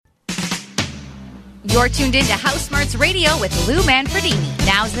You're tuned in to HouseSmarts Radio with Lou Manfredini.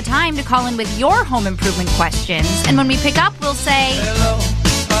 Now's the time to call in with your home improvement questions. And when we pick up, we'll say, hello,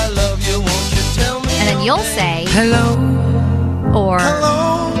 I love you, won't you tell me? And then you'll say, hello, or,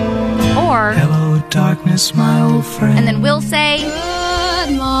 hello, or, hello, darkness, my old friend. And then we'll say,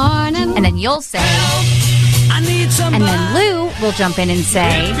 good morning. And then you'll say, I need somebody. And then Lou will jump in and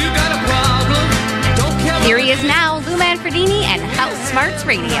say, If you got a problem, don't care. Here he is now, Lou Manfredini and HouseSmarts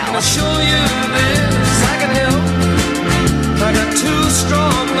Radio. I'll show you this, I can help. I got two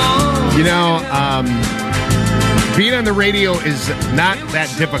strong arms. You know, being on the radio is not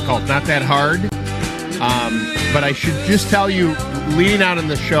that difficult, not that hard. But I should just tell you, leading out on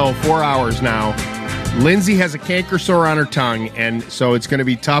the show, 4 hours now, Lindsay has a canker sore on her tongue, and so it's going to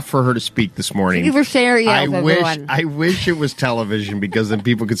be tough for her to speak this morning. Thank you for sharing it with everyone. I wish it was television because then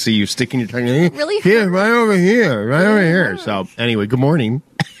people could see you sticking your tongue really here, right over here. So anyway, good morning.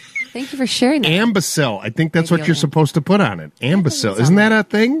 Thank you for sharing that. Ambicil. I think that's what you're supposed to put on it. Ambicil. Isn't that a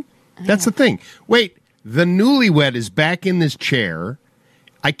thing? That's the thing. Wait, the newlywed is back in this chair.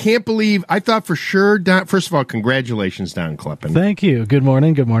 I can't believe, I thought for sure, Don, first of all, congratulations, Don Kleppen. Thank you. Good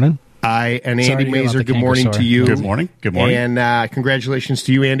morning. Good morning. Andy Mazer, good morning to you. Good morning. Good morning. And congratulations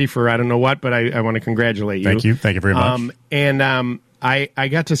to you, Andy, for I don't know what, but I want to congratulate you. Thank you. Thank you very much. I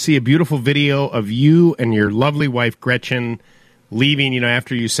got to see a beautiful video of you and your lovely wife, Gretchen, leaving,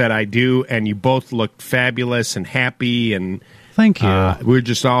 after you said I do, and you both looked fabulous and happy, and thank you. We're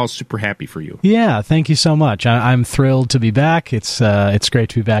just all super happy for you. Yeah, thank you so much. I'm thrilled to be back. It's great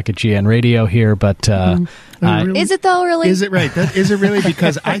to be back at GN Radio here, but really? Is it though? Really? Is it right? Is it really?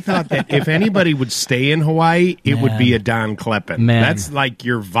 Because I thought that if anybody would stay in Hawaii, it would be a Don Kleppen. Man. That's like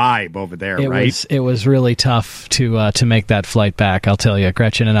your vibe over there, right? It was really tough to make that flight back. I'll tell you,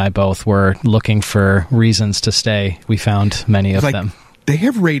 Gretchen and I both were looking for reasons to stay. We found many of them. They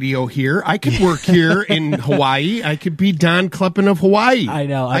have radio here. I could work here in Hawaii. I could be Don Kleppen of Hawaii. I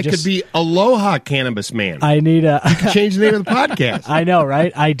know. I could be Aloha Cannabis Man. I need You could change the name of the podcast. I know,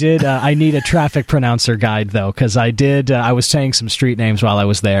 right? I did. I need a traffic pronouncer guide though, because I was saying some street names while I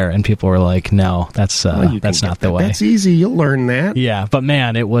was there, and people were like, "No, that's not the way." That's easy. You'll learn that. Yeah, but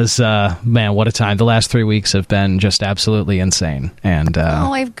man, it was what a time. The last 3 weeks have been just absolutely insane. And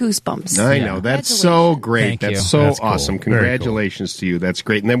I have goosebumps. I know. That's so great. Thank you. That's so That's awesome. cool. Congratulations to you. That's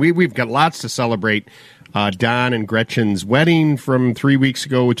great. And then we've got lots to celebrate. Don and Gretchen's wedding from 3 weeks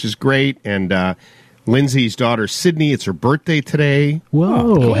ago, which is great. And Lindsay's daughter, Sydney, it's her birthday today.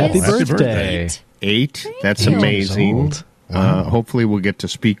 Whoa, happy Happy birthday. 8. That's you. amazing. Hopefully we'll get to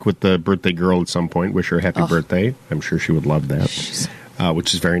speak with the birthday girl at some point. Wish her a happy birthday. I'm sure she would love that,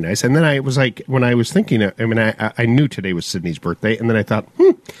 which is very nice. And then I was like, when I was thinking, I knew today was Sydney's birthday, and then I thought,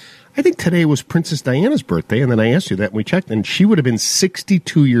 I think today was Princess Diana's birthday, and then I asked you that, and we checked, and she would have been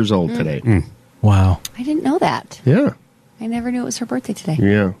 62 years old today. Wow. I didn't know that. Yeah. I never knew it was her birthday today.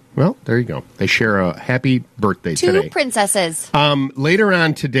 Yeah. Well, there you go. They share a happy birthday today. 2 princesses. Later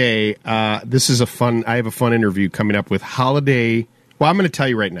on today, I have a fun interview coming up with Holiday. Well, I'm going to tell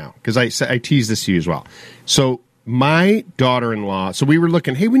you right now, because I teased this to you as well. So my daughter-in-law, we were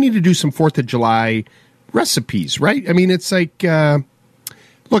looking, hey, we need to do some 4th of July recipes, right? I mean, it's like,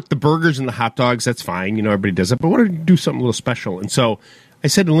 look, the burgers and the hot dogs, that's fine. Everybody does it. But I wanted to do something a little special. And so I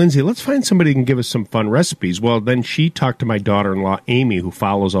said to Lindsay, let's find somebody who can give us some fun recipes. Well, then she talked to my daughter-in-law, Amy, who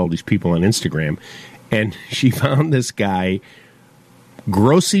follows all these people on Instagram, and she found this guy,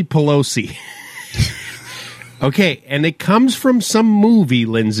 Grossy Pelosi. Okay, and it comes from some movie,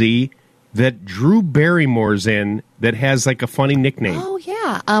 Lindsay, that Drew Barrymore's in that has like a funny nickname. Oh,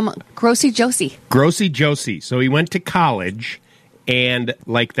 yeah. Grossy Josie. Grossy Josie. So he went to college, and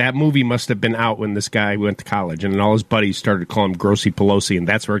like that movie must have been out when this guy went to college, and then all his buddies started to call him Grossy Pelosi, and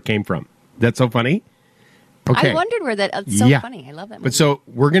that's where it came from. That's so funny? Okay. I wondered where that. It's so funny. I love that movie. But so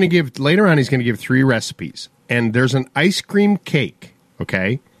we're going to give, later on, he's going to give 3 recipes, and there's an ice cream cake,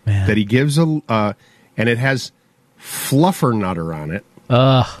 okay, that he gives, and it has fluffernutter on it.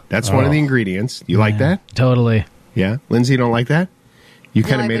 That's one of the ingredients. You like that? Totally. Yeah? Lindsay, you don't like that? You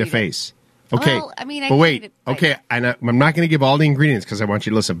kind of made a face. Okay, well, I mean, but wait. Okay, I'm not going to give all the ingredients because I want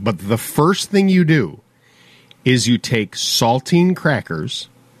you to listen. But the first thing you do is you take saltine crackers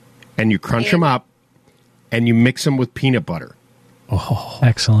and you crunch them up and you mix them with peanut butter. Oh,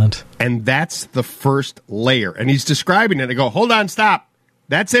 excellent. And that's the first layer. And he's describing it. I go, hold on, stop.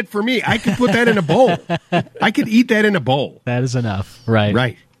 That's it for me. I could put that in a bowl. I could eat that in a bowl. That is enough. Right.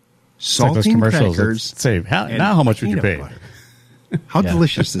 Right. Saltine Like crackers. Say, how much would you pay? Butter. How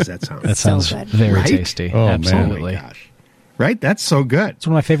delicious does that sound? That sounds very tasty. Oh, absolutely. Man. Oh, my gosh. Right? That's so good. It's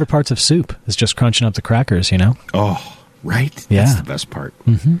one of my favorite parts of soup is just crunching up the crackers, Oh, right? Yeah. That's the best part.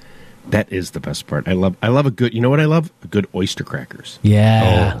 That is the best part. I love a good. You know what I love? A good oyster crackers.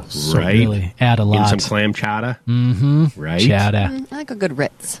 Yeah, so right. Really add a lot. And some clam chowder. Mm-hmm. Right. Chowder. I like a good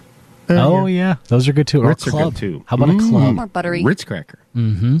Ritz. Oh yeah, those are good too. Ritz or are club good too. How about a club? More buttery. Ritz cracker.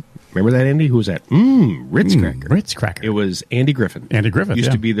 Mm-hmm. Remember that, Andy? Who was that? Ritz cracker. Ritz cracker. It was Andy Griffin. Andy Griffin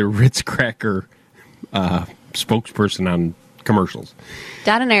used to be the Ritz cracker spokesperson on commercials.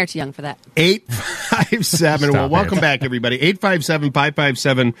 Dad and I are too young for that. 857. Well, welcome back, everybody.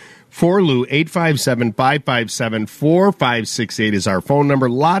 857-557-4Lou. 857-557-4568 is our phone number.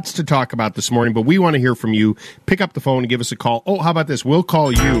 Lots to talk about this morning, but we want to hear from you. Pick up the phone and give us a call. Oh, how about this? We'll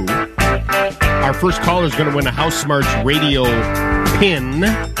call you. Our first caller is going to win a HouseSmarts Radio pin.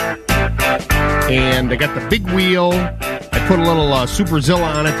 And I got the big wheel. I put a little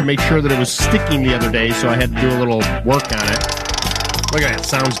Superzilla on it to make sure that it was sticking the other day, so I had to do a little work on it. Look at that.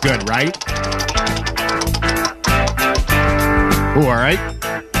 Sounds good, right? Oh, all right.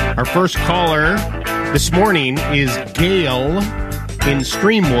 Our first caller this morning is Gail in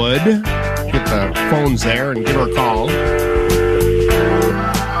Streamwood. Get the phones there and give her a call.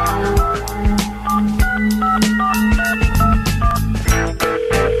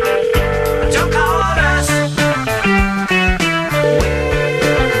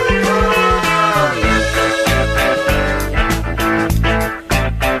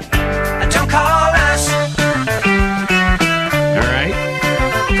 All right.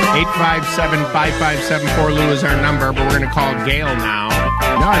 857-557-4Lou is our number, but we're going to call Gail now.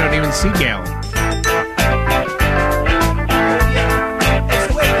 No, I don't even see Gail.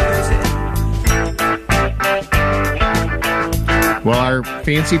 Well, our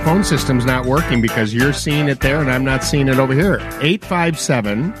fancy phone system's not working because you're seeing it there and I'm not seeing it over here.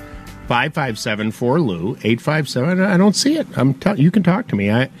 857-557-4Lou. 857. I don't see it. You can talk to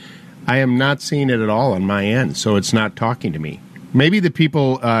me. I am not seeing it at all on my end, so it's not talking to me. Maybe the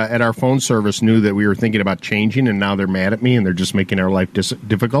people at our phone service knew that we were thinking about changing, and now they're mad at me, and they're just making our life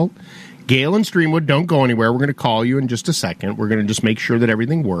difficult. Gail and Streamwood, don't go anywhere. We're going to call you in just a second. We're going to just make sure that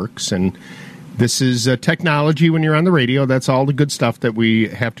everything works, and this is technology when you're on the radio. That's all the good stuff that we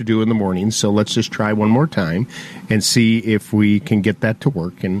have to do in the morning, so let's just try one more time and see if we can get that to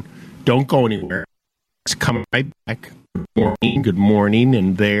work, and don't go anywhere. It's coming right back. Good morning,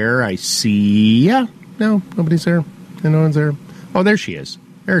 and there I see... Yeah, no, nobody's there. No one's there. Oh, there she is.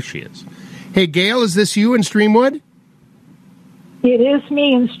 There she is. Hey, Gail, is this you in Streamwood? It is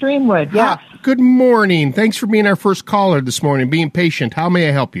me in Streamwood, yes. Good morning. Thanks for being our first caller this morning, being patient. How may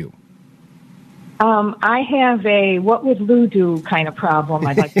I help you? I have a what would Lou do kind of problem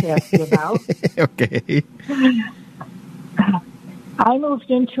I'd like to ask you about. Okay. I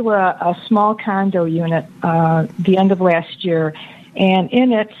moved into a small condo unit the end of last year, and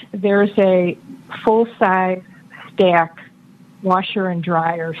in it there's a full-size stack washer and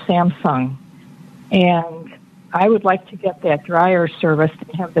dryer Samsung, and I would like to get that dryer serviced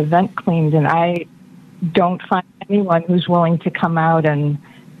and have the vent cleaned, and I don't find anyone who's willing to come out and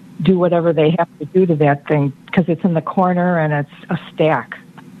do whatever they have to do to that thing because it's in the corner and it's a stack.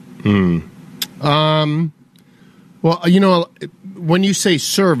 Well, you know, when you say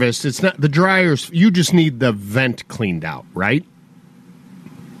serviced, it's not the dryers. You just need the vent cleaned out, right?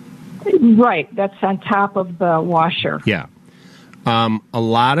 Right. That's on top of the washer. Yeah. A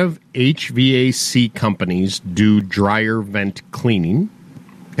lot of HVAC companies do dryer vent cleaning.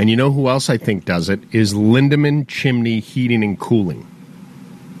 And you know who else I think does it is Lindemann Chimney Heating and Cooling.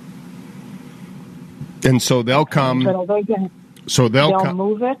 And so they'll come. They'll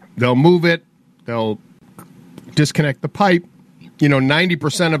move it? They'll move it. They'll disconnect the pipe. You know,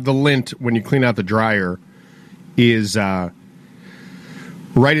 90% of the lint when you clean out the dryer is right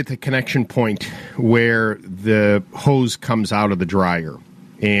at the connection point where the hose comes out of the dryer,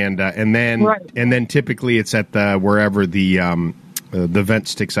 and then typically it's at the wherever the vent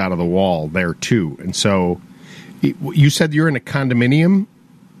sticks out of the wall there too. And so, you said you're in a condominium.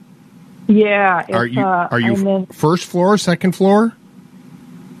 Yeah. Are you first floor, second floor?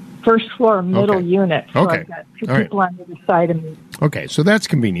 First floor, middle unit. So okay. I've got two people on either side of me. Okay, so that's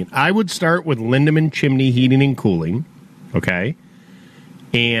convenient. I would start with Lindemann Chimney Heating and Cooling, okay,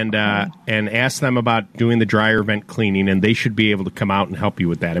 and ask them about doing the dryer vent cleaning, and they should be able to come out and help you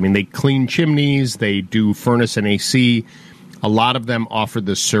with that. I mean, they clean chimneys, they do furnace and AC. A lot of them offer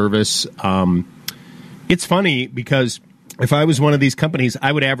this service. It's funny because if I was one of these companies,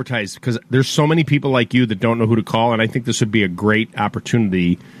 I would advertise because there's so many people like you that don't know who to call, and I think this would be a great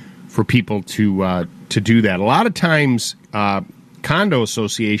opportunity for people to do that. A lot of times, condo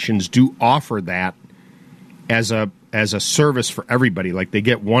associations do offer that as a service for everybody. Like they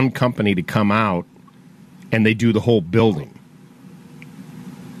get one company to come out and they do the whole building.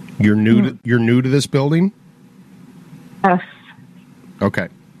 You're new to this building? Yes. Okay.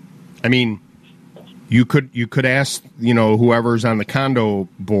 I mean, you could ask, whoever's on the condo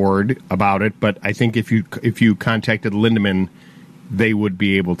board about it, but I think if you contacted Lindemann, they would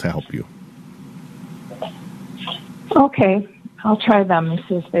be able to help you. Okay. I'll try them and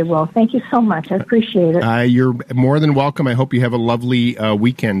see if they will. Thank you so much. I appreciate it. You're more than welcome. I hope you have a lovely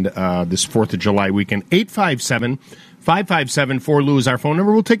weekend, this 4th of July weekend. 857-557-4LOU is our phone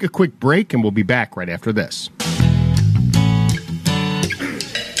number. We'll take a quick break, and we'll be back right after this.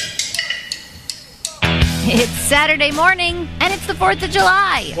 It's Saturday morning, and it's the 4th of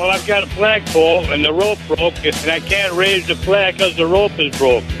July. Well, I've got a flagpole, and the rope broke, and I can't raise the flag because the rope is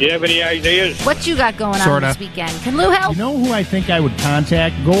broke. Do you have any ideas? What you got going on this weekend? Can Lou help? You know who I think I would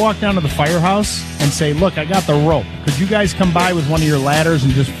contact? Go walk down to the firehouse and say, look, I got the rope. Could you guys come by with one of your ladders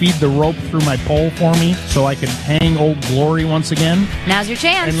and just feed the rope through my pole for me so I can hang Old Glory once again? Now's your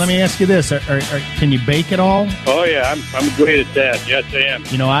chance. And let me ask you this. Can you bake at all? Oh, yeah, I'm great at that. Yes, I am.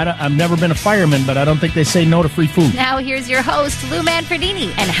 I've never been a fireman, but I don't think they say no to free food. Now here's your host, Lou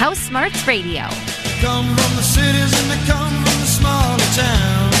Manfredini, and HouseSmarts Radio. Come from the cities and they come from the smaller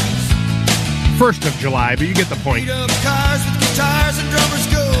towns. 1st of July, but you get the point. Beat up cars with guitars and drummers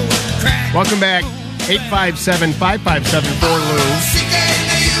go and crack. Welcome back.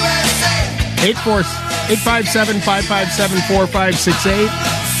 857-557-4LOU.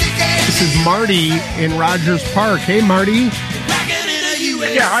 857-557-4568. This is Marty in Rogers Park. Hey, Marty.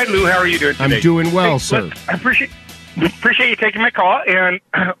 Yeah, hi, Lou. How are you doing today? I'm doing well, sir. I appreciate you taking my call. And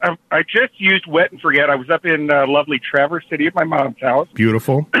I just used Wet and Forget. I was up in lovely Traverse City at my mom's house.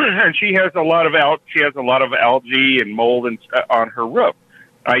 Beautiful. And she has a lot of algae and mold on her roof.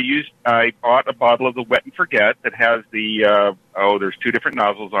 I bought a bottle of the Wet and Forget that has there's 2 different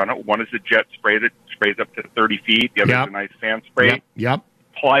nozzles on it. One is a jet spray that sprays up to 30 feet. The other is a nice fan spray. Yep.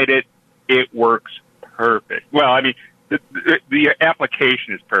 Applied it. It works perfect. Well, I mean, the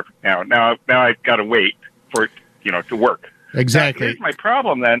application is perfect now. Now I've got to wait for it, to work. Exactly. Here's my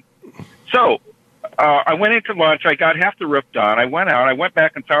problem then. So I went into lunch. I got half the roof done. I went out. I went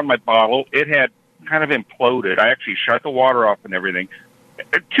back and found my bottle. It had kind of imploded. I actually shut the water off and everything.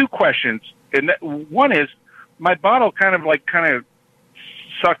 2 questions. And one is, my bottle kind of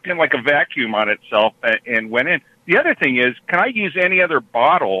sucked in like a vacuum on itself and went in. The other thing is, can I use any other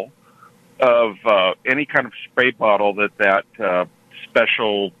bottle of any kind of spray bottle that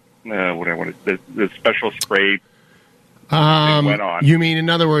special the special spray went on? You mean, in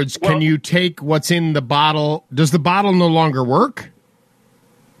other words, can you take what's in the bottle? Does the bottle no longer work?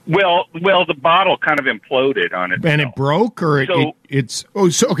 Well, the bottle kind of imploded on itself. And it broke, or it's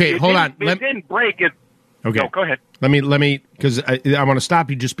okay. Hold on. It didn't break. It. Okay. No, go ahead. Let me because I want to stop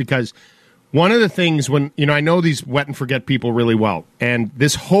you just because one of the things when I know these Wet and Forget people really well, and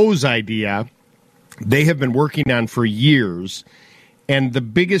this hose idea they have been working on for years, and the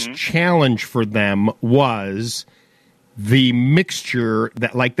biggest challenge for them was the mixture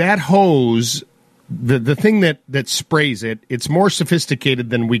that hose. The thing that sprays it's more sophisticated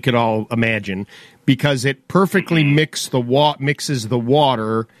than we could all imagine because it perfectly mixes the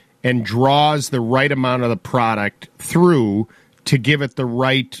water and draws the right amount of the product through to give it the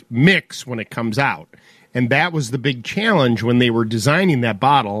right mix when it comes out. And that was the big challenge when they were designing that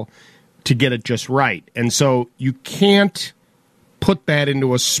bottle to get it just right. And so you can't put that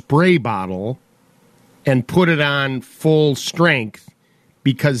into a spray bottle and put it on full strength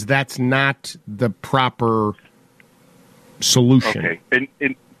because that's not the proper solution. Okay.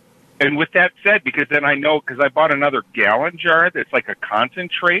 And with that said, because then I know, because I bought another gallon jar that's like a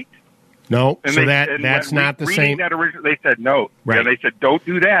concentrate. No, and so that's not the same. That they said no. Right. Yeah, they said don't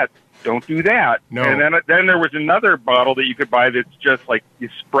do that. Don't do that. No. And then there was another bottle that you could buy that's just like you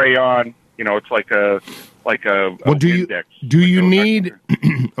spray on. It's like a well, index. Do you need?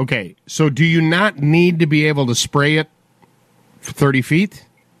 Okay, so do you not need to be able to spray it for 30 feet?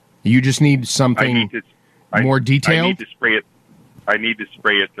 You just need something more detailed? I need to spray it. I need to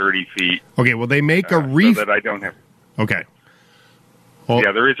spray it 30 feet. Okay, well, they make a refill. So that I don't have... Okay. Well,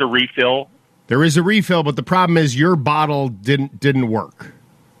 yeah, there is a refill. There is a refill, but the problem is your bottle didn't work.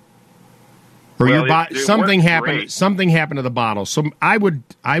 Or well, something happened. Great. Something happened to the bottle. So I would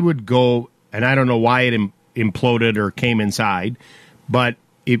go, and I don't know why it imploded or came inside, but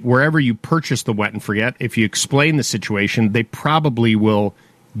wherever you purchase the Wet and Forget, if you explain the situation, they probably will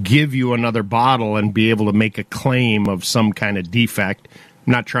give you another bottle and be able to make a claim of some kind of defect.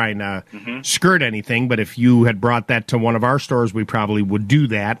 I'm not trying to skirt anything, but if you had brought that to one of our stores, we probably would do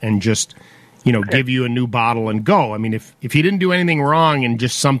that and just, give you a new bottle and go. I mean, if you didn't do anything wrong and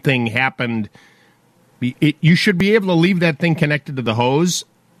just something happened, you should be able to leave that thing connected to the hose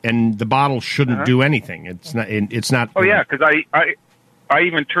and the bottle shouldn't do anything. It's not. It's not. Oh yeah, because I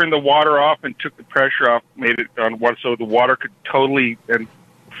even turned the water off and took the pressure off, made it on water so the water could totally and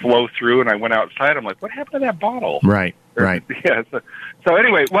flow through. And I went outside. I'm like, what happened to that bottle? Right. Right. Yeah. So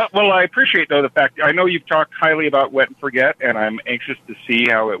anyway, well, I appreciate though the fact I know you've talked highly about Wet and Forget, and I'm anxious to see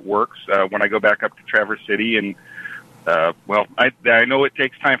how it works when I go back up to Traverse City. And I know it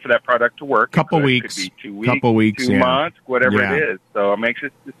takes time for that product to work. Couple weeks, it could be 2 weeks, couple weeks, 2 yeah. months, whatever Yeah. it is. So I'm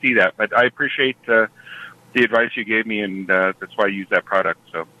anxious to see that. But I appreciate the advice you gave me, and that's why I use that product.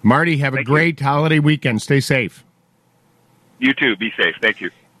 So Marty, have a Thank great holiday weekend. Stay safe. You too. Be safe. Thank you.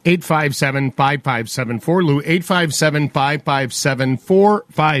 857-5574. Lou,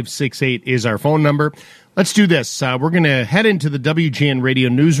 857-557-4568 is our phone number. Let's do this. We're going to head into the WGN Radio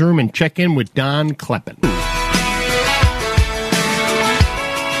newsroom and check in with Don Kleppen.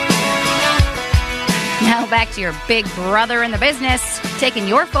 Now back to your big brother in the business, taking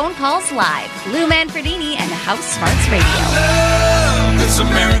your phone calls live. Lou Manfredini and HouseSmarts Radio. This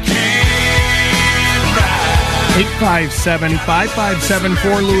American ride.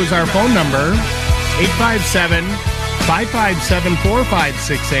 857-5574. Lou is our phone number.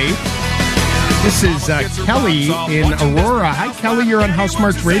 857-557-4568. This is Kelly in Aurora. Hi, Kelly. You're on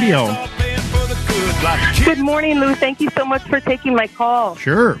HouseSmarts Radio. Good morning, Lou. Thank you so much for taking my call.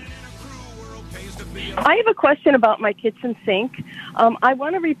 Sure. I have a question about my kitchen sink. I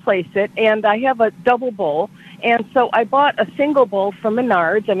want to replace it, and I have a double bowl. And so I bought a single bowl from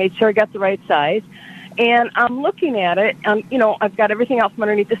Menards. I made sure I got the right size. And I'm looking at it, and, I've got everything else from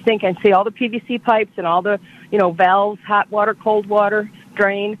underneath the sink. I see all the PVC pipes and all the, valves, hot water, cold water,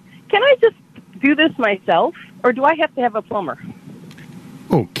 drain. Can I just do this myself, or do I have to have a plumber?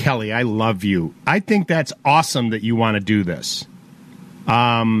 Oh, Kelly, I love you. I think that's awesome that you want to do this.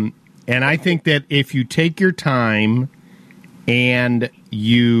 And I think that if you take your time and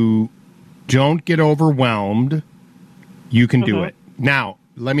you don't get overwhelmed, you can do it. Now,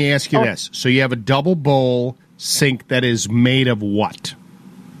 let me ask you this. So you have a double bowl sink that is made of what?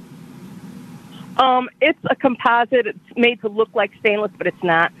 It's a composite. It's made to look like stainless, but it's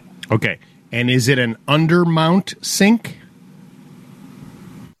not. Okay. And is it an undermount sink?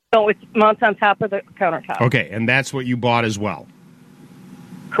 No, it's mounts on top of the countertop. Okay, and that's what you bought as well?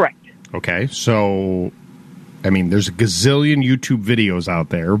 Correct. Okay, so, there's a gazillion YouTube videos out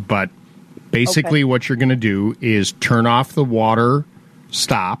there, but basically what you're going to do is turn off the water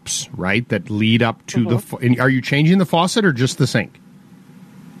stops, right, that lead up to the... Are you changing the faucet or just the sink?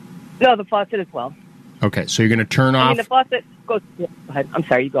 No, the faucet as well. Okay, so you're going to turn off... the faucet goes... Go ahead. I'm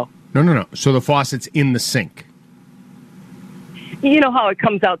sorry, you go. No. So the faucet's in the sink. You know how it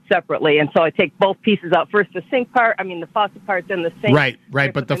comes out separately, and so I take both pieces out. First the sink part, the faucet part's in the sink. Right,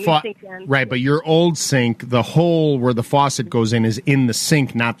 but but your old sink, the hole where the faucet goes in is in the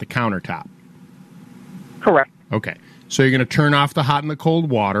sink, not the countertop. Correct. Okay. So you're going to turn off the hot and the cold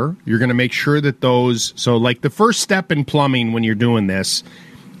water. You're going to make sure that those... So, like, the first step in plumbing when you're doing this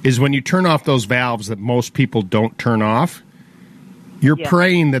is when you turn off those valves that most people don't turn off, you're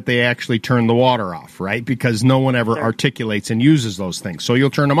praying that they actually turn the water off, right? Because no one ever articulates and uses those things. So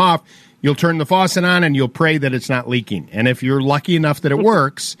you'll turn them off, you'll turn the faucet on, and you'll pray that it's not leaking. And if you're lucky enough that it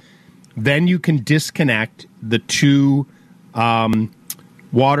works, then you can disconnect the two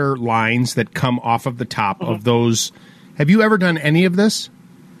water lines that come off of the top of those... Have you ever done any of this?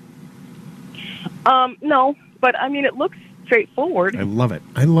 No, but it looks straightforward. I love it.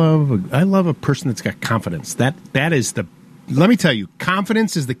 I love a person that's got confidence. That is the... Let me tell you,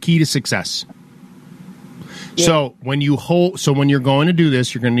 confidence is the key to success. Yeah. So when you're going to do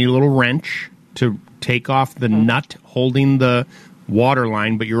this, you're going to need a little wrench to take off the nut holding the water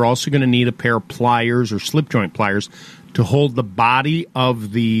line, but you're also going to need a pair of pliers or slip joint pliers to hold the body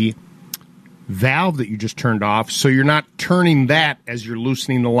of the valve that you just turned off, so you're not turning that as you're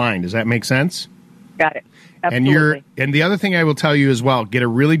loosening the line. Does that make sense? Got it. Absolutely. And the other thing I will tell you as well, get a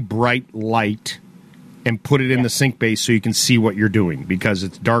really bright light and put it in the sink base so you can see what you're doing, because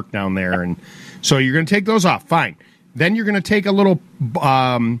it's dark down there. And so you're going to take those off. Fine. Then you're going to take a little,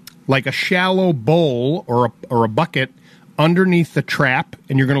 like a shallow bowl or a bucket underneath the trap,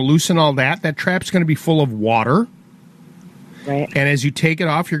 and you're going to loosen all that. That trap's going to be full of water. Right. And as you take it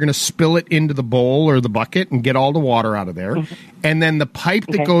off, you're going to spill it into the bowl or the bucket and get all the water out of there. And then the pipe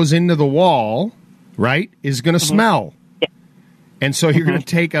that goes into the wall, right, is going to smell. Yeah. And so you're going to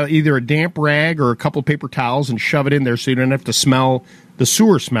take either a damp rag or a couple of paper towels and shove it in there so you don't have to smell the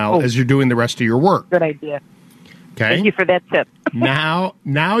sewer smell as you're doing the rest of your work. Good idea. Okay. Thank you for that tip. now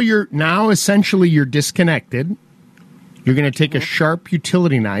essentially you're disconnected. You're going to take a sharp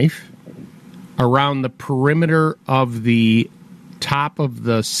utility knife around the perimeter of the top of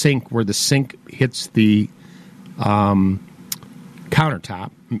the sink where the sink hits the countertop.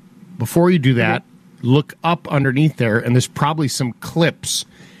 Before you do that, look up underneath there, and there's probably some clips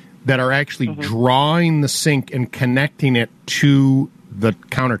that are actually drawing the sink and connecting it to the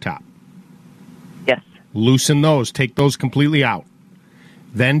countertop. Yes. Loosen those. Take those completely out.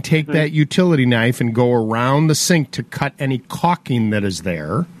 Then take that utility knife and go around the sink to cut any caulking that is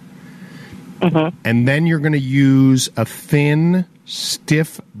there. And then you're going to use a thin,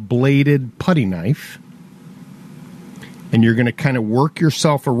 stiff-bladed putty knife. And you're going to kind of work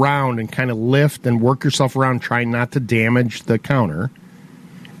yourself around and kind of lift and work yourself around, trying not to damage the counter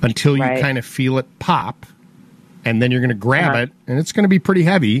until you kind of feel it pop. And then you're going to grab it, and it's going to be pretty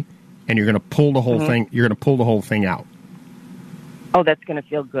heavy, and you're going to pull the whole thing. You're going to pull the whole thing out. Oh, that's going to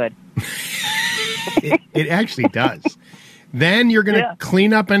feel good. It actually does. Then you're going to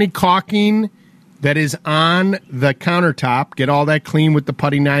clean up any caulking that is on the countertop. Get all that clean with the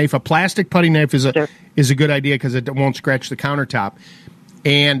putty knife. A plastic putty knife is a good idea because it won't scratch the countertop.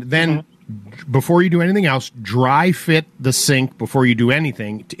 And then before you do anything else, dry fit the sink before you do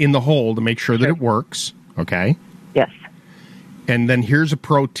anything in the hole to make sure that it works. Okay? Yes. And then here's a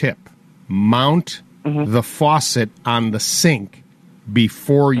pro tip. Mount the faucet on the sink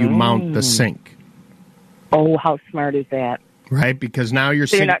before you mount the sink. Oh, how smart is that? Right, because now you're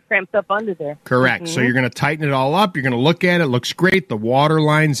not cramped up under there. Correct. So you're going to tighten it all up. You're going to look at it. It looks great. The water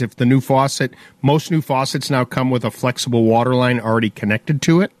lines, if the new faucet, most new faucets now come with a flexible water line already connected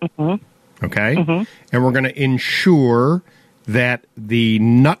to it. Okay? And we're going to ensure that the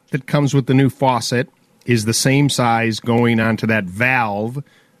nut that comes with the new faucet is the same size going onto that valve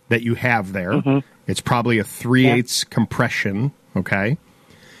that you have there. It's probably a 3/8 compression, okay?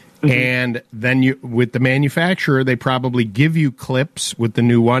 And then you, with the manufacturer, they probably give you clips with the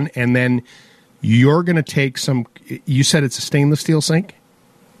new one, and then you're going to take some. You said it's a stainless steel sink?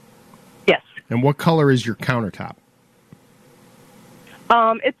 Yes. And what color is your countertop?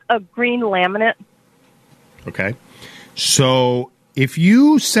 It's a green laminate. Okay. So if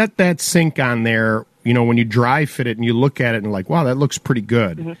you set that sink on there, you know, when you dry fit it and you look at it and like, wow, that looks pretty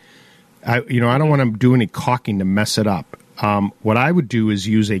good. I don't want to do any caulking to mess it up. What I would do is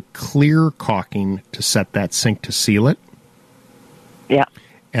use a clear caulking to set that sink to seal it. Yeah.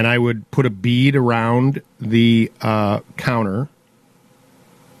 And I would put a bead around the counter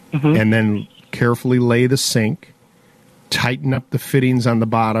and then carefully lay the sink, tighten up the fittings on the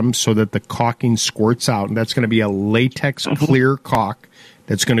bottom so that the caulking squirts out. And that's going to be a latex clear caulk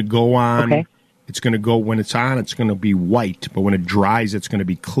that's going to go on. Okay. It's going to go, when it's on, it's going to be white, but when it dries, it's going to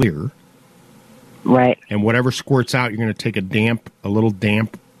be clear. Right. And whatever squirts out, you're going to take a little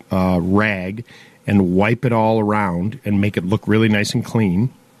damp rag and wipe it all around and make it look really nice and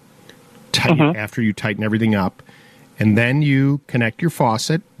clean after you tighten everything up. And then you connect your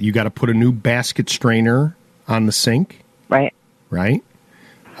faucet. You got to put a new basket strainer on the sink. Right. Right?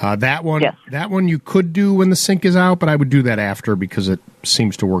 That one you could do when the sink is out, but I would do that after because it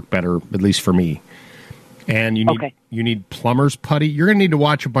seems to work better, at least for me. And you need plumber's putty. You're going to need to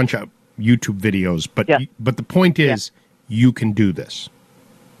watch a bunch of YouTube videos, but the point is you can do this.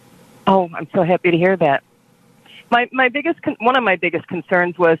 Oh, I'm so happy to hear that. One of my biggest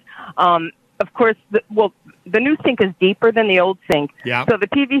concerns was, of course, the new sink is deeper than the old sink. Yeah. So the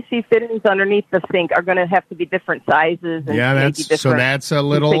PVC fittings underneath the sink are going to have to be different sizes. And that's a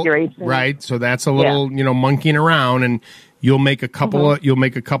little right. So that's a little monkeying around, and you'll make a couple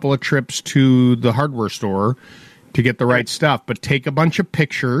of trips to the hardware store to get the right stuff. But take a bunch of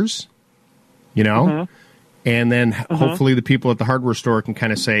pictures. And then hopefully the people at the hardware store can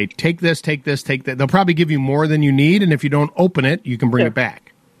kind of say, take this, take this, take that. They'll probably give you more than you need, and if you don't open it, you can bring it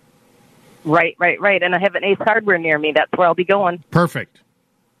back. Right. And I have an Ace Hardware near me. That's where I'll be going. Perfect.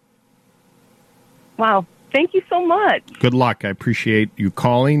 Wow. Thank you so much. Good luck. I appreciate you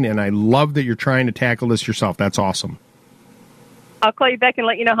calling, and I love that you're trying to tackle this yourself. That's awesome. I'll call you back and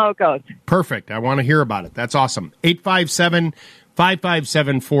let you know how it goes. Perfect. I want to hear about it. That's awesome.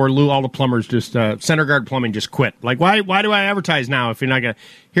 857-5574-LOU. All the plumbers just, Center Guard Plumbing just quit. Like, why do I advertise now if you're not going to?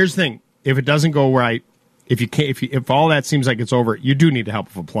 Here's the thing. If it doesn't go right, if all that seems like it's over, you do need the help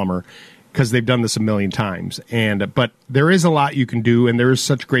of a plumber because they've done this a million times. But there is a lot you can do, and there is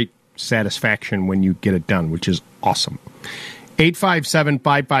such great satisfaction when you get it done, which is awesome.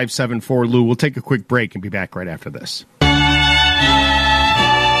 857-5574-LOU. We'll take a quick break and be back right after this.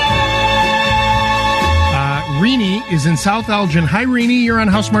 Renee is in South Elgin. Hi, Renee. You're on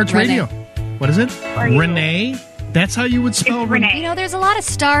HouseSmarts Radio. What is it? Renee? That's how you would spell Renee? You know, there's a lot of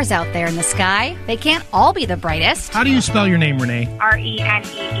stars out there in the sky. They can't all be the brightest. How do you spell your name, Renee?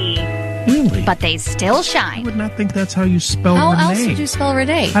 Renee. Really? but they still I shine. would not think that's how you spell How Renee. else would you spell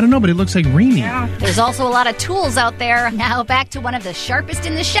Renee? I don't know, but it looks like Renee. There's also a lot of tools out there. Now back to one of the sharpest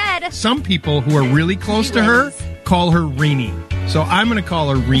in the shed. Some people who are really close to her call her Renee. So I'm going to call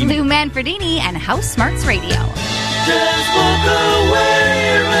her Renee. Lou Manfredini and HouseSmarts Radio. Just walk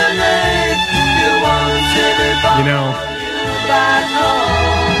away, Renee. You want everybody You know, back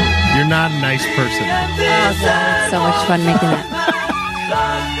home. you're not a nice person. Oh, God, so much fun making that.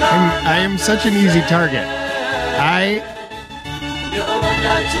 I am such an easy target.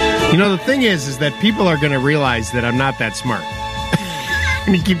 You know, the thing is that people are going to realize that I'm not that smart.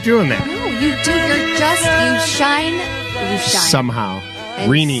 And you keep doing that. No, you do. You shine. You shine. Somehow.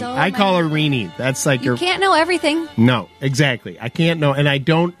 And Renee. so I call her Renee. That's like You her. can't know everything. No, exactly. I can't know, and I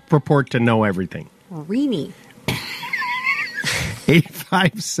don't purport to know everything. Renee.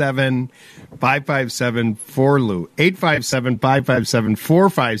 857-557-4Lou.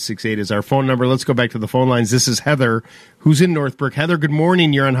 857-557-4568 is our phone number. Let's go back to the phone lines. This is Heather, who's in Northbrook. Heather, good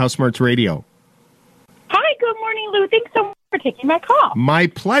morning. You're on HouseSmarts Radio. Hi, good morning, Lou. Thanks so much for taking my call. My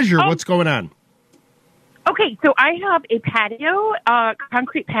pleasure. What's going on? Okay, so I have a patio,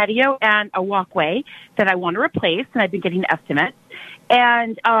 concrete patio, and a walkway that I want to replace, and I've been getting estimates.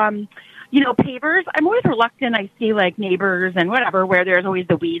 And, pavers, I'm always reluctant. I see, like, neighbors and whatever where there's always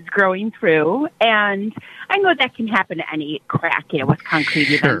the weeds growing through. And I know that can happen to any crack, with concrete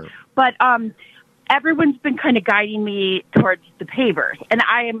even. But everyone's been kind of guiding me towards the pavers. And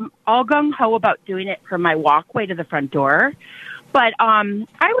I am all gung-ho about doing it from my walkway to the front door. But I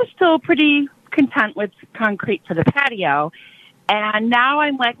was still pretty content with concrete for the patio. And now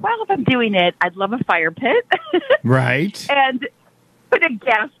I'm like, well, if I'm doing it, I'd love a fire pit. Right. And put a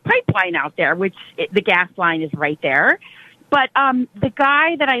gas pipeline out there, which the gas line is right there. But the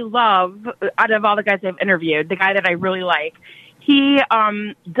guy that I love, out of all the guys I've interviewed, the guy that I really like, he's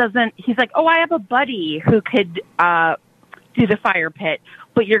like, oh, I have a buddy who could do the fire pit,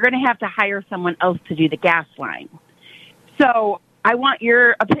 but you're going to have to hire someone else to do the gas line. So I want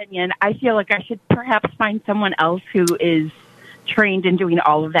your opinion. I feel like I should perhaps find someone else who is trained in doing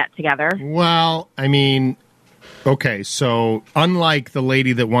all of that together. Well, I mean, okay, so unlike the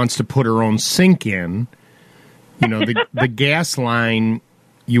lady that wants to put her own sink in, the gas line,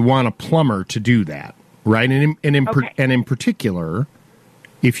 you want a plumber to do that, right? And in particular,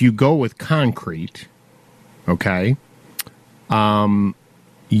 if you go with concrete, okay,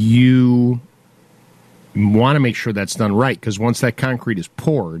 you want to make sure that's done right, because once that concrete is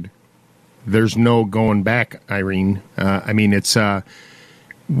poured, there's no going back, Irene. I'll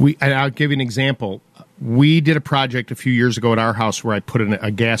give you an example. We did a project a few years ago at our house where I put in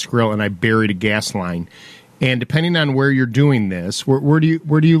a gas grill and I buried a gas line. And depending on where you're doing this, where do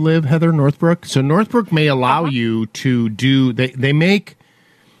you live, Heather? Northbrook? So Northbrook may allow you to do. They make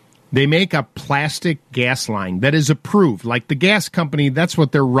a plastic gas line that is approved. Like the gas company, that's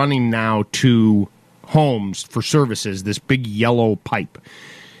what they're running now to homes for services. This big yellow pipe,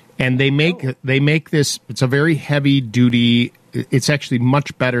 and they make this. It's a very heavy duty. It's actually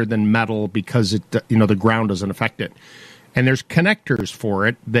much better than metal because the ground doesn't affect it. And there's connectors for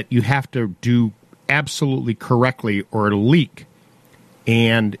it that you have to do absolutely correctly or it'll leak.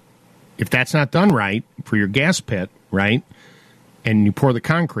 And if that's not done right for your gas pit, right, and you pour the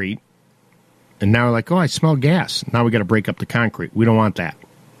concrete, and now like, oh, I smell gas. Now we got to break up the concrete. We don't want that.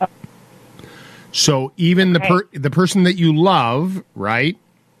 So even the person that you love, right,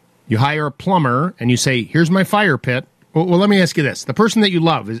 you hire a plumber and you say, here's my fire pit. Well, let me ask you this. The person that you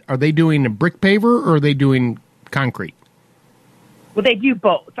love, are they doing a brick paver or are they doing concrete? Well, they do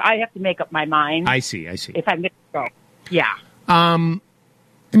both. I have to make up my mind. I see. If I'm going to go. Yeah. I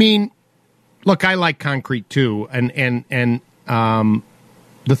mean, look, I like concrete too. And the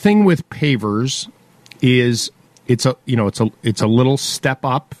thing with pavers is it's a little step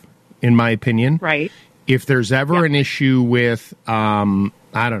up, in my opinion. Right. If there's ever an issue with,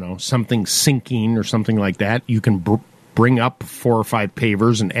 something sinking or something like that, you can bring up 4 or 5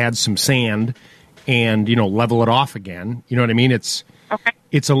 pavers and add some sand and, level it off again. You know what I mean? It's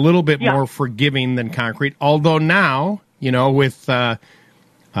a little bit more forgiving than concrete. Although now, with, the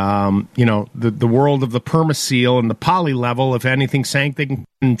world of the permaseal and the poly level, if anything sank, they can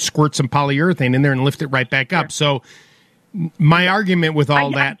squirt some polyurethane in there and lift it right back up. So my argument with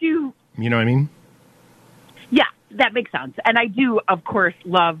all that, you know what I mean? Yeah, that makes sense. And I do, of course,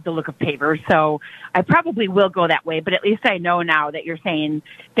 love the look of pavers, so I probably will go that way. But at least I know now that you're saying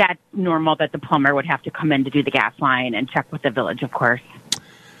that's normal, that the plumber would have to come in to do the gas line and check with the village, of course.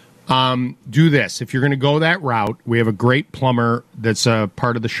 Do this. If you're going to go that route, we have a great plumber that's a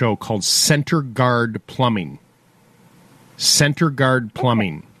part of the show called Center Guard Plumbing. Center Guard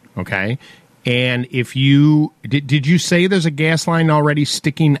Plumbing. Okay. And if you did you say there's a gas line already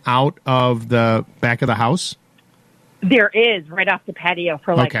sticking out of the back of the house? There is, right off the patio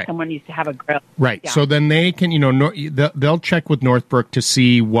for someone used to have a grill. Right. Yeah. So then they can, they'll check with Northbrook to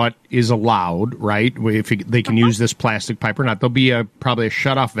see what is allowed, right? If they can use this plastic pipe or not. There'll be probably a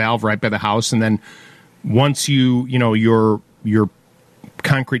shut-off valve right by the house, and then once your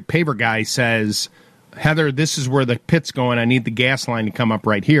concrete paver guy says, Heather, this is where the pit's going, I need the gas line to come up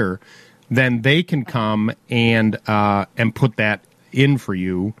right here, then they can come and put that in for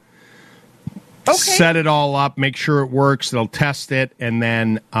you. Okay. Set it all up, make sure it works. They'll test it, and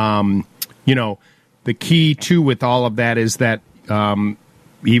then, the key, too, with all of that is that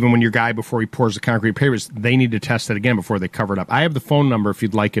even when your guy, before he pours the concrete pavers, they need to test it again before they cover it up. I have the phone number if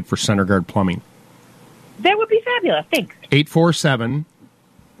you'd like it for Center Guard Plumbing. That would be fabulous. Thanks.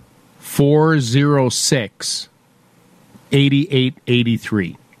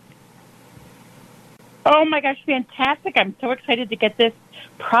 847-406-8883. Oh, my gosh, fantastic. I'm so excited to get this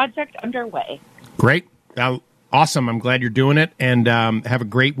project underway. Great. Awesome. I'm glad you're doing it, and have a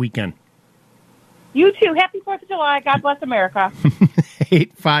great weekend. You too. Happy 4th of July. God bless America.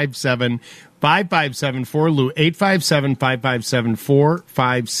 857-557-4Lou.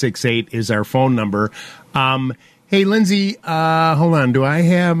 857-557-4568 is our phone number. Hey, Lindsay, hold on. Do I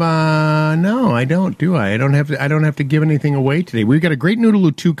have, no, I don't, do I? I don't have to give anything away today. We've got a great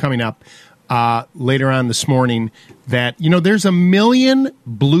Noodaloo 2 coming up later on this morning that, there's 1 million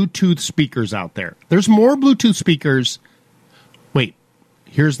Bluetooth speakers out there. There's more Bluetooth speakers. Wait,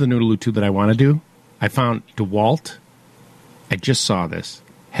 here's the Noodaloo 2 that I want to do. I found DeWalt, I just saw this,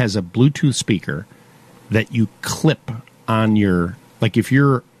 has a Bluetooth speaker that you clip on your, like if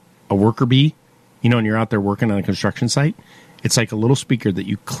you're a worker bee, and you're out there working on a construction site, it's like a little speaker that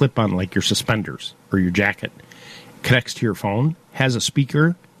you clip on like your suspenders or your jacket. Connects to your phone, has a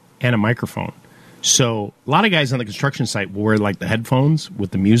speaker and a microphone. So a lot of guys on the construction site will wear like the headphones with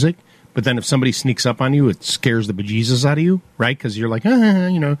the music, but then if somebody sneaks up on you, it scares the bejesus out of you, right? Because you're like,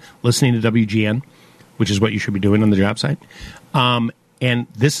 listening to WGN, which is what you should be doing on the job site. And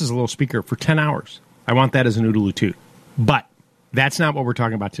this is a little speaker for 10 hours. I want that as a Noodaloo 2. But that's not what we're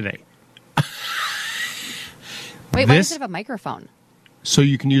talking about today. Wait, why does it have a microphone? So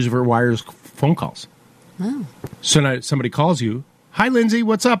you can use it for wireless phone calls. Oh. So now somebody calls you, hi, Lindsay,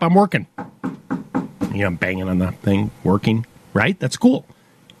 what's up? I'm working. I'm banging on the thing, working, right? That's cool.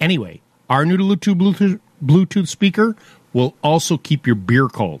 Anyway, our Noodaloo 2 Bluetooth speaker will also keep your beer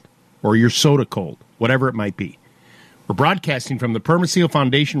cold or your soda cold, whatever it might be. We're broadcasting from the Permaseal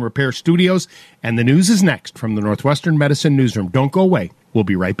Foundation Repair Studios, and the news is next from the Northwestern Medicine Newsroom. Don't go away. We'll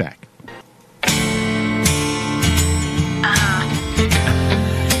be right back.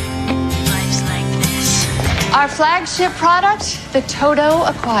 Our flagship product, the Toto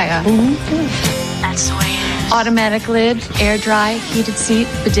Aquia. That's the way it is. Automatic lid, air dry, heated seat,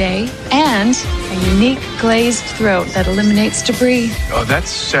 bidet, and a unique glazed throat that eliminates debris. Oh, that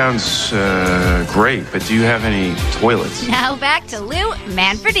sounds great, but do you have any toilets? Now back to Lou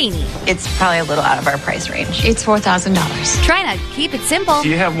Manfredini. It's probably a little out of our price range. It's $4,000. Trying to keep it simple. Do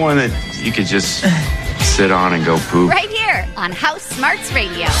you have one that you could just sit on and go poop? Right here on HouseSmarts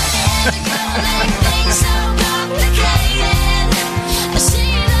Radio.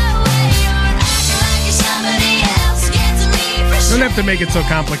 Don't have to make it so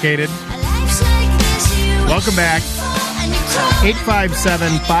complicated. Welcome back.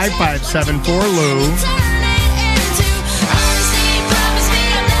 857-557-4Lou.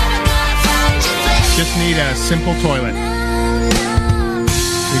 Just need a simple toilet.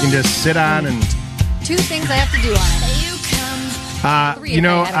 You can just sit on and... 2 things I have to do on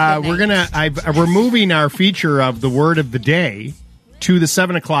it. We're moving our feature of the word of the day to the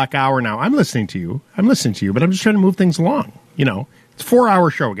 7 o'clock hour now. I'm listening to you, but I'm just trying to move things along. It's a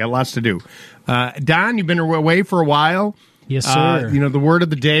 4-hour show. We got lots to do. Don, you've been away for a while. Yes, sir. The word of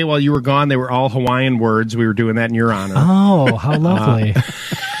the day while you were gone, they were all Hawaiian words. We were doing that in your honor. Oh, how lovely.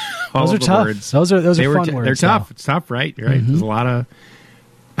 Those are tough. Words. Those are fun words. They're tough. It's tough, right? You're right. Mm-hmm. There's a lot of...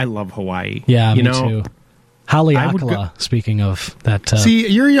 I love Hawaii. Yeah, me too. Haleakala, speaking of that. See,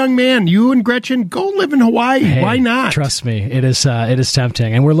 you're a young man. You and Gretchen, go live in Hawaii. Hey, why not? Trust me, it is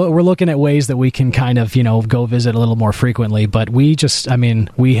tempting. And we're looking at ways that we can kind of, go visit a little more frequently. But we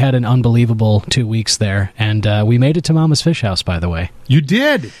had an unbelievable 2 weeks there. And we made it to Mama's Fish House, by the way. You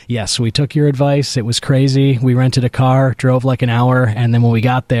did? Yes, we took your advice. It was crazy. We rented a car, drove like an hour. And then when we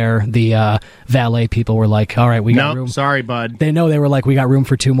got there, the valet people were like, all right, we got room. Sorry, bud. They were like, we got room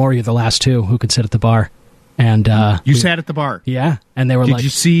for 2 more. You're the last 2 who could sit at the bar. And you sat at the bar. Yeah, and they were Did you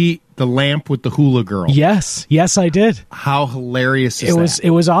see the lamp with the hula girl? Yes, I did. How hilarious is that?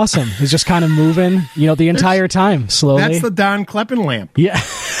 It was awesome. It was just kind of moving, the entire time, slowly. That's the Don Kleppen lamp. Yeah,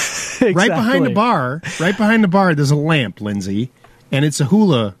 exactly. Right behind the bar, there's a lamp, Lindsay, and it's a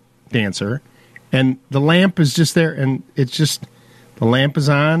hula dancer, and the lamp is just there, and it's just the lamp is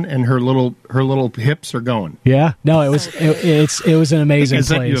on, and her little hips are going. Yeah, no, it was an amazing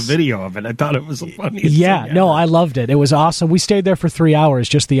place. I sent you a video of it. I thought it was the funniest. Yeah, thing no, I loved it. It was awesome. We stayed there for 3 hours,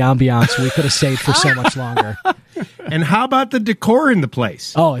 just the ambiance. We could have stayed for so much longer. And how about the decor in the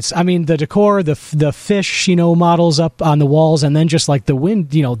place? Oh, the decor, the fish, models up on the walls, and then just like the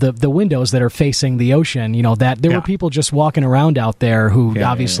the windows that are facing the ocean. That there were people just walking around out there who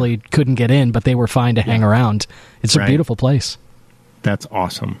obviously couldn't get in, but they were fine to hang around. It's a beautiful place. That's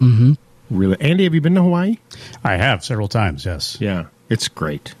awesome. Mm-hmm. Really, Andy, have you been to Hawaii? I have several times. Yes. Yeah, it's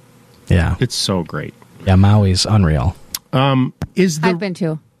great. Yeah, it's so great. Yeah, Maui's unreal. I've been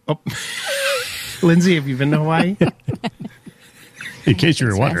to. Oh. Lindsay, have you been to Hawaii? In case you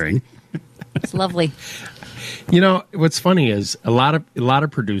were wondering. It's lovely. What's funny is a lot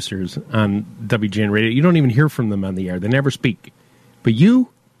of producers on WGN Radio, you don't even hear from them on the air. They never speak. But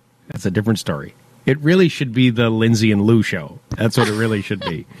that's a different story. It really should be the Lindsay and Lou show. That's what it really should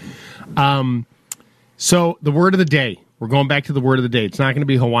be. So the word of the day. We're going back to the word of the day. It's not going to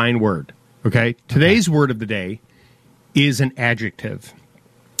be a Hawaiian word. Okay? Today's word of the day is an adjective.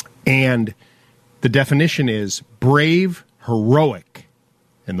 And the definition is brave, heroic.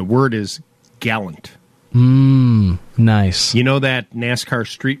 And the word is gallant. Nice. You know that NASCAR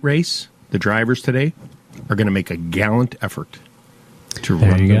street race? The drivers today are going to make a gallant effort to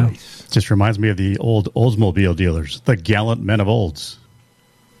run the race. Just reminds me of the old Oldsmobile dealers, the gallant men of Olds.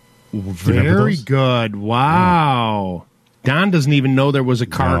 Very good. Wow. Don doesn't even know there was a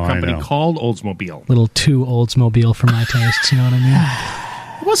car company called Oldsmobile. Little too Oldsmobile for my tastes, you know what I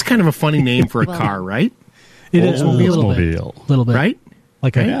mean? It was kind of a funny name for a car, right? It is Oldsmobile. A little bit. Right?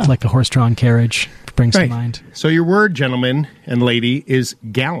 Like a horse-drawn carriage brings to mind. So your word, gentleman and lady, is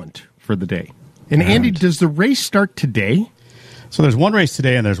gallant for the day. And Andy, does the race start today? So there's one race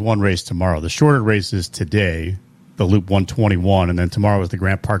today and there's one race tomorrow. The shorter race is today, the Loop 121, and then tomorrow is the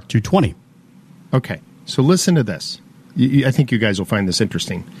Grant Park 220. Okay, so listen to this. I think you guys will find this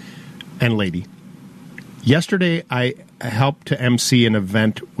interesting. And lady, yesterday I helped to MC an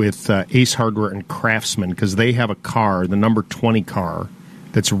event with Ace Hardware and Craftsman because they have a car, the number 20 car,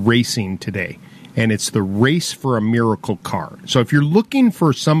 that's racing today. And it's the Race for a Miracle car. So if you're looking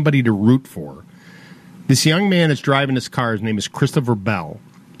for somebody to root for, this young man that's driving this car, his name is Christopher Bell.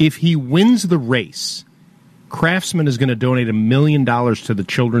 If he wins the race, Craftsman is going to donate $1 million to the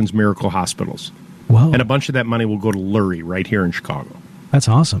Children's Miracle Hospitals. Whoa. And a bunch of that money will go to Lurie right here in Chicago. That's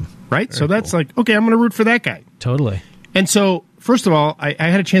awesome. Right? Very so that's cool. like, okay, I'm going to root for that guy. Totally. And so, first of all, I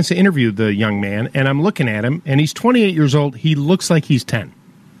had a chance to interview the young man, and I'm looking at him, and he's 28 years old. He looks like he's 10.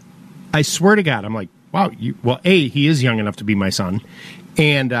 I swear to God, I'm like, wow, he is young enough to be my son.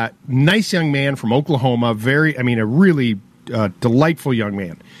 And nice young man from Oklahoma, a really delightful young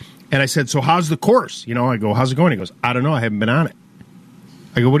man. And I said, so how's the course? I go, how's it going? He goes, I don't know. I haven't been on it.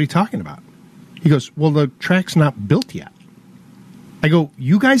 I go, what are you talking about? He goes, well, the track's not built yet. I go,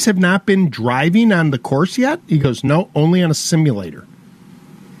 you guys have not been driving on the course yet? He goes, no, only on a simulator.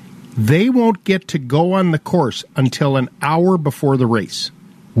 They won't get to go on the course until an hour before the race.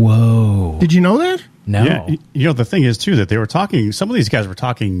 Whoa. Did you know that? No. Yeah, the thing is, too, that they were talking, some of these guys were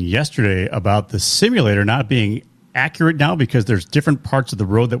talking yesterday about the simulator not being accurate now because there's different parts of the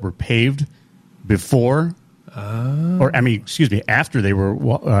road that were paved before, after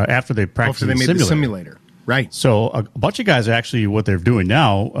they practiced the simulator. Right. So a bunch of guys actually, what they're doing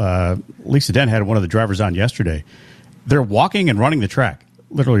now, Lisa Dent had one of the drivers on yesterday. They're walking and running the track,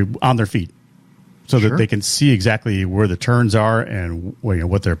 literally on their feet, so that they can see exactly where the turns are and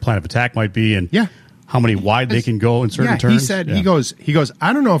what their plan of attack might be, and how many wide they can go in certain turns. He said he goes,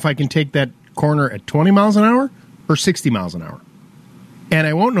 I don't know if I can take that corner at 20 miles an hour or 60 miles an hour. And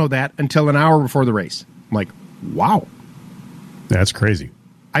I won't know that until an hour before the race. I'm like, wow. That's crazy.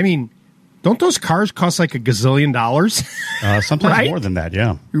 I mean, don't those cars cost like $1 gazillion? Sometimes right? more than that,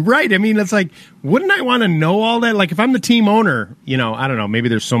 yeah. Right. I mean, it's like, wouldn't I want to know all that? Like, if I'm the team owner, I don't know, maybe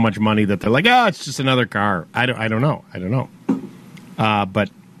there's so much money that they're like, it's just another car. I don't know. But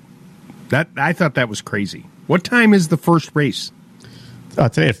I thought that was crazy. What time is the first race?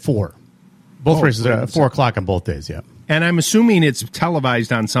 Today at 4. Both races are at 4 o'clock on both days, yeah. And I'm assuming it's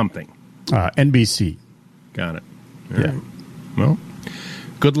televised on something. NBC. Got it. Yeah. Right. Well,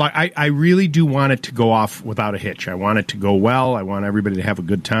 good luck. I really do want it to go off without a hitch. I want it to go well. I want everybody to have a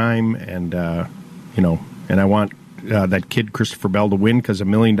good time and and I want that kid Christopher Bell to win because $1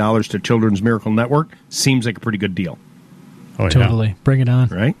 million to Children's Miracle Network seems like a pretty good deal. Oh, yeah. Totally. Bring it on.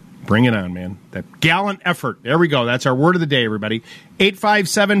 Right? Bring it on, man. That gallant effort. There we go. That's our word of the day, everybody.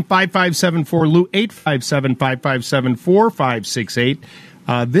 857-5574, Lou,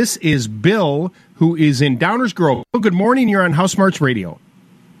 857-557-4568. This is Bill, who is in Downers Grove. Bill, good morning. You're on HouseSmarts Radio.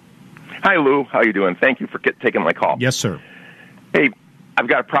 Hi, Lou. How you doing? Thank you for taking my call. Yes, sir. Hey, I've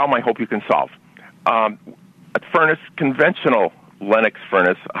got a problem I hope you can solve. A furnace, conventional Lennox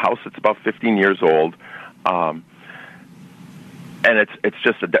furnace, a house that's about 15 years old, and it's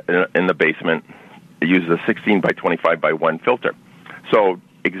just in the basement. It uses a 16 by 25 by 1 filter. So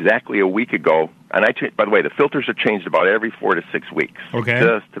exactly a week ago, and by the way, the filters are changed about every 4 to 6 weeks. Okay.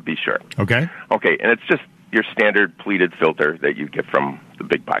 Just to be sure. Okay. Okay, and it's just your standard pleated filter that you get from the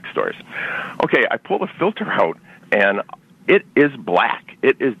big box stores. Okay, I pull the filter out, and it is black.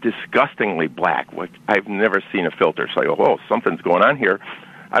 It is disgustingly black. Like, I've never seen a filter. So I go, oh, something's going on here.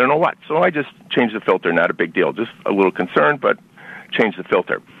 I don't know what. So I just changed the filter. Not a big deal. Just a little concerned, but changed the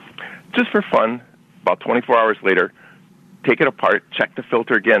filter. Just for fun, about 24 hours later, take it apart, check the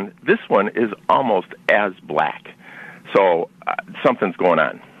filter again. This one is almost as black. So something's going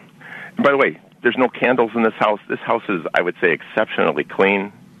on. And by the way, there's no candles in this house. This house is, I would say, exceptionally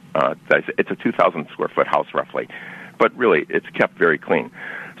clean. It's a 2,000 square foot house, roughly. But really, it's kept very clean.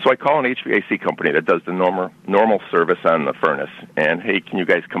 So I call an HVAC company that does the normal service on the furnace, and hey, can you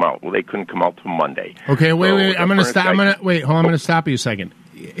guys come out? Well, they couldn't come out till Monday. Okay, wait. I'm going to stop. I'm going to stop you a second.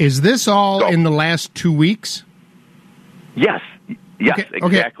 Is this all in the last 2 weeks? Yes, okay,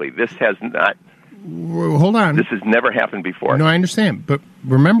 exactly. Okay. This has not. Hold on. This has never happened before. No, I understand, but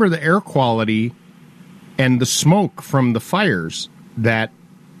remember the air quality and the smoke from the fires that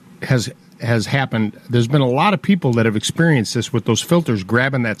has happened. There's been a lot of people that have experienced this with those filters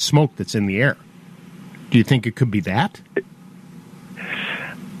grabbing that smoke that's in the air. Do you think it could be that?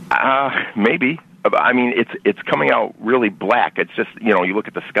 Maybe. I mean, it's coming out really black. It's just, you look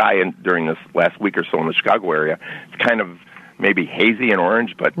at the sky and during this last week or so in the Chicago area, it's kind of maybe hazy and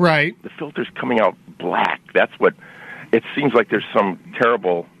orange, but right. The filter's coming out black. That's what it seems like. There's some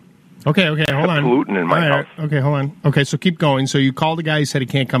terrible hold on. pollutant in my house. Okay, hold on. Okay, so keep going. So you called the guy, he said he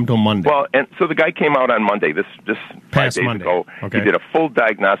can't come till Monday. Well, and so the guy came out on Monday, this 5 days ago. Okay. He did a full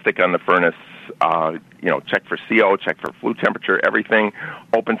diagnostic on the furnace, checked for CO, checked for flue temperature, everything,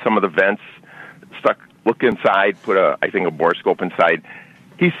 opened some of the vents, looked inside, put a borescope inside.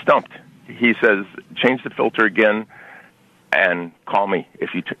 He's stumped. He says, change the filter again and call me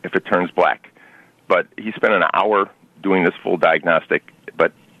if it turns black. But he spent an hour doing this full diagnostic,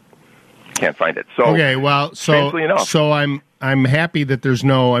 but can't find it. So okay, well, so I'm happy that there's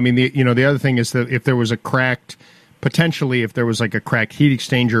no. I mean, the other thing is that if there was a cracked, potentially if there was like a cracked heat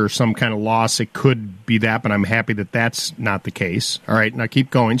exchanger or some kind of loss, it could be that. But I'm happy that that's not the case. All right, now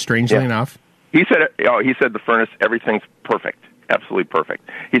keep going. Strangely enough, he said the furnace, everything's perfect, absolutely perfect.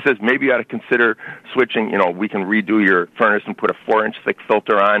 He says maybe you ought to consider switching. We can redo your furnace and put a 4-inch thick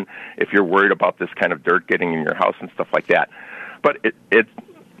filter on if you're worried about this kind of dirt getting in your house and stuff like that. But it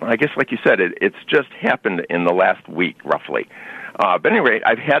I guess, like you said, it's just happened in the last week, roughly. But anyway,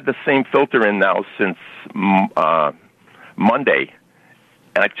 I've had the same filter in now since Monday,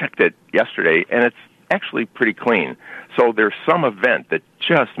 and I checked it yesterday, and it's actually pretty clean. So there's some event that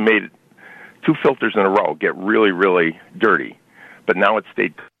just made 2 filters in a row get really, really dirty, but now it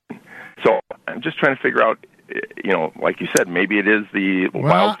stayed clean. So I'm just trying to figure out, like you said, maybe it is the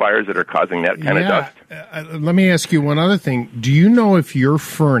wildfires that are causing that kind of dust. Let me ask you one other thing. Do you know if your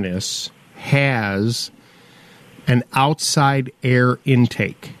furnace has an outside air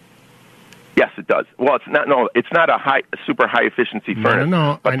intake? Yes, it does. Well, it's not. No, it's not a super high efficiency furnace.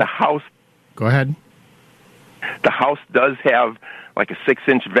 No. But the house. Go ahead. The house does have like a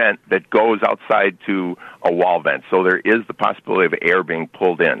 6-inch vent that goes outside to a wall vent, so there is the possibility of air being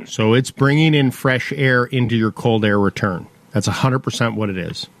pulled in. So it's bringing in fresh air into your cold air return. That's 100% what it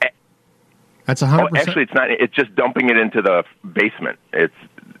is. That's 100%. Oh, actually, it's not. It's just dumping it into the basement.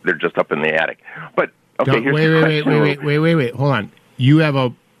 They're just up in the attic. But okay, here's the question. Wait. Hold on. You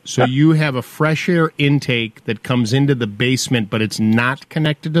have a fresh air intake that comes into the basement, but it's not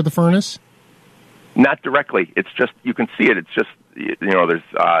connected to the furnace? Not directly. It's just, you can see it. It's just, there's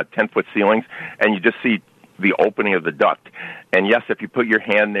 10-foot ceilings, and you just see the opening of the duct. And yes, if you put your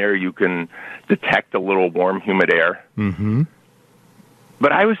hand there, you can detect a little warm, humid air. Mm-hmm.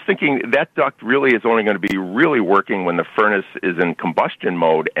 But I was thinking that duct really is only going to be really working when the furnace is in combustion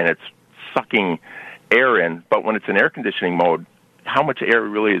mode and it's sucking air in. But when it's in air conditioning mode, how much air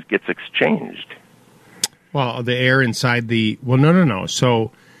really gets exchanged? Well, the air inside the... Well, no.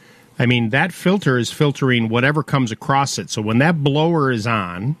 So I mean, that filter is filtering whatever comes across it. So when that blower is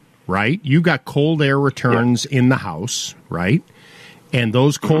on, right, you got cold air returns in the house, right? And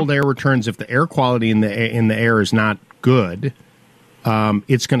those cold air returns, if the air quality in the air is not good,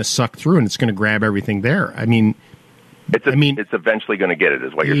 it's going to suck through and it's going to grab everything there. I mean, it's eventually going to get it,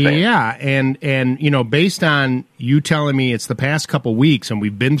 is what you're saying. Yeah, and you know, based on you telling me it's the past couple weeks and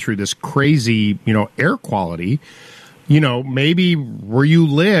we've been through this crazy, you know, air quality, you know, maybe where you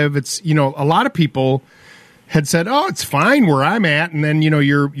live, it's, you know, a lot of people had said, "Oh, it's fine where I'm at," and then, you know,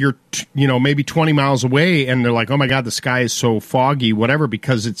 you're you know, maybe 20 miles away, and they're like, "Oh my God, the sky is so foggy," whatever,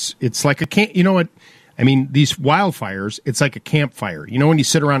 because it's like a camp. You know what? I mean, these wildfires, it's like a campfire. You know, when you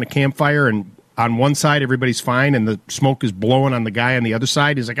sit around a campfire and on one side everybody's fine and the smoke is blowing on the guy on the other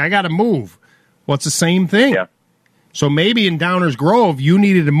side, he's like, "I got to move." Well, it's the same thing. Yeah. So maybe in Downers Grove you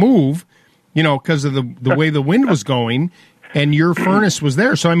needed to move, you know, because of the way the wind was going, and your furnace was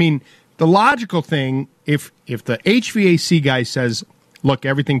there. So I mean, the logical thing, if the HVAC guy says, "Look,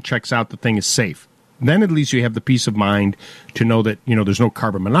 everything checks out, the thing is safe," then at least you have the peace of mind to know that, you know, there's no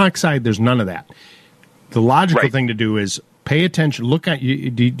carbon monoxide, there's none of that. The logical thing to do is pay attention. Look at you.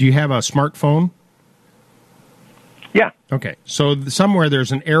 Do you have a smartphone? Yeah. Okay. So somewhere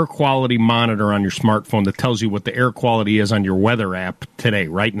there's an air quality monitor on your smartphone that tells you what the air quality is on your weather app today,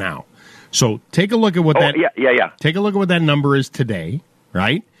 right now. So take a look at what take a look at what that number is today,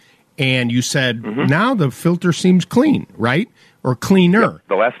 right? And you said, now the filter seems clean, right? Or cleaner. Yep,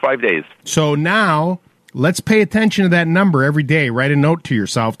 the last 5 days. So now let's pay attention to that number every day. Write a note to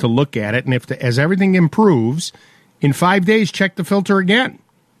yourself to look at it. And as everything improves, in 5 days, check the filter again.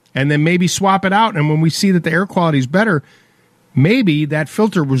 And then maybe swap it out. And when we see that the air quality is better, maybe that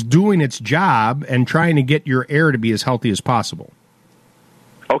filter was doing its job and trying to get your air to be as healthy as possible.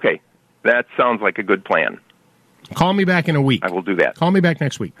 Okay. That sounds like a good plan. Call me back in a week. I will do that. Call me back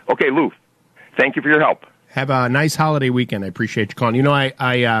next week. Okay, Lou. Thank you for your help. Have a nice holiday weekend. I appreciate you calling. You know, I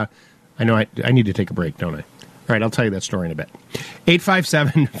need to take a break, don't I? All right, I'll tell you that story in a bit.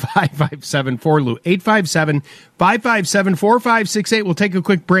 857-557-4LOU. 857-557-4568. We'll take a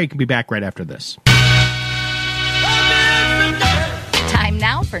quick break and be back right after this. Time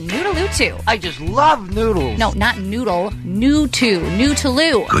now for Noodaloo 2. I just love noodles. No, not noodle. New to. New to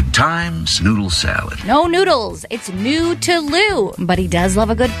Lou. Good times, noodle salad. No noodles. It's new to Lou. But he does love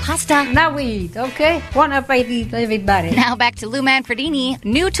a good pasta. Now we eat, okay? Bon appetit, everybody. Now back to Lou Manfredini,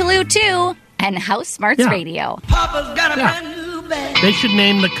 New to Lou 2, and HouseSmarts Radio. Papa's got a brand new bag. They should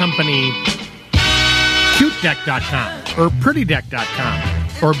name the company CuteDeck.com or PrettyDeck.com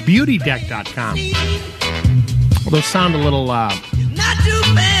or BeautyDeck.com. Well, those sound a little... Not too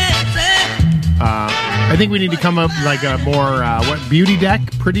fancy. I think we need to come up like a more Beauty Deck,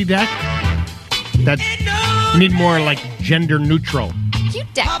 Pretty Deck. That we need more like gender neutral.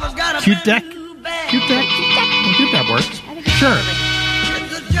 Cute Deck. Cute Deck. Cute Deck. Cute Deck. Cute, that works. Sure.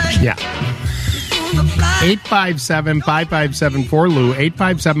 Yeah. 857-557-4LOU.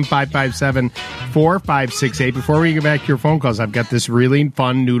 857-557-4568. Before we get back to your phone calls, I've got this really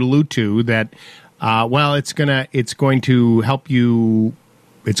fun Noodaloo 2 that. It's going to help you.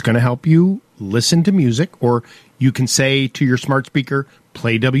 It's going to help you listen to music, or you can say to your smart speaker,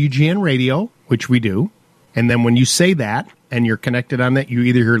 "Play WGN Radio," which we do, and then when you say that and you're connected on that, you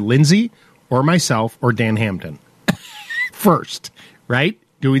either hear Lindsay or myself or Dan Hampton first, right?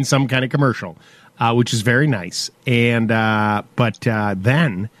 Doing some kind of commercial, which is very nice. And but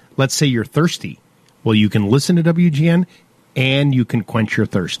then let's say you're thirsty. Well, you can listen to WGN. And you can quench your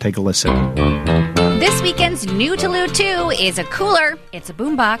thirst. Take a listen. This weekend's New to Lou 2 is a cooler, it's a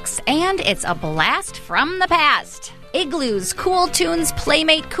boombox, and it's a blast from the past. Igloo's Cool Tunes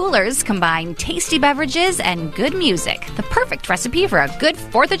Playmate Coolers combine tasty beverages and good music. The perfect recipe for a good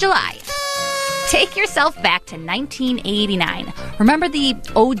 4th of July. Take yourself back to 1989. Remember the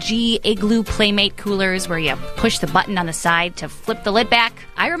OG Igloo Playmate coolers where you push the button on the side to flip the lid back?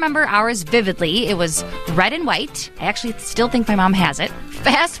 I remember ours vividly. It was red and white. I actually still think my mom has it.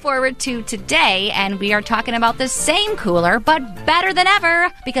 Fast forward to today, and we are talking about the same cooler, but better than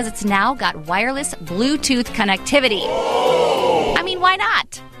ever, because it's now got wireless Bluetooth connectivity. I mean, why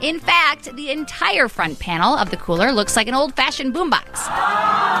not? In fact, the entire front panel of the cooler looks like an old-fashioned boombox.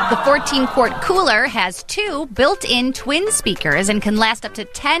 The 14-quart cooler has 2 built-in twin speakers and can last up to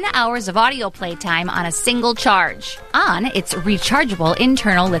 10 hours of audio playtime on a single charge on its rechargeable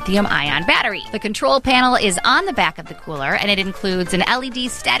internal lithium-ion battery. The control panel is on the back of the cooler, and it includes an LED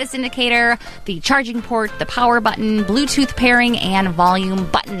status indicator, the charging port, the power button, Bluetooth pairing, and volume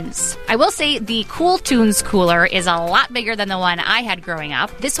buttons. I will say the Cool Tunes cooler is a lot bigger than the one I had growing up.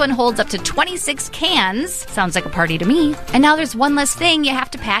 This one holds up to 26 cans. Sounds like a party to me. And now there's one less thing you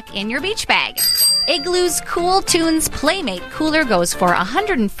have to pack back in your beach bag. Igloo's Cool Tunes Playmate Cooler goes for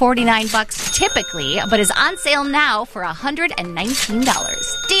 $149 typically, but is on sale now for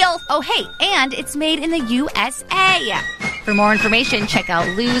 $119. Deal! Oh, hey, and it's made in the USA. For more information, check out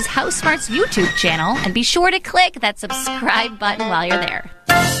Lou's HouseSmarts YouTube channel and be sure to click that subscribe button while you're there.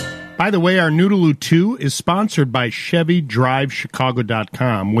 By the way, our Noodaloo 2 is sponsored by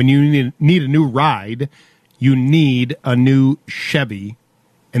ChevyDriveChicago.com. When you need a new ride, you need a new Chevy.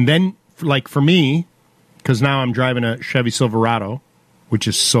 And then, like for me, because now I'm driving a Chevy Silverado, which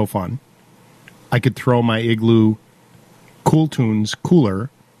is so fun, I could throw my Igloo Cool Tunes cooler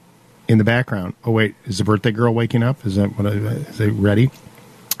in the background. Oh, wait, is the birthday girl waking up? Is they ready?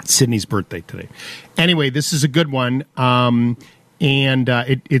 It's Sydney's birthday today. Anyway, this is a good one. And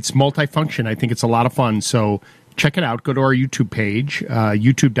it's multifunction. I think it's a lot of fun. So check it out. Go to our YouTube page,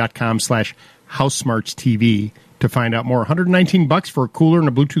 youtube.com/HouseSmartsTV to find out more. $119 for a cooler and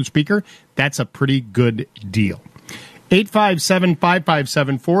a Bluetooth speaker. That's a pretty good deal.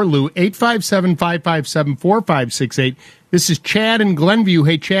 857-5574, Lou, 857-557-4568. This is Chad in Glenview.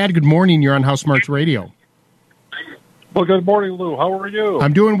 Hey, Chad, good morning. You're on HouseSmarts Radio. Well, good morning, Lou. How are you?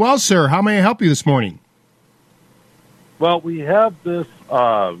 I'm doing well, sir. How may I help you this morning? Well, we have this,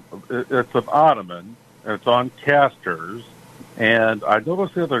 it's an ottoman, and it's on casters, and I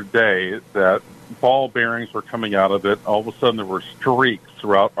noticed the other day that ball bearings were coming out of it. All of a sudden, there were streaks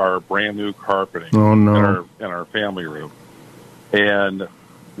throughout our brand-new carpeting in our family room. And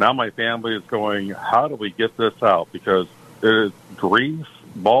now my family is going, how do we get this out? Because it is grease,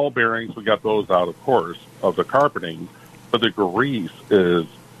 ball bearings, we got those out, of course, of the carpeting, but the grease is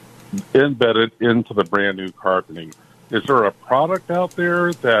embedded into the brand-new carpeting. Is there a product out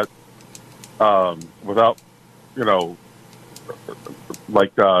there that, without,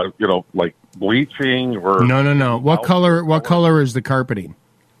 like bleaching or no? What color is the carpeting?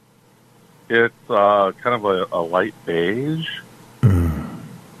 It's kind of a light beige.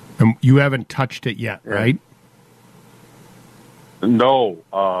 And you haven't touched it yet, right? No,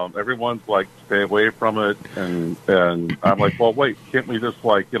 everyone's like, stay away from it, and I'm like, well, wait, can't we just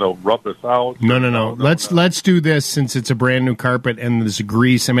rub this out? No. Let's do this since it's a brand new carpet and there's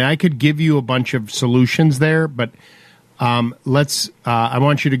grease. I mean, I could give you a bunch of solutions there, but I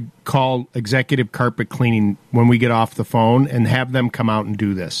want you to call Executive Carpet Cleaning when we get off the phone and have them come out and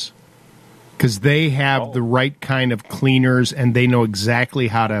do this, because they have the right kind of cleaners and they know exactly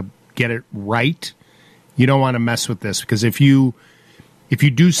how to get it right. You don't want to mess with this, because if you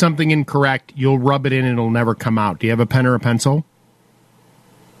do something incorrect, you'll rub it in and it'll never come out. Do you have a pen or a pencil?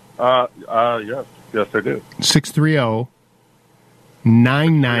 Yes, I do.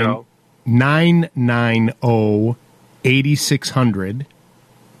 630-990-8600.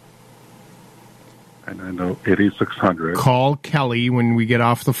 990-8600. Call Kelly when we get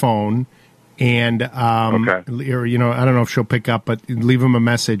off the phone, and or, I don't know if she'll pick up, but leave them a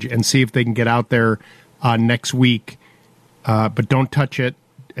message and see if they can get out there next week. But don't touch it,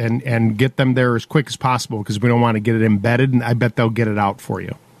 and get them there as quick as possible, because we don't want to get it embedded, and I bet they'll get it out for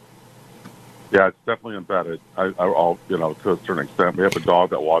you. Yeah, it's definitely embedded. I'll to a certain extent. We have a dog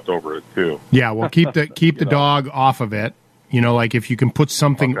that walked over it too. Yeah, well, keep the dog off of it. Like if you can put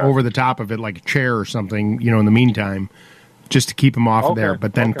something over the top of it, like a chair or something, in the meantime, just to keep them off of there.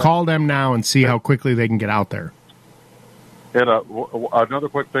 But then call them now and see how quickly they can get out there. And another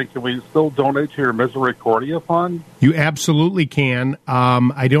quick thing, can we still donate to your Misericordia Fund? You absolutely can.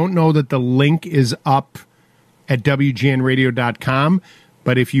 I don't know that the link is up at WGNradio.com,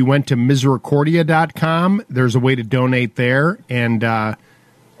 but if you went to Misericordia.com, there's a way to donate there, and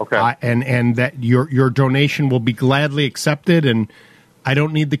and that your donation will be gladly accepted, and I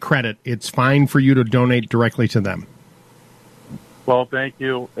don't need the credit. It's fine for you to donate directly to them. Well, thank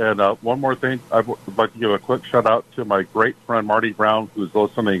you. And one more thing, I would like to give a quick shout-out to my great friend Marty Brown, who's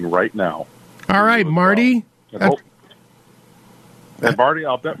listening right now. All right, Marty. And Marty,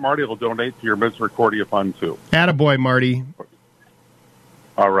 I'll bet Marty will donate to your Misericordia Fund, too. Attaboy, Marty.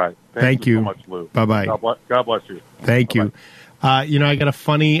 All right. Thank you so much, Lou. Bye-bye. God bless you. Thank you. I got a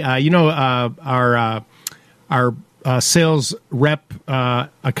funny, our sales rep,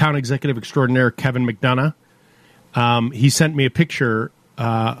 account executive extraordinaire, Kevin McDonough, he sent me a picture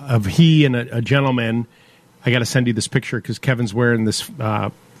of he and a gentleman. I got to send you this picture because Kevin's wearing this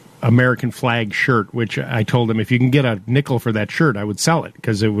American flag shirt, which I told him if you can get a nickel for that shirt, I would sell it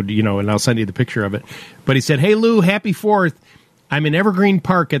because it would, and I'll send you the picture of it. But he said, "Hey, Lou, happy 4th. I'm in Evergreen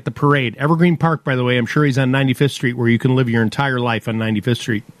Park at the parade." Evergreen Park, by the way, I'm sure he's on 95th Street, where you can live your entire life on 95th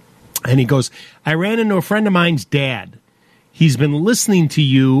Street. And he goes, "I ran into a friend of mine's dad. He's been listening to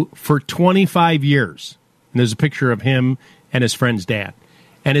you for 25 years. And there's a picture of him and his friend's dad.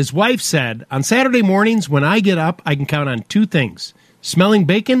 And his wife said, on Saturday mornings when I get up, I can count on two things, smelling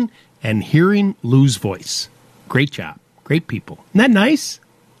bacon and hearing Lou's voice. Great job. Great people. Isn't that nice?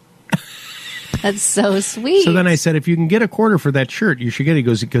 That's so sweet. So then I said, if you can get a quarter for that shirt, you should get it. He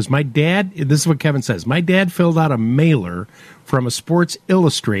goes, because my dad, this is what Kevin says, my dad filled out a mailer from a Sports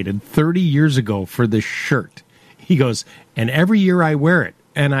Illustrated 30 years ago for this shirt. He goes, and every year I wear it.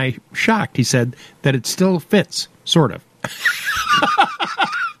 And I shocked, he said, that it still fits, sort of.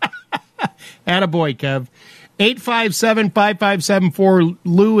 Attaboy, Kev. 857-5574.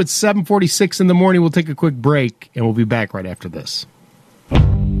 Lou, it's 7:46 in the morning. We'll take a quick break, and we'll be back right after this.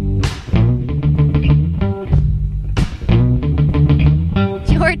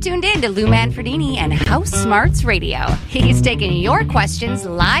 You're tuned in to Lou Manfredini and HouseSmarts Radio. He's taking your questions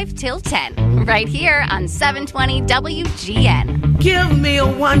live till 10, right here on 720 WGN. Give me a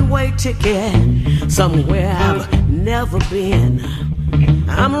one-way ticket somewhere I've never been.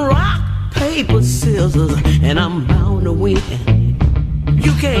 I'm rock, paper, scissors, and I'm bound to win.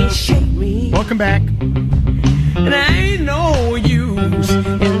 You can't shake me. Welcome back. And I ain't no use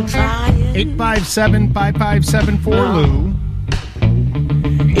in trying. 857-5574, Lou.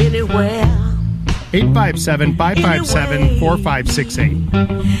 Anywhere.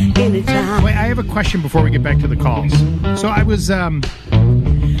 857-557-4568. Anytime. Wait, I have a question before we get back to the calls. So I was I'm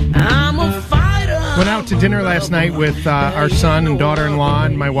a fighter. went out to dinner last night with our son and daughter-in-law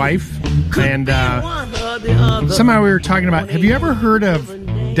and my wife, and somehow we were talking about, have you ever heard of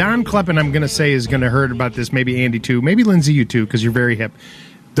Don Kleppen? I'm going to say is going to heard about this, maybe Andy too, maybe Lindsay you too, because you're very hip.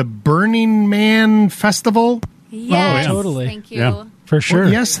 The Burning Man Festival? Yes, totally. Thank you. Yeah. For sure.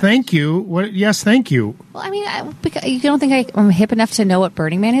 Well, yes, thank you. What? Yes, thank you. Well, I mean, you don't think I'm hip enough to know what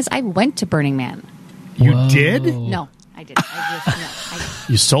Burning Man is? I went to Burning Man. You did? No, I didn't.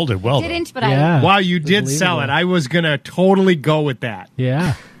 You sold it well. I didn't, but Wow, you did sell it. I was going to totally go with that.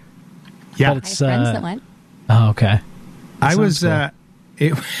 Yeah. Yeah. I have friends that went. Oh, okay. I was, okay.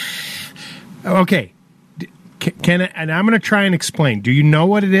 Can and I'm going to try and explain. Do you know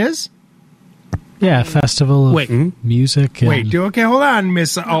what it is? Yeah, festival of music. And Okay, hold on,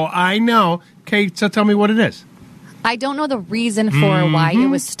 Miss. Oh, I know. Okay, so tell me what it is. I don't know the reason for why it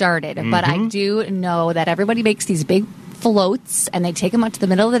was started, but I do know that everybody makes these big floats, and they take them out to the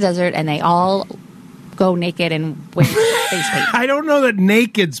middle of the desert, and they all go naked and wear face paint. I don't know that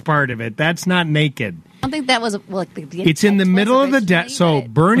naked's part of it. That's not naked. I don't think that was like the It's in the middle of the desert. So,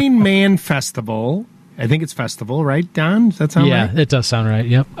 Burning Man Festival. I think it's festival, right, Don? Does that sound right? Yeah, it does sound right.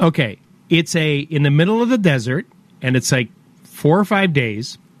 Yep. Okay. It's in the middle of the desert, and it's like 4 or 5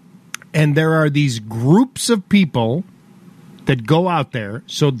 days, and there are these groups of people that go out there.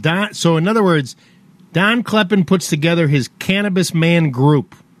 So in other words, Don Kleppen puts together his Cannabis Man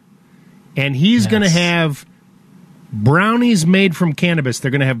group, and he's going to have brownies made from cannabis.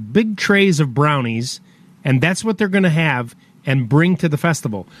 They're going to have big trays of brownies, and that's what they're going to have and bring to the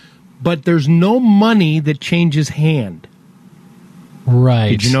festival. But there's no money that changes hand. Right.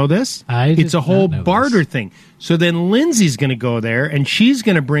 Did you know this? It's a whole barter thing. So then Lindsay's going to go there, and she's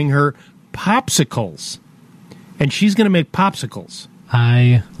going to bring her popsicles. And she's going to make popsicles.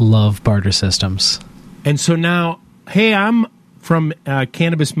 I love barter systems. And so now, hey, I'm from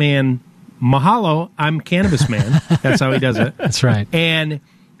Cannabis Man. Mahalo, I'm Cannabis Man. That's how he does it. That's right. And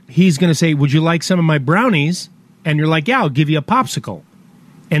he's going to say, would you like some of my brownies? And you're like, yeah, I'll give you a popsicle.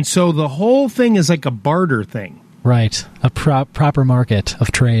 And so the whole thing is like a barter thing. Right. A proper market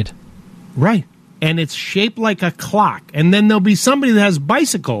of trade. Right. And it's shaped like a clock. And then there'll be somebody that has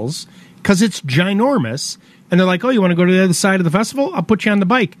bicycles because it's ginormous. And they're like, oh, you want to go to the other side of the festival? I'll put you on the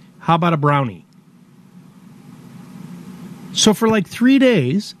bike. How about a brownie? So for like 3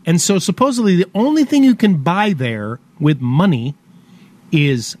 days, and so supposedly the only thing you can buy there with money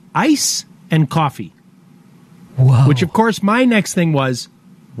is ice and coffee. Whoa. Which, of course, my next thing was,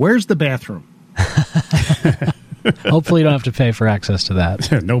 where's the bathroom? Hopefully you don't have to pay for access to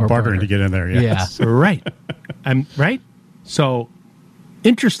that. No bartering to get in there. Yes. Yeah. Right. Right? So,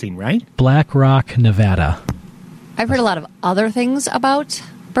 interesting, right? Black Rock, Nevada. I've heard a lot of other things about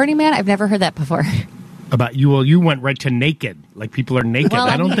Burning Man. I've never heard that before. About you? Well, you went right to naked. Like people are naked. Well,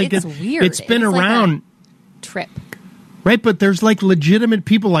 I don't think it's weird. It's been It's like around. a trip. Right, but there's like legitimate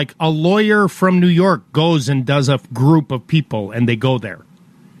people, like a lawyer from New York goes and does a group of people, and they go there.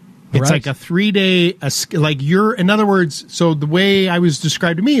 It's like a 3-day, like in other words, so the way I was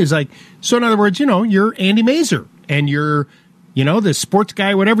described to me is like, so in other words, you're Andy Mazer, and you're, the sports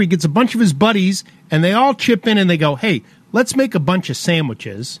guy, whatever, he gets a bunch of his buddies, and they all chip in and they go, hey, let's make a bunch of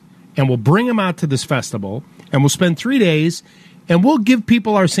sandwiches, and we'll bring them out to this festival, and we'll spend 3 days, and we'll give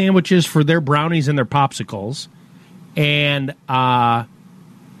people our sandwiches for their brownies and their popsicles, and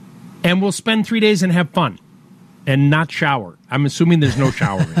And we'll spend 3 days and have fun and not shower. I'm assuming there's no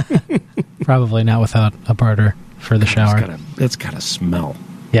showering. Probably not without a barter for the shower. It's got to smell.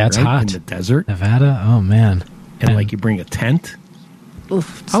 Yeah, it's right? hot. In the desert. Nevada? Oh, man. And like you bring a tent?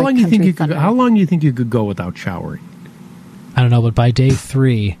 Oof, How long do you think you could go without showering? I don't know, but by day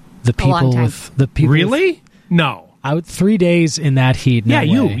 3, the people Really? No. 3 days in that heat. No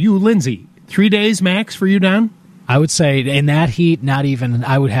way. you, Lindsay. 3 days max for you, Don? I would say in that heat, not even.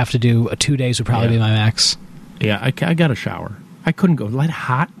 I would have to do 2 days would probably be my max. Yeah, I got a shower. I couldn't go. Light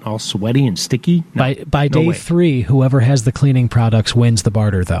hot, all sweaty and sticky. No, by day way. 3, whoever has the cleaning products wins the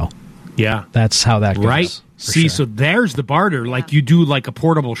barter, though. Yeah, that's how that goes. Right. See, so there's the barter. Like you do, like a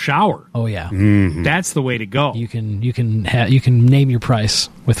portable shower. Oh yeah, that's the way to go. You can name your price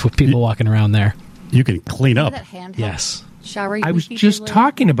with people walking around there. You can clean up. Yes. Shower. I was just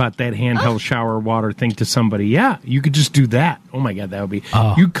talking about that handheld shower water thing to somebody. Yeah, you could just do that. Oh my God, that would be.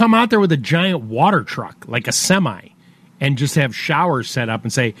 You come out there with a giant water truck, like a semi, and just have showers set up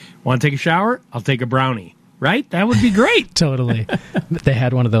and say, "Want to take a shower? I'll take a brownie." Right? That would be great. Totally. They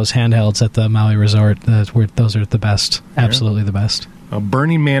had one of those handhelds at the Maui Resort. Those are the best. Absolutely the best. A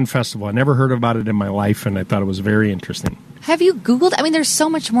Burning Man Festival. I never heard about it in my life, and I thought it was very interesting. Have you Googled? I mean, there's so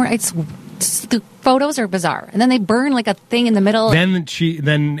much more. The photos are bizarre, and then they burn like a thing in the middle.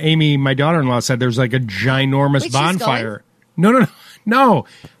 Then Amy, my daughter-in-law, said there's like a ginormous bonfire. No.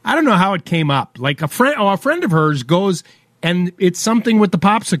 I don't know how it came up. Like a friend of hers goes, and it's something with the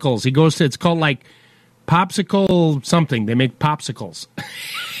popsicles. He goes to. It's called like Popsicle something. They make popsicles.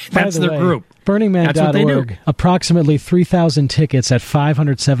 That's their group. BurningMan.org. Approximately 3,000 tickets at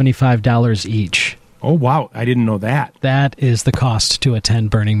 $575 each. Oh, wow. I didn't know that. That is the cost to attend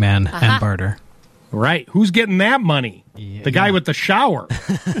Burning Man and barter. Right. Who's getting that money? The guy with the shower.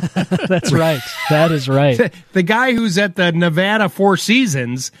 That's right. That is right. The guy who's at the Nevada Four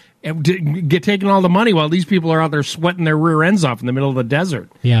Seasons taking all the money while these people are out there sweating their rear ends off in the middle of the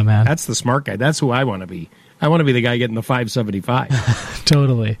desert. Yeah, man. That's the smart guy. That's who I want to be. I want to be the guy getting the 575.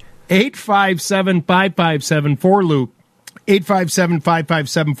 Totally. 857-557-4Lou.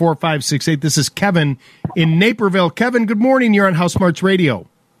 857-557-4568. This is Kevin in Naperville. Kevin, good morning. You're on HouseSmarts Radio.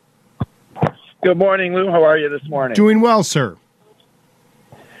 Good morning, Lou. How are you this morning? Doing well, sir.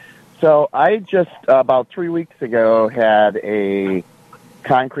 So I just, about 3 weeks ago, had a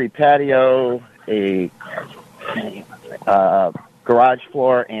concrete patio, a garage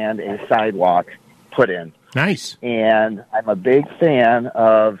floor, and a sidewalk put in. Nice. And I'm a big fan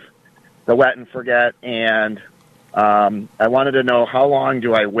of the wet and forget, and I wanted to know how long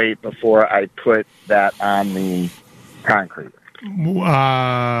do I wait before I put that on the concrete?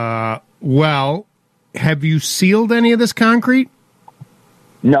 Well, have you sealed any of this concrete?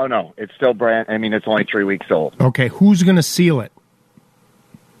 No. It's still it's only 3 weeks old. Okay, who's going to seal it?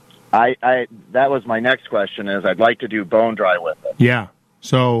 That was my next question is I'd like to do bone dry with it. Yeah.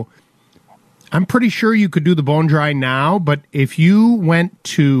 So I'm pretty sure you could do the bone dry now, but if you went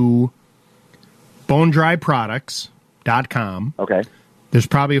to bonedryproducts.com, okay, there's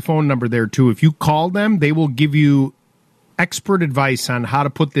probably a phone number there too. If you call them, they will give you expert advice on how to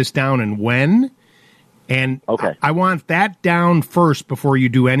put this down and when. And okay. I want that down first before you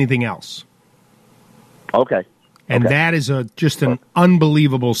do anything else. Okay. And that is just an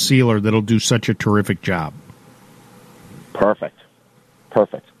unbelievable sealer that'll do such a terrific job. Perfect.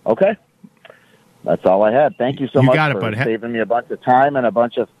 Okay. That's all I had. Thank you so much for saving me a bunch of time and a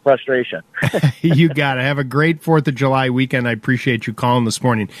bunch of frustration. You got it. Have a great 4th of July weekend. I appreciate you calling this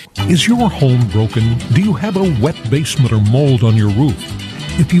morning. Is your home broken? Do you have a wet basement or mold on your roof?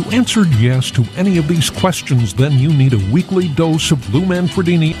 If you answered yes to any of these questions, then you need a weekly dose of Lou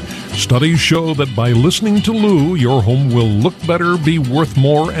Manfredini. Studies show that by listening to Lou, your home will look better, be worth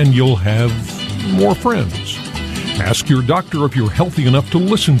more, and you'll have more friends. Ask your doctor if you're healthy enough to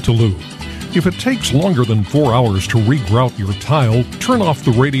listen to Lou. If it takes longer than 4 hours to regrout your tile, turn off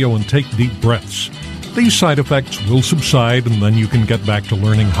the radio and take deep breaths. These side effects will subside, and then you can get back to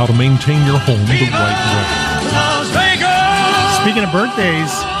learning how to maintain your home the right way. Speaking of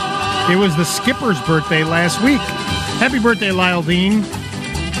birthdays, it was the skipper's birthday last week. Happy birthday, Lyle Dean.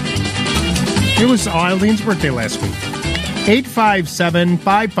 It was Lyle Dean's birthday last week.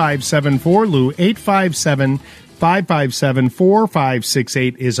 857-5574-LOU.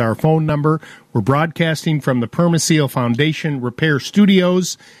 857-557-4568 is our phone number. We're broadcasting from the Permaseal Foundation Repair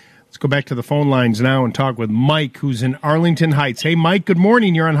Studios. Let's go back to the phone lines now and talk with Mike, who's in Arlington Heights. Hey, Mike, good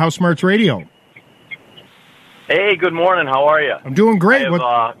morning. You're on HouseSmarts Radio. Hey, good morning. How are you? I'm doing great. I have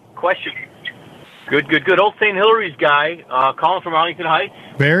a question. Good. Old St. Hilary's guy calling from Arlington Heights.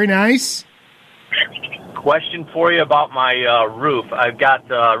 Very nice. Question for you about my roof. I've got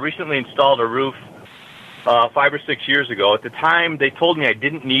recently installed a roof 5 or 6 years ago. At the time, they told me I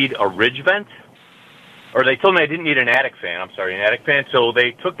didn't need a ridge vent, or they told me I didn't need an attic fan. I'm sorry, an attic fan. So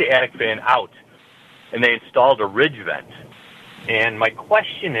they took the attic fan out, and they installed a ridge vent. And my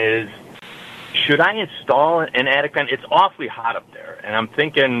question is, should I install an attic fan? It's awfully hot up there, and I'm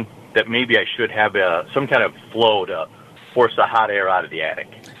thinking that maybe I should have some kind of flow to force the hot air out of the attic.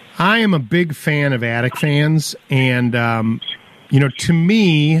 I am a big fan of attic fans, and to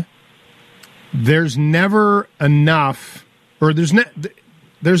me, there's never enough, or there's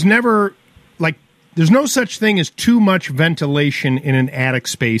never there's no such thing as too much ventilation in an attic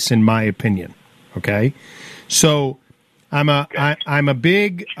space, in my opinion. Okay, so I'm a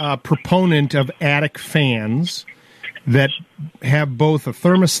big proponent of attic fans that have both a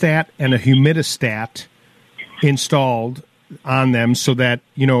thermostat and a humidistat installed on them, so that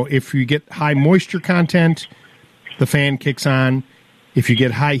if you get high moisture content, the fan kicks on. If you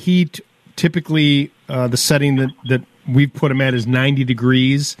get high heat, typically the setting that we've put them at is 90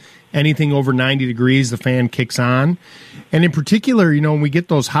 degrees. Anything over 90 degrees, the fan kicks on. And in particular, when we get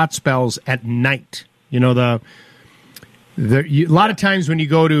those hot spells at night, a lot of times when you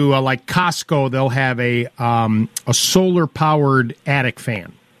go to like Costco, they'll have a solar powered attic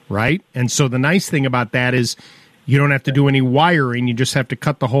fan, right? And so the nice thing about that is you don't have to do any wiring. You just have to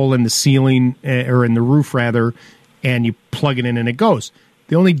cut the hole in the ceiling, or in the roof rather, and you plug it in and it goes.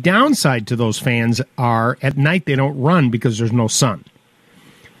 The only downside to those fans are at night they don't run because there's no sun.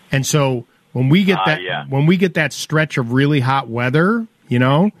 And so when we get that stretch of really hot weather,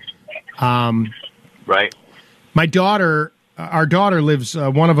 right. My daughter, our daughter lives,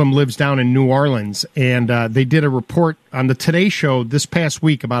 one of them lives down in New Orleans, and they did a report on the Today Show this past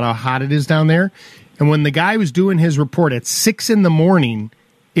week about how hot it is down there. And when the guy was doing his report at 6 a.m,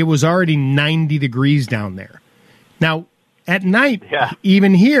 it was already 90 degrees down there. Now, at night,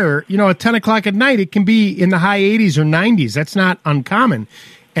 even here, at 10 o'clock at night, it can be in the high 80s or 90s. That's not uncommon.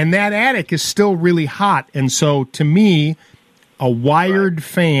 And that attic is still really hot. And so, to me, a wired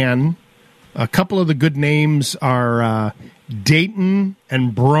fan, a couple of the good names are Dayton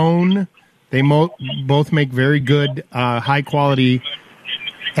and Broan. They both make very good, high-quality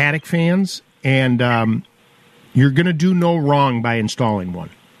attic fans. And you're going to do no wrong by installing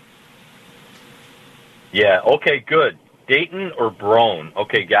one. Yeah, okay, good. Dayton or Broan?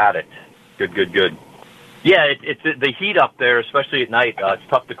 Okay, got it. Good. Yeah, it's the heat up there, especially at night. It's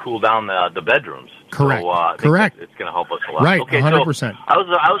tough to cool down the bedrooms. Correct. So, Correct. It's going to help us a lot. Right, okay, 100%. So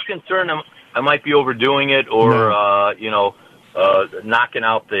I was concerned I might be overdoing it, or knocking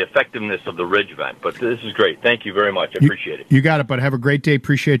out the effectiveness of the ridge vent. But this is great. Thank you very much. I appreciate it. You got it, bud. Have a great day.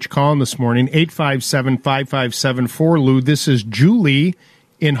 Appreciate you calling this morning. 857-5574, Lou. This is Julie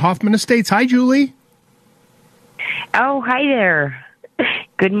in Hoffman Estates. Hi, Julie. Oh, hi there.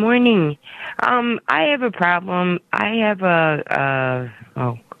 Good morning. I have a problem. I have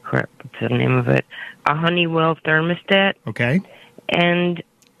oh crap, what's the name of it? A Honeywell thermostat. Okay. And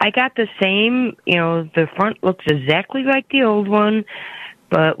I got the same, the front looks exactly like the old one,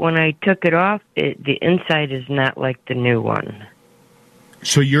 but when I took it off, the inside is not like the new one.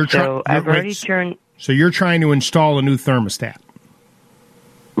 So you're I've already turned. So you're trying to install a new thermostat.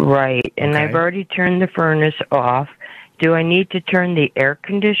 Right, and Okay. I've already turned the furnace off. Do I need to turn the air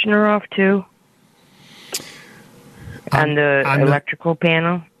conditioner off too? On the electrical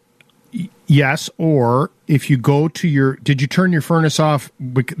panel? Yes, or if you go to did you turn your furnace off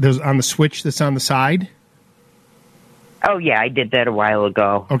on the switch that's on the side? Oh, yeah, I did that a while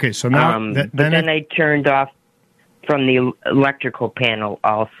ago. Okay, so now... then I turned off from the electrical panel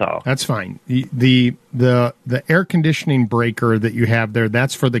also. That's fine. The air conditioning breaker that you have there,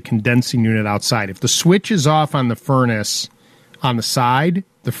 that's for the condensing unit outside. If the switch is off on the furnace on the side,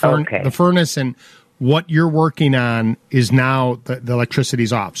 the furnace and what you're working on is now the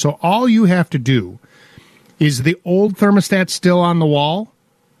electricity's off. So all you have to do is the old thermostat still on the wall?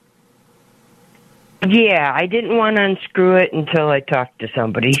 Yeah, I didn't want to unscrew it until I talked to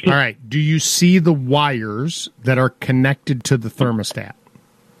somebody. All right. Do you see the wires that are connected to the thermostat?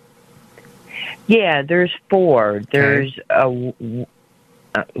 Yeah, there's 4. There's let me,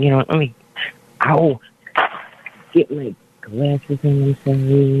 get my glasses on, I'm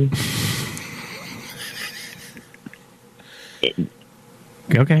sorry.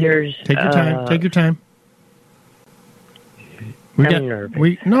 Okay. There's, Take your time. Take your time. I'm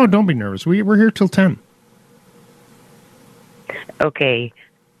nervous. No, don't be nervous. We're here till 10. Okay.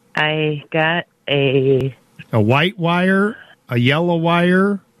 I got a white wire, a yellow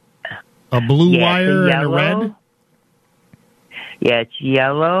wire, a blue wire, and a red? Yeah, it's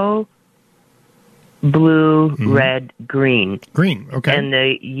yellow, blue, red, green. Green, okay. And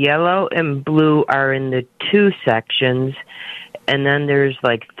the yellow and blue are in the 2 sections, and then there's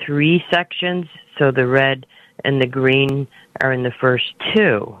like 3 sections, so the red and the green are in the first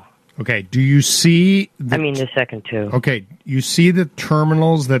 2. Okay, do you see... the second 2. Okay, you see the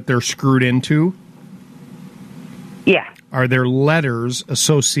terminals that they're screwed into? Yeah. Are there letters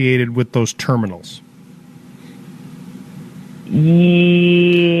associated with those terminals?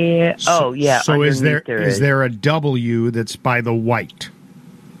 Yeah. So is there a W that's by the white?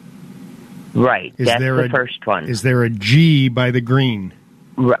 Right. That's the first one. Is there a G by the green?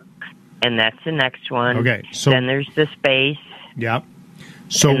 Right. And that's the next one. Okay. So then there's the space. Yep.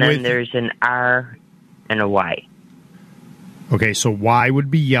 And then there's an R and a Y. Okay, so Y would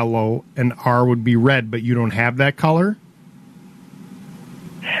be yellow and R would be red, but you don't have that color?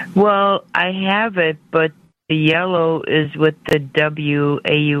 Well, I have it, but the yellow is with the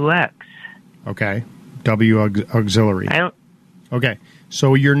WAUX. Okay. W auxiliary. Okay.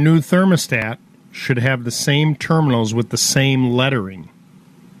 So your new thermostat should have the same terminals with the same lettering.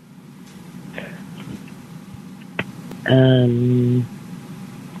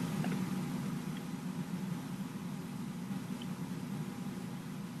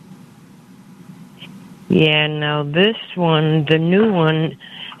 Yeah, now this one, the new one,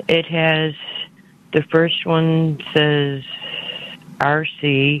 it has, the first one says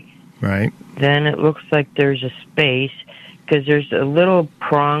RC. Right. Then it looks like there's a space, because there's a little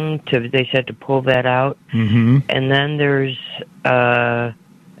prong they said to pull that out. Mm-hmm. And then there's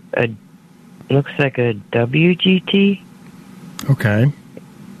looks like a WGT. Okay.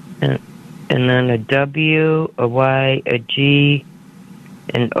 And then a W, a Y, a G,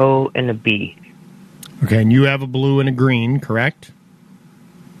 an O, and a B. Okay, and you have a blue and a green, correct?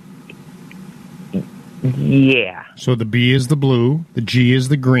 Yeah. So the B is the blue, the G is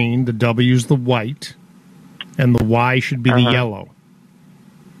the green, the W is the white, and the Y should be the yellow.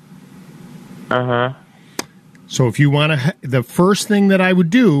 Uh-huh. So if you want to, the first thing that I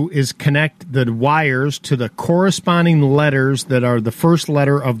would do is connect the wires to the corresponding letters that are the first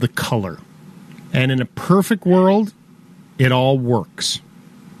letter of the color. And in a perfect world, it all works.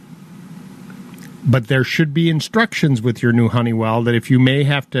 But there should be instructions with your new Honeywell that if you may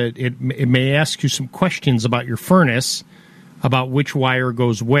have to, it may ask you some questions about your furnace, about which wire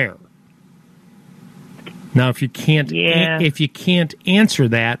goes where. Now, if you can't answer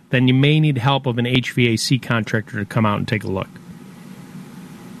that, then you may need help of an HVAC contractor to come out and take a look.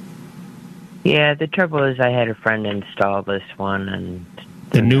 Yeah, the trouble is I had a friend install this one, and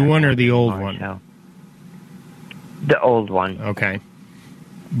the new one or the old one? So. The old one. Okay.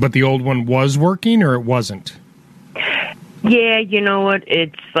 But the old one was working, or it wasn't? Yeah, you know what?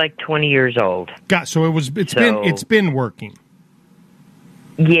 It's like 20 years old. It's been working.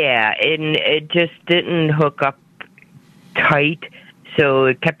 Yeah, and it just didn't hook up tight, so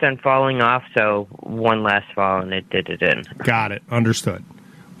it kept on falling off. So one last fall, and it did it in. Got it. Understood.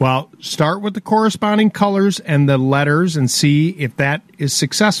 Well, start with the corresponding colors and the letters and see if that is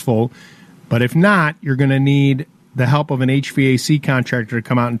successful. But if not, you're going to need the help of an HVAC contractor to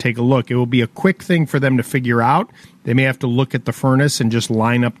come out and take a look. It will be a quick thing for them to figure out. They may have to look at the furnace and just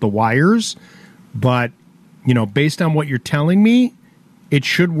line up the wires. But, based on what you're telling me, it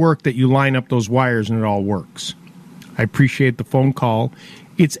should work that you line up those wires and it all works. I appreciate the phone call.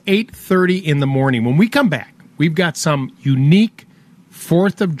 It's 8:30 in the morning. When we come back, we've got some unique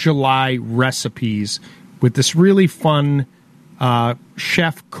 4th of July recipes with this really fun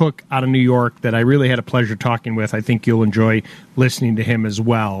chef cook out of New York that I really had a pleasure talking with. I think you'll enjoy listening to him as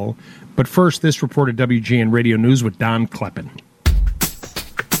well. But first, this report at WGN Radio News with Don Kleppen.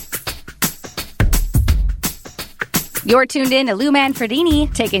 You're tuned in to Lou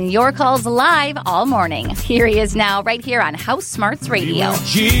Manfredini, taking your calls live all morning. Here he is now, right here on HouseSmarts Radio.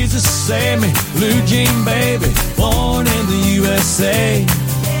 Jesus save me, Blue Jean baby, born in the USA.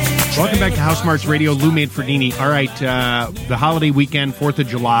 Welcome back to HouseSmarts Radio. Lou Manfredini. All right, the holiday weekend, 4th of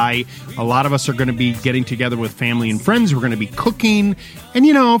July, a lot of us are going to be getting together with family and friends. We're going to be cooking.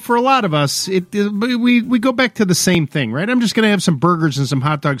 And, for a lot of us, we go back to the same thing, right? I'm just going to have some burgers and some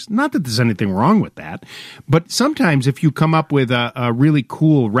hot dogs. Not that there's anything wrong with that. But sometimes if you come up with a really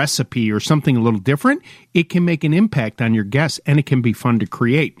cool recipe or something a little different, it can make an impact on your guests, and it can be fun to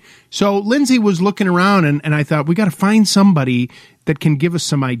create. So Lindsay was looking around, and I thought, we got to find somebody that can give us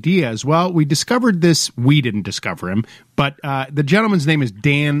some ideas. Well, we discovered this. We didn't discover him, but the gentleman's name is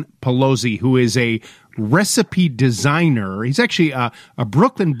Dan Pelosi, who is a recipe designer. He's actually a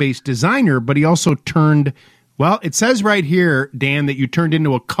Brooklyn-based designer, but he also turned Well, it says right here, Dan, that you turned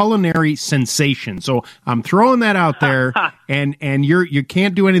into a culinary sensation. So I'm throwing that out there, and you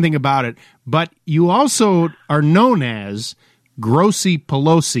can't do anything about it. But you also are known as Grossy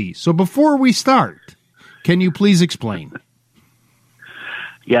Pelosi. So before we start, can you please explain?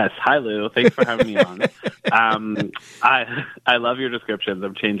 Yes. Hi, Lou. Thanks for having me on. I love your descriptions.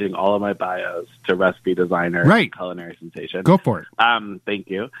 I'm changing all of my bios to recipe designer, right? Culinary sensation. Go for it. Thank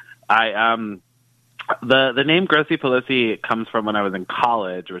you. The name Grossy Pelosi comes from when I was in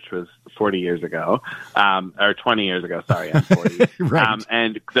college, which was 40 years ago, or 20 years ago. Sorry, I'm 40. Right.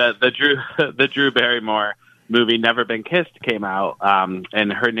 And the Drew Barrymore movie Never Been Kissed came out,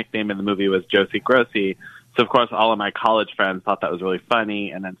 and her nickname in the movie was Josie Grossi. So, of course, all of my college friends thought that was really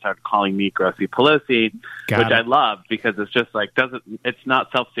funny and then started calling me Grossy Pelosi, which I loved because it's just like, it's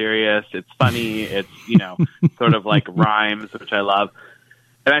not self-serious. It's funny. It's, sort of like rhymes, which I love.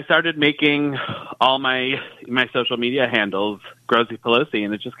 And I started making all my social media handles Grossy Pelosi,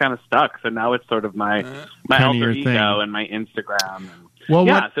 and it just kind of stuck. So now it's sort of my alter ego and my Instagram. So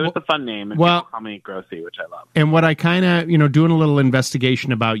it's a fun name, and people call me Grossy, which I love. And what I kind of, doing a little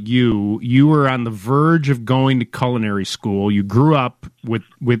investigation about you were on the verge of going to culinary school. You grew up with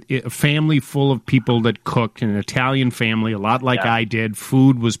a family full of people that cooked, an Italian family, a lot like I did.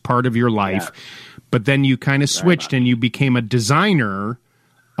 Food was part of your life. But then you kind of switched and you became a designer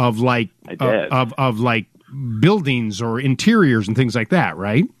of like buildings or interiors and things like that,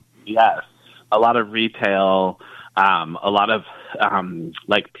 right? Yes, a lot of retail, a lot of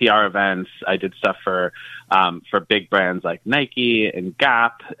like PR events. I did stuff for big brands like Nike and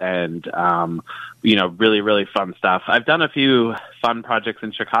Gap, and really, really fun stuff. I've done a few fun projects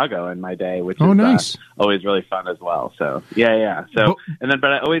in Chicago in my day, which is nice. Always really fun as well. So yeah. So but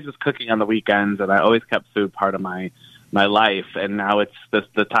I always was cooking on the weekends, and I always kept food part of my life, and now it's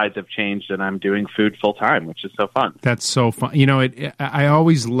the tides have changed, and I'm doing food full time, which is so fun. That's so fun. I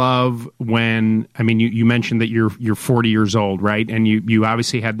always love when, you mentioned that you're 40 years old, right? And you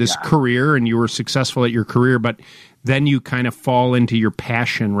obviously had this career, and you were successful at your career, but then you kind of fall into your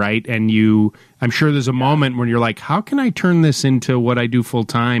passion, right? And I'm sure there's a moment when you're like, how can I turn this into what I do full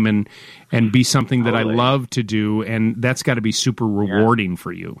time and be something that I love to do? And that's got to be super rewarding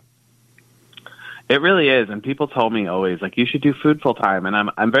for you. It really is, and people told me always, like, you should do food full time, and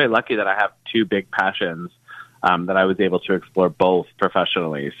I'm very lucky that I have two big passions that I was able to explore both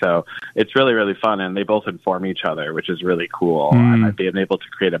professionally. So it's really, really fun, and they both inform each other, which is really cool. And I've been able to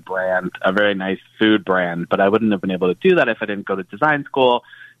create a brand, a very nice food brand, but I wouldn't have been able to do that if I didn't go to design school,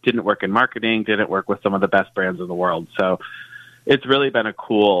 didn't work in marketing, didn't work with some of the best brands in the world. So it's really been a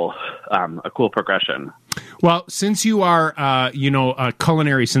cool progression. Well, since you are, a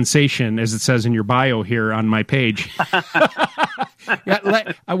culinary sensation, as it says in your bio here on my page,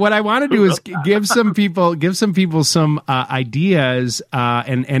 what I want to do is give some people some ideas.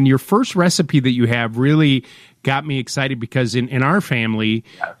 And your first recipe that you have really got me excited because in our family,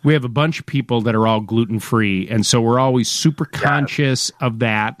 we have a bunch of people that are all gluten-free. And so we're always super conscious of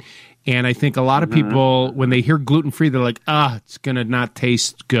that. And I think a lot of people, when they hear gluten-free, they're like, it's going to not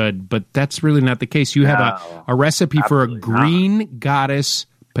taste good. But that's really not the case. You have a recipe for a green goddess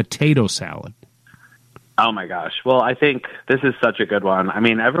potato salad. Oh, my gosh. Well, I think this is such a good one.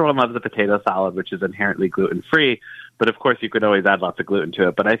 Everyone loves the potato salad, which is inherently gluten-free. But, of course, you could always add lots of gluten to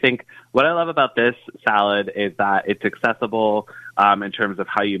it. But I think what I love about this salad is that it's accessible in terms of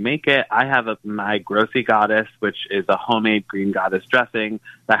how you make it. I have my Grossy Goddess, which is a homemade green goddess dressing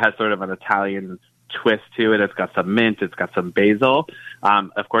that has sort of an Italian twist to it. It's got some mint. It's got some basil.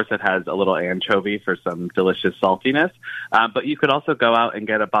 Of course, it has a little anchovy for some delicious saltiness. But you could also go out and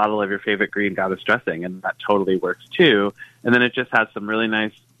get a bottle of your favorite green goddess dressing, and that totally works, too. And then it just has some really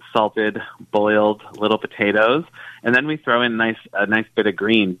nice salted, boiled little potatoes. And then we throw in a nice bit of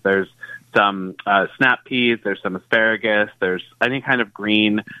greens. There's some snap peas, there's some asparagus, there's any kind of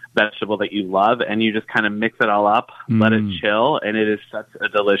green vegetable that you love, and you just kind of mix it all up, let it chill, and it is such a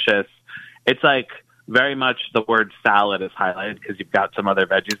delicious, it's like very much the word salad is highlighted because you've got some other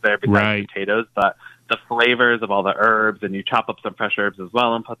veggies there besides potatoes, but the flavors of all the herbs, and you chop up some fresh herbs as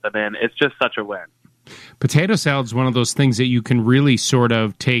well and put them in. It's just such a win. Potato salad is one of those things that you can really sort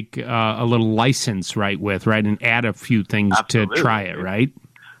of take a little license with, and add a few things to try it, right?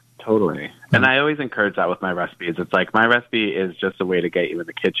 Totally. And I always encourage that with my recipes. It's like my recipe is just a way to get you in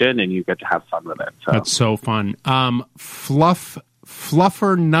the kitchen, and you get to have fun with it. So. That's so fun.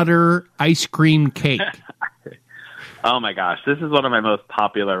 Fluffer Nutter ice cream cake. Oh my gosh, this is one of my most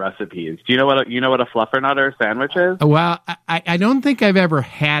popular recipes. Do you know what a Fluffer Nutter sandwich is? Well, I don't think I've ever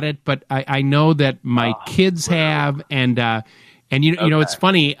had it, but I know that my kids have, and And you know, it's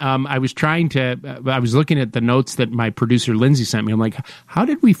funny. I was looking at the notes that my producer Lindsay sent me. I'm like, how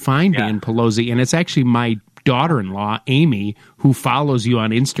did we find Dan Pelosi? And it's actually my daughter-in-law Amy who follows you on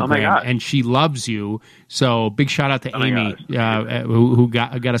Instagram, and she loves you. So big shout out to Amy who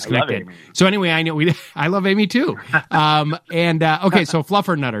got us connected. So anyway, I love Amy too. Okay, so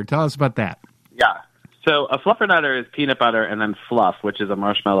Fluffer Nutter, tell us about that. Yeah. So a Fluffernutter is peanut butter and then Fluff, which is a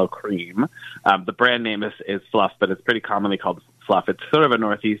marshmallow cream. The brand name is Fluff, but it's pretty commonly called Fluff. It's sort of a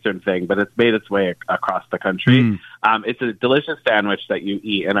Northeastern thing, but it's made its way across the country. It's a delicious sandwich that you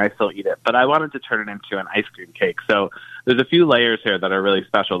eat, and I still eat it. But I wanted to turn it into an ice cream cake. So there's a few layers here that are really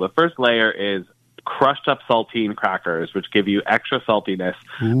special. The first layer is crushed up saltine crackers, which give you extra saltiness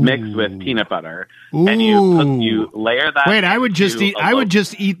mixed with peanut butter. And you layer that. Wait, I would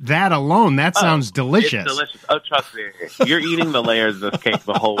just eat that alone. That sounds delicious. It's delicious. Oh, trust me. You're eating the layers of this cake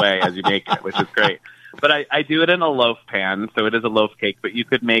the whole way as you make it, which is great. But I do it in a loaf pan, so it is a loaf cake, but you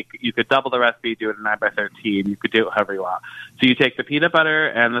could double the recipe, do it in 9x13. You could do it however you want. So you take the peanut butter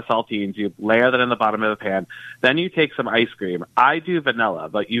and the saltines, you layer that in the bottom of the pan. Then you take some ice cream. I do vanilla,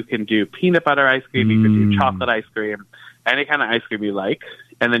 but you can do peanut butter ice cream, you can do chocolate ice cream, any kind of ice cream you like.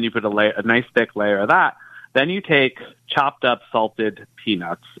 And then you put a nice thick layer of that. Then you take chopped up salted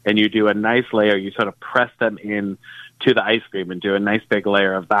peanuts and you do a nice layer. You sort of press them in to the ice cream and do a nice big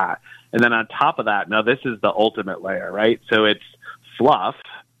layer of that. And then on top of that, now this is the ultimate layer, right? So it's Fluff,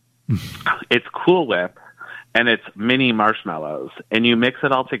 it's Cool Whip, and it's mini marshmallows. And you mix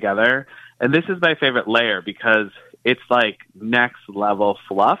it all together. And this is my favorite layer because it's like next level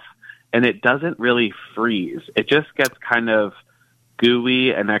fluff, and it doesn't really freeze. It just gets kind of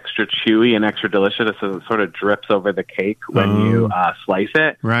gooey and extra chewy and extra delicious. So it sort of drips over the cake when you slice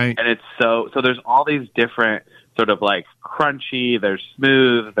it. Right. And it's so there's all these different sort of like crunchy, there's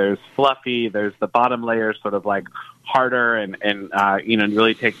smooth, there's fluffy, there's the bottom layer sort of like harder and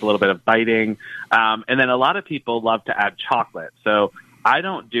really takes a little bit of biting. And then a lot of people love to add chocolate. So I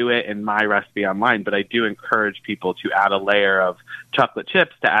don't do it in my recipe online, but I do encourage people to add a layer of chocolate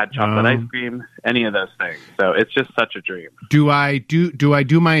chips, to add chocolate ice cream, any of those things. So it's just such a dream. Do I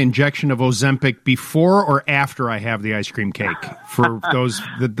do my injection of Ozempic before or after I have the ice cream cake? For those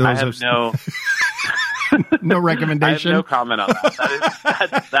I have no recommendation. I have no comment on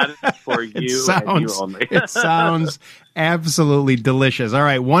that. That is for you and you only. It sounds absolutely delicious. All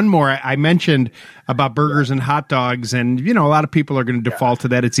right, one more. I mentioned about burgers and hot dogs, and a lot of people are going to default to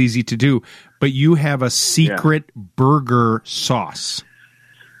that. It's easy to do, but you have a secret burger sauce.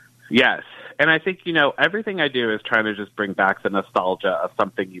 Yes. And I think, everything I do is trying to just bring back the nostalgia of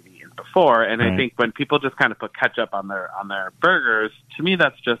something you've eaten before. And I think when people just kind of put ketchup on their burgers, to me,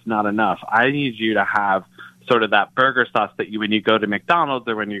 that's just not enough. I need you to have sort of that burger sauce that when you go to McDonald's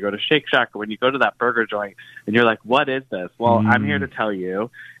or when you go to Shake Shack or when you go to that burger joint and you're like, what is this? Well, I'm here to tell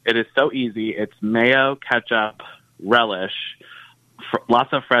you, it is so easy. It's mayo, ketchup, relish,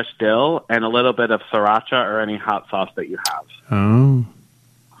 lots of fresh dill, and a little bit of sriracha or any hot sauce that you have. Oh.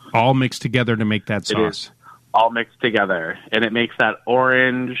 All mixed together to make that sauce. It is all mixed together, and it makes that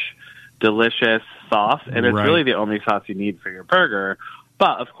orange, delicious sauce, and it's really the only sauce you need for your burger.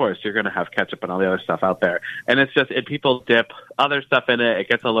 But, of course, you're going to have ketchup and all the other stuff out there. And it's just, people dip other stuff in it. It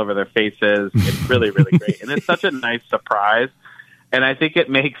gets all over their faces. It's really, really great. And it's such a nice surprise. And I think it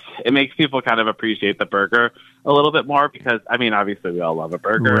makes people kind of appreciate the burger a little bit more because, obviously we all love a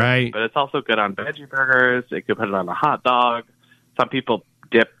burger. Right. But it's also good on veggie burgers. You could put it on a hot dog. Some people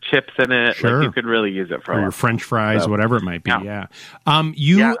dip chips in it. Sure. Like you could really use it for your French fries, whatever it might be. Yeah.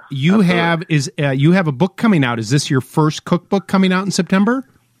 You have a book coming out. Is this your first cookbook coming out in September?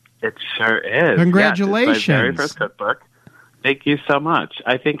 It sure is. Congratulations. It's my very first cookbook. Thank you so much.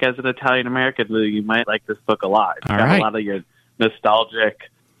 I think as an Italian American, Lou, you might like this book a lot. It's got a lot of your nostalgic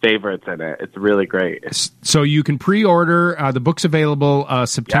favorites in it. It's really great. So you can pre-order. The book's available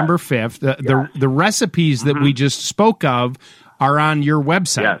September 5th. The recipes that we just spoke of are on your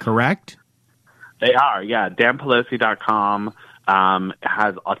website, correct? They are, danpelosi.com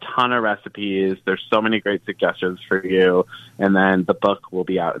has a ton of recipes. There's so many great suggestions for you. And then the book will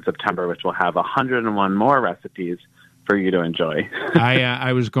be out in September, which will have 101 more recipes for you to enjoy.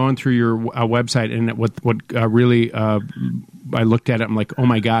 I was going through your website, and what really I looked at it. I'm like, oh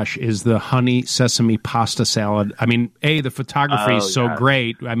my gosh, is the honey sesame pasta salad? The photography is so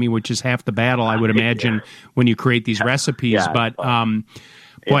great. Which is half the battle, I would imagine, when you create these recipes. Yeah, but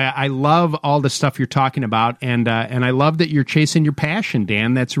boy, I love all the stuff you're talking about, and I love that you're chasing your passion,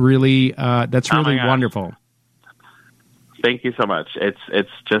 Dan. That's really wonderful. Thank you so much. It's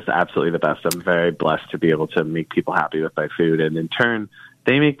just absolutely the best. I'm very blessed to be able to make people happy with my food and in turn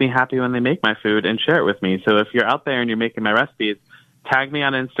they make me happy when they make my food and share it with me. So if you're out there and you're making my recipes, tag me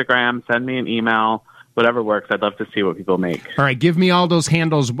on Instagram, send me an email, whatever works. I'd love to see what people make. All right, give me all those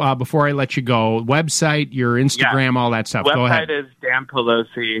handles before I let you go. Website, your Instagram, all that stuff. Go ahead. Website is Dan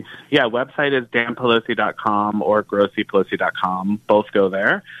Pelosi. Yeah, website is danpelosi.com or grossypelosi.com. Both go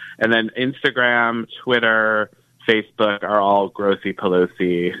there. And then Instagram, Twitter, Facebook are all Grossy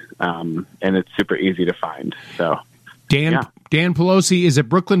Pelosi, and it's super easy to find. So, Dan Pelosi is a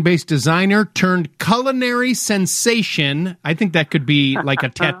Brooklyn-based designer turned culinary sensation. I think that could be like a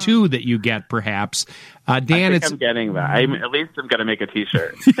tattoo that you get, perhaps. Dan, I'm getting that. At least I'm going to make a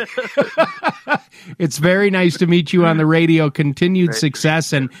T-shirt. It's very nice to meet you on the radio. Continued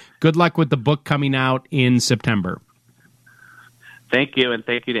success, and good luck with the book coming out in September. Thank you, and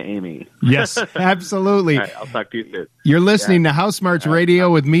thank you to Amy. Yes, absolutely. All right, I'll talk to you soon. You're listening to HouseSmarts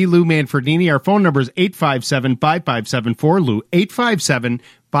Radio with me, Lou Manfredini. Our phone number is 857-5574, Lou,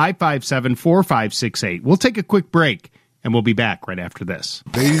 857-557-4568. We'll take a quick break, and we'll be back right after this.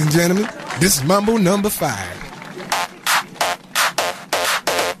 Ladies and gentlemen, this is Mambo number 5.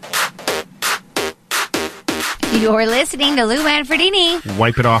 You're listening to Lou Manfredini.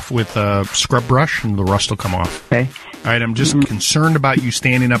 Wipe it off with a scrub brush, and the rust will come off. Okay. All right, I'm just concerned about you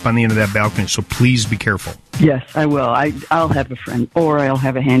standing up on the end of that balcony, so please be careful. Yes, I will. I'll have a friend, or I'll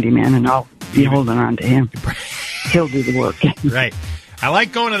have a handyman, and I'll be holding on to him. He'll do the work. Right. I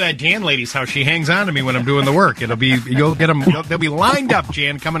like going to that Jan lady's house. She hangs on to me when I'm doing the work. You'll get them. They'll be lined up,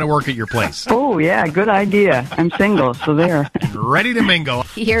 Jan, coming to work at your place. Oh, yeah, good idea. I'm single, so there. Ready to mingle.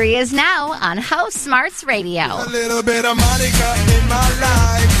 Here he is now on HouseSmarts Radio. A little bit of Monica in my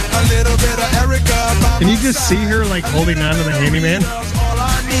life, a little bit of Erica. Can you just see her like holding on to the handyman? All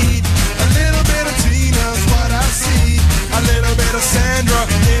I need, a little bit of Tina's what I see, a little bit of Sandra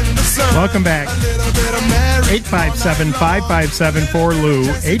in the sun. Welcome back. A little bit of Mary. 857-5574-LOU.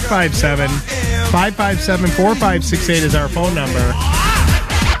 857-557-4568 is our phone number.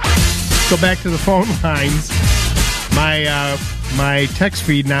 Go back to the phone lines. My text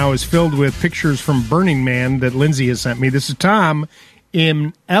feed now is filled with pictures from Burning Man that Lindsay has sent me. This is Tom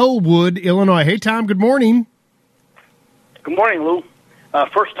in Elwood, Illinois. Hey, Tom, good morning. Good morning, Lou.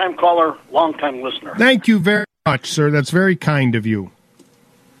 First-time caller, long-time listener. Thank you very much, sir. That's very kind of you.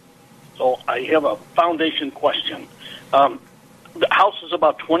 So I have a foundation question. The house is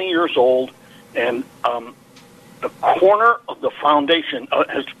about 20 years old, and the corner of the foundation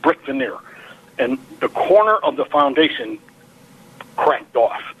has brick veneer, and the corner of the foundation cracked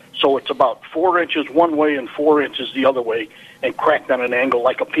off. So it's about 4 inches one way and 4 inches the other way, and cracked on an angle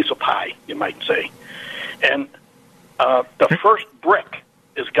like a piece of pie, you might say. And the first brick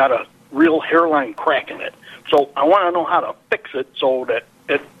has got a real hairline crack in it. So I want to know how to fix it so that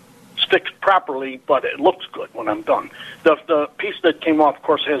it sticks properly, but it looks good when I'm done. The piece that came off, of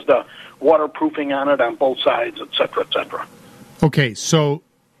course, has the waterproofing on it on both sides, et cetera, et cetera. Okay, so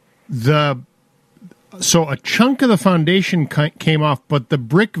a chunk of the foundation came off, but the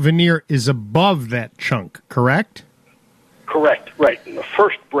brick veneer is above that chunk, correct? Correct, right. And the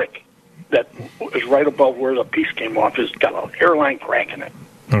first brick that is right above where the piece came off has got a hairline crack in it.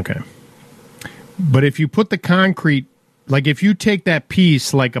 Okay. But if you put the concrete, like if you take that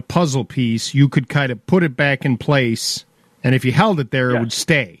piece like a puzzle piece, you could kind of put it back in place, and if you held it there, it would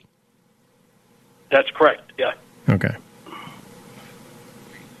stay. That's correct, yeah. Okay.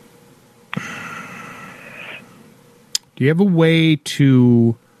 Do you have a way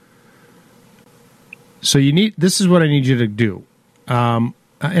to... So this is what I need you to do. And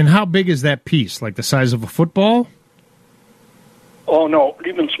how big is that piece? Like the size of a football? Oh, no,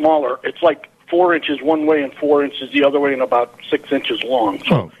 even smaller. It's like 4 inches one way and 4 inches the other way and about 6 inches long.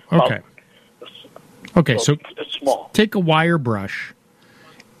 So okay. Okay, so it's small. Take a wire brush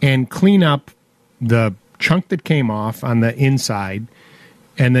and clean up the chunk that came off on the inside,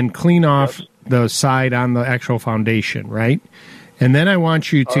 and then clean off the side on the actual foundation, right? And then I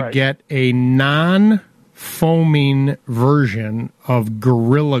want you to get a non-foaming version of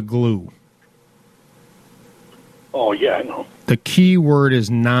Gorilla Glue. Oh, yeah, I know. The key word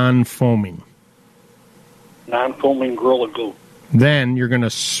is non-foaming. Non-foaming Gorilla Glue. Then you're going to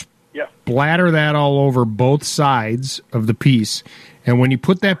splatter that all over both sides of the piece. And when you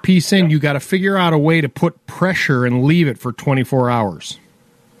put that piece in, you got to figure out a way to put pressure and leave it for 24 hours.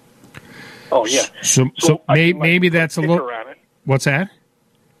 Oh, yeah. So maybe that's a little... What's that?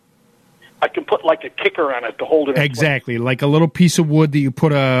 I can put like a kicker on it to hold it in Exactly, like a little piece of wood that you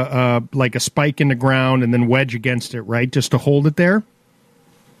put like a spike in the ground and then wedge against it, right, just to hold it there?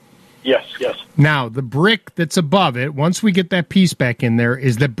 Yes, yes. Now, the brick that's above it, once we get that piece back in there,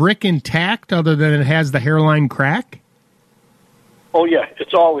 is the brick intact other than it has the hairline crack? Oh, yeah,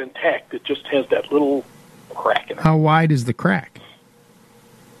 it's all intact. It just has that little crack in it. How wide is the crack?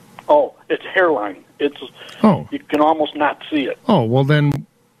 Oh, it's hairline. You can almost not see it. Oh, well then,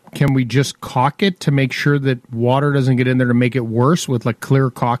 can we just caulk it to make sure that water doesn't get in there to make it worse with like clear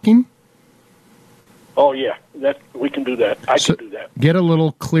caulking? Oh, yeah, we can do that. I can do that. Get a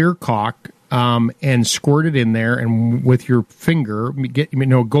little clear caulk and squirt it in there, and with your finger,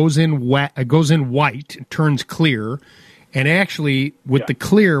 it goes in wet. It goes in white, it turns clear, and actually, with the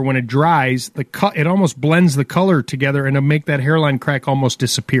clear, when it dries, it almost blends the color together, and it'll make that hairline crack almost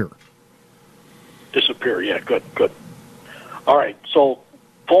disappear. Disappear, yeah, good. All right, so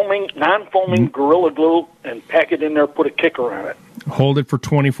non-foaming Gorilla Glue, and pack it in there, put a kicker on it. Hold it for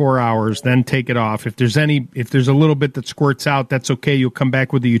 24 hours, then take it off. If there's a little bit that squirts out, that's okay. You'll come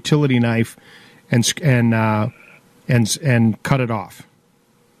back with a utility knife and cut it off.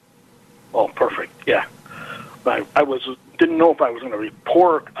 Oh, perfect. Yeah, I didn't know if I was going to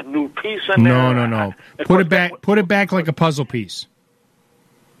pour a new piece in there. No. Put it back like a puzzle piece.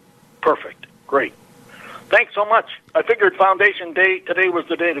 Perfect. Great. Thanks so much. I figured Foundation Day today was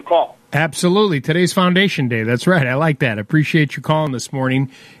the day to call. Absolutely. Today's Foundation Day. That's right. I like that. Appreciate you calling this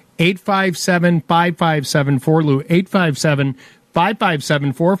morning. 857-557-4LOU,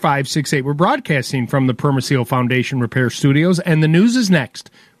 857-557-4568. We're broadcasting from the Permaseal Foundation Repair Studios, and the news is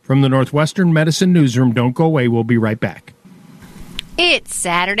next from the Northwestern Medicine Newsroom. Don't go away. We'll be right back. It's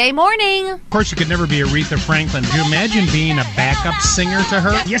Saturday morning. Of course, you could never be Aretha Franklin. Do you imagine being a backup singer to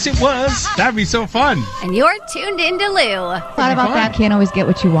her? Yes, it was. That'd be so fun. And you're tuned into Lou. Thought about that. Can't always get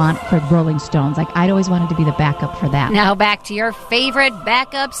what you want for Rolling Stones. Like, I'd always wanted to be the backup for that. Now back to your favorite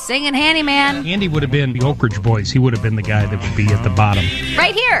backup singing handyman. Andy would have been the Oak Ridge Boys. He would have been the guy that would be at the bottom.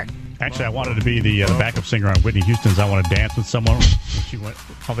 Right here. Actually, I wanted to be the backup singer on Whitney Houston's I Want to Dance with Someone. She went,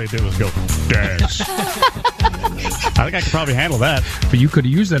 all they did was go, dance. I think I could probably handle that. But you could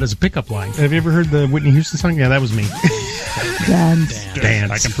have used that as a pickup line. Have you ever heard the Whitney Houston song? Yeah, that was me. Dance.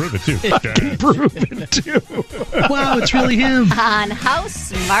 I can prove it, too. Wow, it's really him. On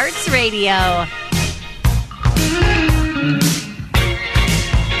HouseSmarts Radio.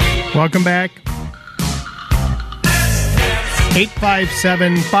 Welcome back.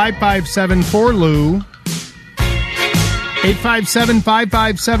 857-557-4LOU.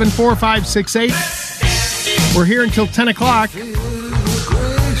 857-557-4568. We're here until 10 o'clock.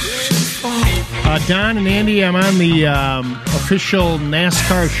 Don and Andy, I'm on the official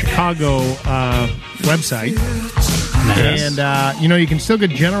NASCAR Chicago website. Nice. And, you can still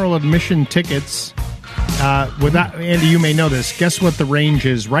get general admission tickets. Without Andy, you may know this. Guess what the range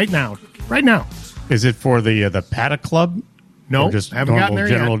is right now? Right now. Is it for the Paddock Club? No, just haven't gotten there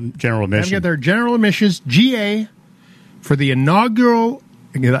general yet. General admission. Haven't got their general admissions, GA, for the inaugural,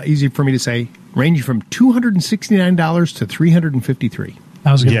 easy for me to say, ranging from $269 to $353.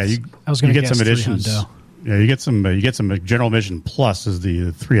 I was going to get some additions. Yeah, you get some general admission plus is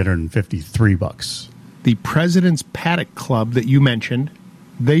the $353. The President's Paddock Club that you mentioned,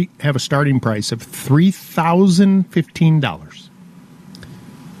 they have a starting price of $3,015.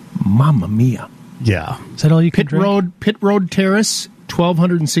 Mamma mia. Yeah. Is that all you can drink? Pit Road Terrace,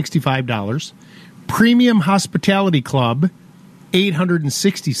 $1,265. Premium Hospitality Club,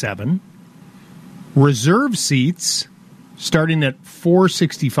 $867. Reserve seats, starting at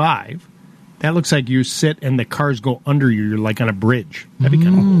 $465. That looks like you sit and the cars go under you. You're like on a bridge. That'd be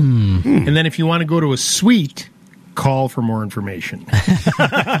kind of cool. And then if you want to go to a suite, call for more information. We're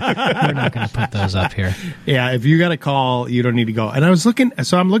not going to put those up here. Yeah, if you got a call, you don't need to go. And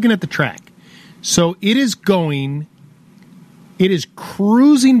I'm looking at the track. So it is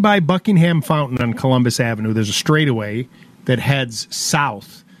cruising by Buckingham Fountain on Columbus Avenue. There's a straightaway that heads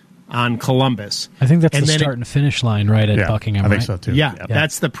south on Columbus. I think that's the start and finish line right at Buckingham, I think so too. Yeah,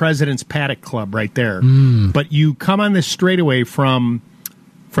 that's the President's Paddock Club right there. But you come on this straightaway from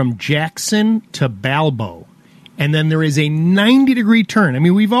Jackson to Balbo, and then there is a 90-degree turn. I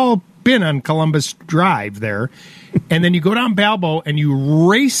mean, we've all been on Columbus Drive there. And then you go down Balbo and you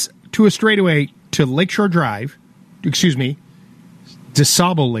race to a straightaway to Lakeshore Drive, DeSable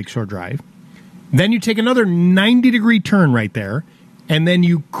Lakeshore Drive. Then you take another 90-degree turn right there, and then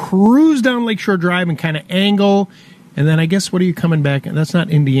you cruise down Lakeshore Drive and kind of angle, and then I guess what are you coming back? That's not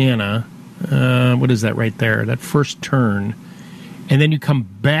Indiana. What is that right there? That first turn. And then you come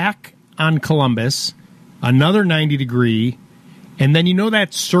back on Columbus, another 90-degree, and then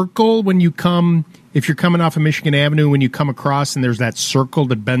that circle when you come... If you're coming off of Michigan Avenue, when you come across and there's that circle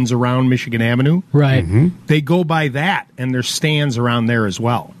that bends around Michigan Avenue, right? They go by that, and there's stands around there as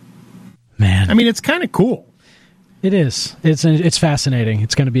well. Man, I mean, it's kind of cool. It is. It's fascinating.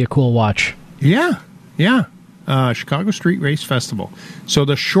 It's going to be a cool watch. Yeah. Chicago Street Race Festival. So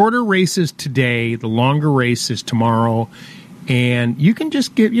the shorter race is today, the longer race is tomorrow, and you can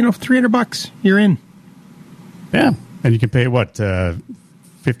just get, $300. You're in. Yeah, and you can pay what,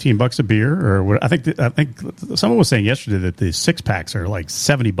 $15 a beer, or what? I think someone was saying yesterday that the 6-packs are like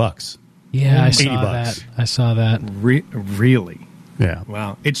 $70. Yeah, I saw $80. that. I saw that. Really? Yeah.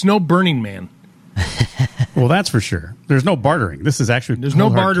 Wow. It's no Burning Man. Well, that's for sure. There's no bartering. This is actually There's no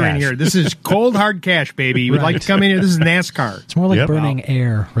cold, hard bartering cash. here. This is cold hard cash, baby. You would like to come in here? This is NASCAR. It's more like burning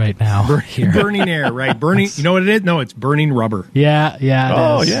air right now. Here. Burning air, right? Burning. You know what it is? No, it's burning rubber. Yeah. It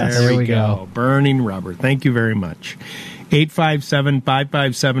is. Yes. There we go. Burning rubber. Thank you very much.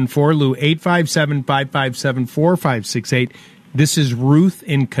 857-5574, Lou. 857-557-4568. This is Ruth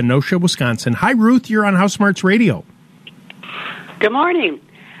in Kenosha, Wisconsin. Hi, Ruth. You're on HouseSmarts Radio. Good morning.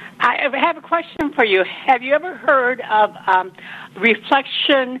 I have a question for you. Have you ever heard of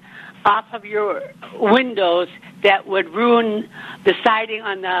reflection off of your windows that would ruin the siding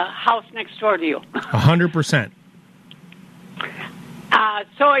on the house next door to you? 100%.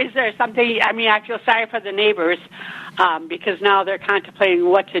 So is there something, I feel sorry for the neighbors because now they're contemplating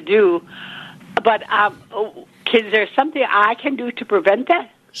what to do. But is there something I can do to prevent that?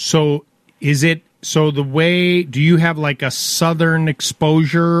 So do you have like a southern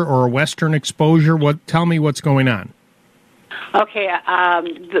exposure or a western exposure? Tell me what's going on. Okay,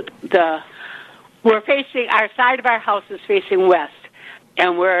 we're facing, our side of our house is facing west,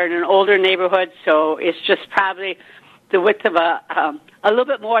 and we're in an older neighborhood, so it's just probably the width of a little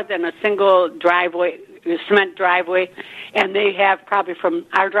bit more than a single driveway, cement driveway, and they have probably from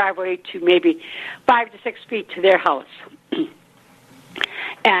our driveway to maybe 5 to 6 feet to their house.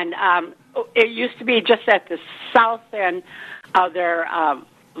 And it used to be just at the south end of their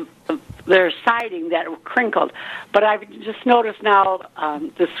siding that crinkled. But I've just noticed now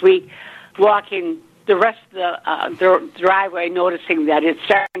this week, walking the rest of the driveway, noticing that it's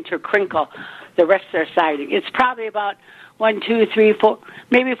starting to crinkle the rest of their siding. It's probably about 1, 2, 3, 4,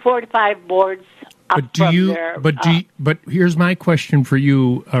 maybe 4 to 5 boards up from there. But here's my question for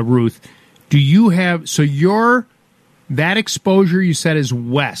you, Ruth. Do you have that exposure you said is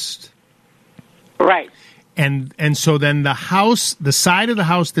west? Right. And so then the side of the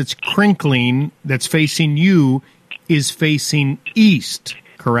house that's crinkling, that's facing you, is facing east,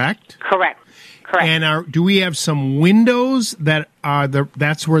 correct? Correct. And do we have some windows that are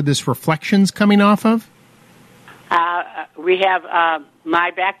that's where this reflection's coming off of? We have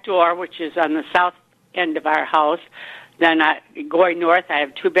my back door, which is on the south end of our house. Then going north, I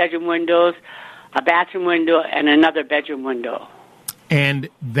have 2 bedroom windows, a bathroom window, and another bedroom window. And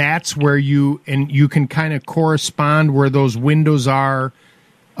that's where you can kind of correspond where those windows are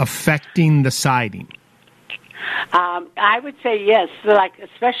affecting the siding. I would say yes, like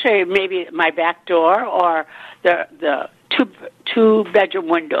especially maybe my back door or the two bedroom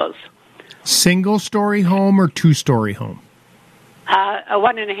windows. Single story home or 2-story home? A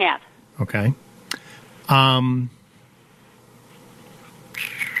 1.5. Okay.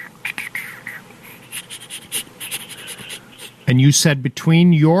 And you said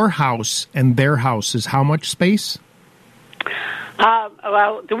between your house and their house is how much space?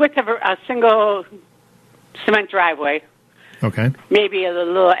 Well, the width of a single cement driveway. Okay. Maybe a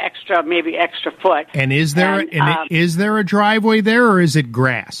little extra, maybe extra foot. And is there is there a driveway there, or is it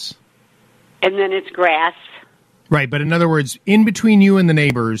grass? And then it's grass. Right, but in other words, in between you and the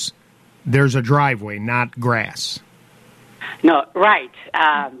neighbors, there's a driveway, not grass. No, right.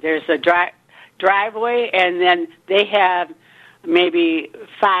 There's a driveway, and then they have maybe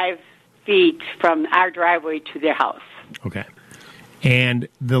 5 feet from our driveway to their house. Okay. And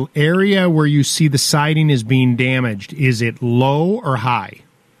the area where you see the siding is being damaged, is it low or high?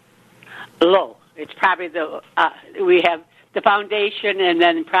 Low. It's probably we have the foundation and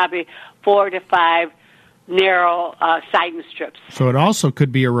then probably 4 to 5 narrow siding strips. So it also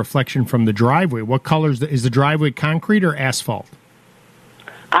could be a reflection from the driveway. What color is the driveway, concrete or asphalt?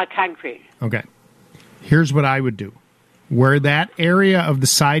 Concrete. Okay. Here's what I would do. Where that area of the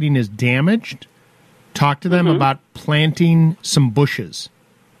siding is damaged, talk to them about planting some bushes.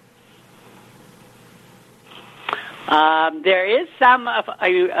 There is some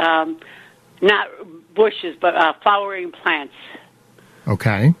not bushes, but flowering plants.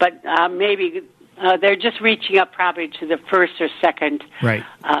 Okay. But maybe they're just reaching up probably to the first or second. Right.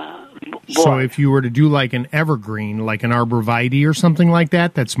 So if you were to do like an evergreen, like an arborvitae or something like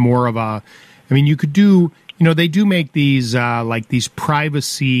that, that's more of a, I mean, you could do, they do make these like these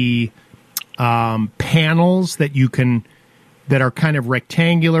privacy panels that you can, that are kind of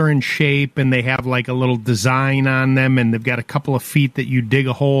rectangular in shape, and they have like a little design on them, and they've got a couple of feet that you dig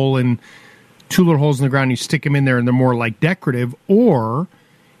a hole and two little holes in the ground, you stick them in there, and they're more like decorative, or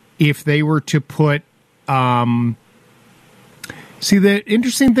if they were to put... see, the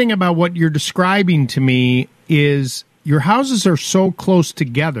interesting thing about what you're describing to me is your houses are so close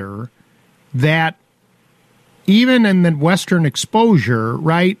together that even in the western exposure,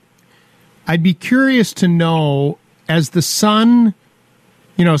 right, I'd be curious to know as the sun,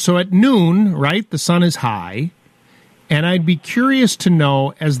 so at noon, right, the sun is high, and I'd be curious to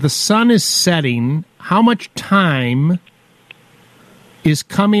know as the sun is setting, how much time is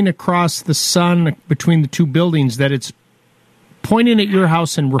coming across the sun between the two buildings that it's pointing at your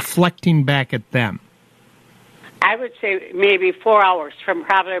house and reflecting back at them. I would say maybe 4 hours, from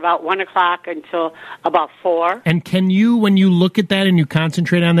probably about 1 o'clock until about 4. And can you, when you look at that and you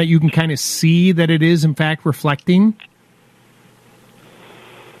concentrate on that, you can kind of see that it is, in fact, reflecting?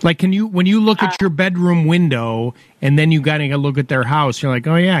 Like, can you, when you look at your bedroom window and then you got to look at their house, you're like,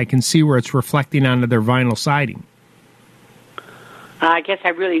 oh, yeah, I can see where it's reflecting onto their vinyl siding. I guess I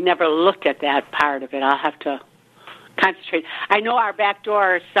really never looked at that part of it. I'll have to concentrate. I know our back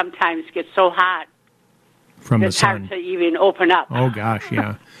door sometimes gets so hot from the it's sun. Hard to even open up. Oh, gosh,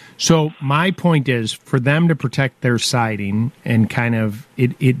 yeah. So my point is, for them to protect their siding, and kind of,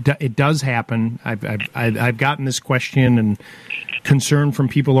 it does happen. I've gotten this question and concern from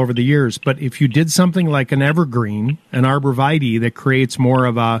people over the years, but if you did something like an evergreen, an arborvitae that creates more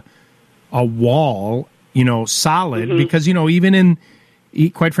of a wall, solid, because, even in,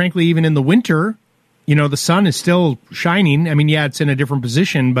 quite frankly, even in the winter, the sun is still shining. I mean, yeah, it's in a different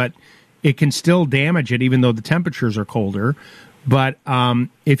position, but it can still damage it, even though the temperatures are colder. But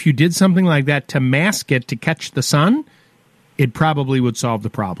if you did something like that to mask it, to catch the sun, it probably would solve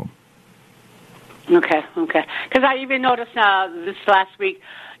the problem. Okay. Because I even noticed this last week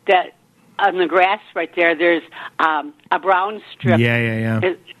that on the grass right there's a brown strip.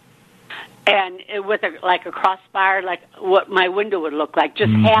 Yeah. And with a crossbar, like what my window would look like,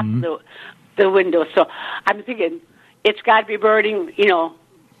 just half the window. So I'm thinking it's got to be burning,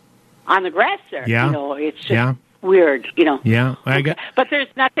 on the grass there. Yeah. It's just weird, Yeah. But there's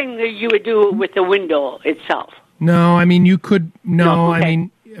nothing that you would do with the window itself. No, I mean, you could, I mean,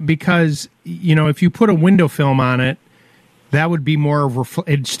 because, if you put a window film on it, that would be more of,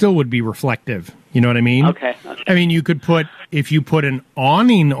 it still would be reflective. You know what I mean? Okay. I mean, if you put an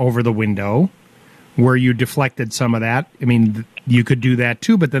awning over the window where you deflected some of that, I mean, you could do that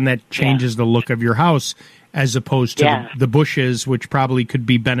too, but then that changes the look of your house as opposed to the bushes, which probably could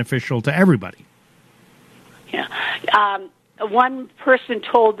be beneficial to everybody. Yeah. One person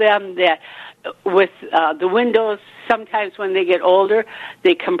told them that with the windows, sometimes when they get older,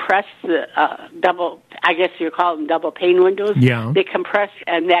 they compress the double, I guess you call them double pane windows. Yeah. They compress,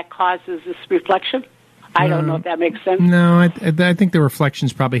 and that causes this reflection. I don't know if that makes sense. No, I think the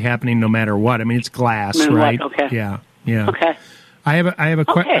reflection's probably happening no matter what. I mean, it's glass, right? Okay. Yeah. Okay. I have a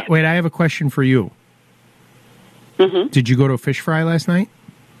question for you. Mm-hmm. Did you go to a fish fry last night?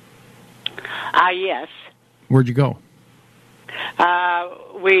 Yes. Where'd you go?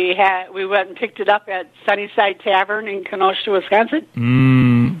 We went and picked it up at Sunnyside Tavern in Kenosha,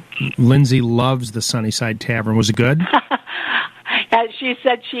 Wisconsin. Lindsay loves the Sunnyside Tavern. Was it good? And she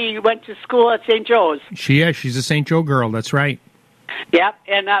said she went to school at St. Joe's. She's a St. Joe girl. That's right. Yep,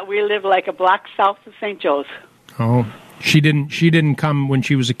 and we live like a block south of St. Joe's. Oh, she didn't come when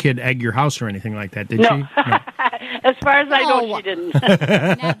she was a kid, egg your house or anything like that, did she? No. As far as I know, she didn't.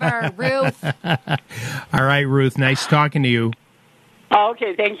 Never, Ruth. All right, Ruth. Nice talking to you. Oh,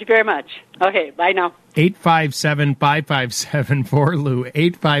 okay, thank you very much. Okay, bye now. 857-557-4Lou.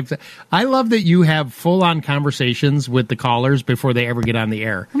 857. I love that you have full-on conversations with the callers before they ever get on the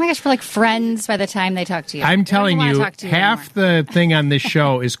air. Oh my gosh, we're like friends by the time they talk to you. I'm telling you, half the thing on this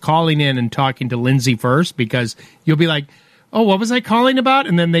show is calling in and talking to Lindsay first, because you'll be like, oh, what was I calling about?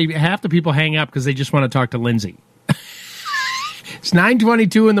 And then half the people hang up because they just want to talk to Lindsay. It's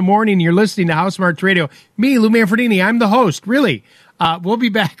 9:22 in the morning. You're listening to HouseSmarts Radio. Me, Lou Manfredini. I'm the host. Really. We'll be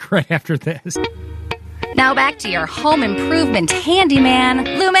back right after this. Now back to your home improvement handyman,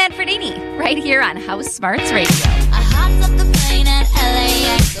 Lou Manfredini, right here on HouseSmarts Radio. I hopped up the plane at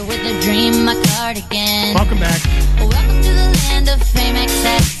LAX with a dream, my cardigan. Welcome back. Welcome to the land of fame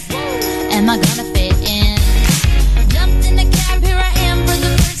excess. Am I gonna fit in? Jumped in the cab, here I am for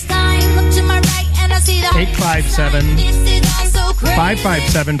the first time. Look to my right and I see the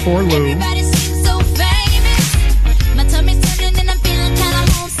 857-557-4Lou. Everybody seems so famous. My tummy's turning and I'm feeling kind of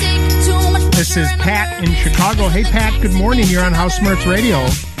homesick. Too much. This is Pat in Chicago. Hey, Pat, good morning. You're on HouseSmarts Radio.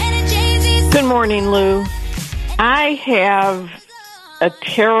 Good morning, Lou. I have a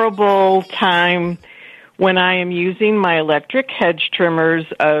terrible time when I am using my electric hedge trimmers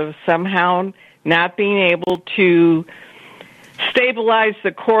of somehow not being able to stabilize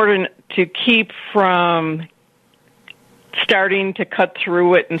the cord and to keep from starting to cut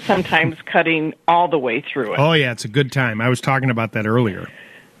through it and sometimes cutting all the way through it. Oh, yeah, it's a good time. I was talking about that earlier.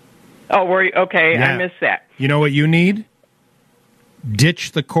 Oh, were you? Okay, Yeah. I missed that. You know what you need?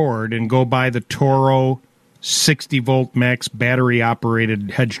 Ditch the cord and go buy the Toro 60-volt max battery-operated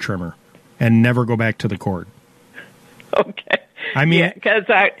hedge trimmer and never go back to the cord. Okay. I mean, Yeah, 'cause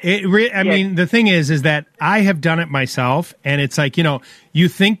I mean, the thing is that I have done it myself, and it's like, you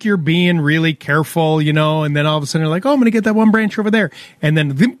think you're being really careful, and then all of a sudden you're like, oh, I'm going to get that one branch over there, and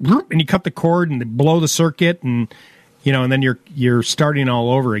then and you cut the cord and blow the circuit, and and then you're starting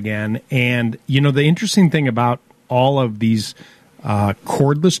all over again. And the interesting thing about all of these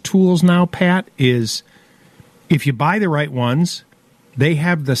cordless tools now, Pat, is if you buy the right ones, they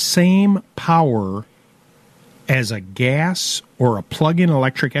have the same power as a gas or a plug-in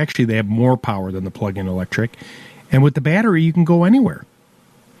electric. Actually, they have more power than the plug-in electric. And with the battery, you can go anywhere.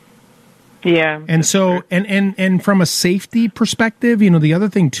 Yeah. And so, and from a safety perspective, the other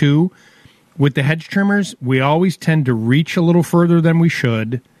thing too, with the hedge trimmers, we always tend to reach a little further than we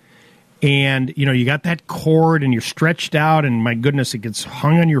should. And, you got that cord and you're stretched out and my goodness, it gets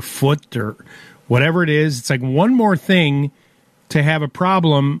hung on your foot or whatever it is. It's like one more thing to have a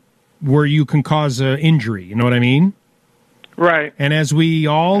problem where you can cause an injury. You know what I mean? Right. And as we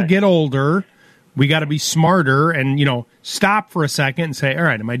all get older, we got to be smarter and, stop for a second and say, all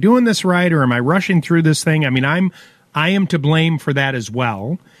right, am I doing this right? Or am I rushing through this thing? I mean, I am to blame for that as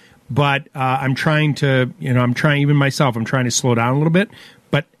well. But I'm trying to, even myself, I'm trying to slow down a little bit.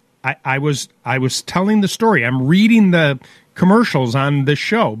 But I was telling the story. I'm reading the commercials on this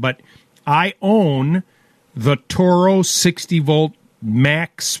show, but I own the Toro 60-volt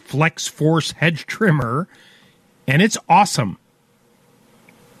Max Flex Force hedge trimmer, and it's awesome.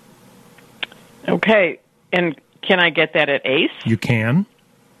 Okay, and can I get that at Ace? You can.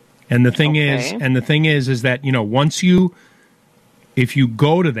 And the thing is that, if you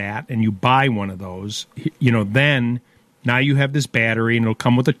go to that and you buy one of those, then now you have this battery and it'll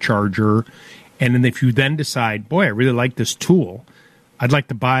come with a charger. And then if you then decide, boy, I really like this tool, I'd like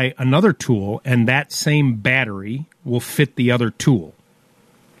to buy another tool, and that same battery will fit the other tool.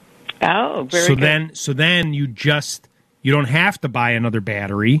 Oh, very good. So then you don't have to buy another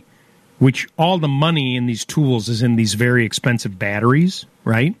battery, which all the money in these tools is in these very expensive batteries,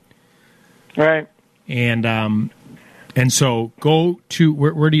 right? Right. And so go to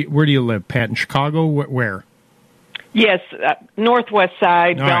where do you live, Pat? In Chicago? Where? Yes, northwest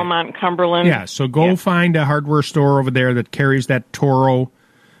side, All Belmont, right. Cumberland. Yeah, so go find a hardware store over there that carries that Toro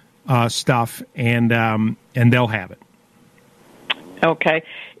stuff, and they'll have it. Okay.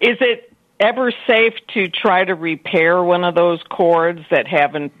 Is it ever safe to try to repair one of those cords that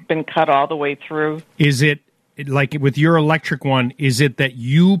haven't been cut all the way through? Is it, like with your electric one, is it that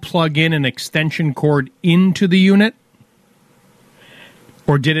you plug in an extension cord into the unit?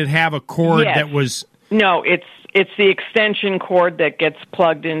 Or did it have a cord that was... No, it's the extension cord that gets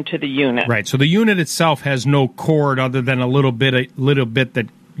plugged into the unit. Right. So the unit itself has no cord other than a little bit that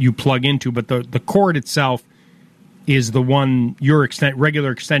you plug into, but the cord itself is the one, your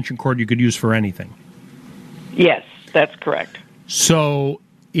regular extension cord you could use for anything. Yes, that's correct. So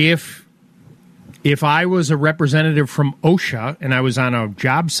if I was a representative from OSHA and I was on a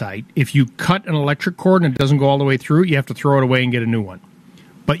job site, if you cut an electric cord and it doesn't go all the way through, you have to throw it away and get a new one.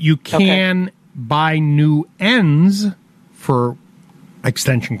 But you can buy new ends for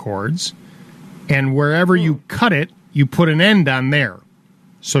extension cords, and wherever you cut it, you put an end on there.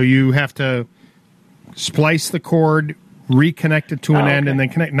 So you have to splice the cord, reconnect it to an end, and then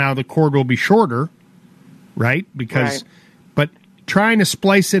connect. Now the cord will be shorter, right? But trying to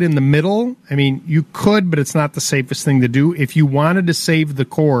splice it in the middle, I mean, you could, but it's not the safest thing to do. If you wanted to save the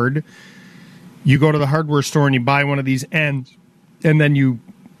cord, you go to the hardware store and you buy one of these ends, and then you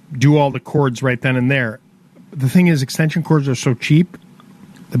do all the cords right then and there. The thing is, extension cords are so cheap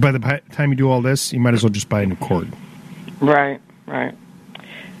that by the time you do all this, you might as well just buy a new cord. Right.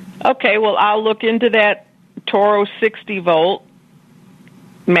 Okay, well, I'll look into that Toro 60-volt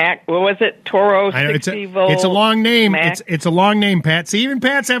Mac. What was it? Toro 60-volt. It's a long name. Mac. It's a long name, Pat. See, even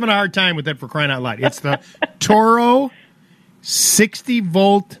Pat's having a hard time with that, for crying out loud. It's the Toro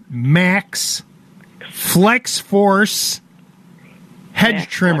 60-volt Max Flex Force hedge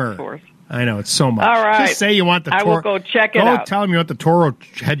trimmer. I know, it's so much. All right. Just say you want the Toro. I will go check it out. Go tell them you want the Toro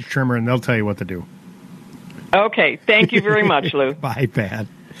hedge trimmer, and they'll tell you what to do. Okay. Thank you very much, Lou. Bye, Pat.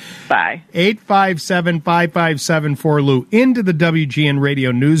 Bye. 857-5574-LOU. Into the WGN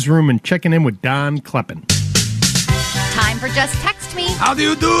Radio newsroom and checking in with Don Kleppen. Time for Just Text Me. How do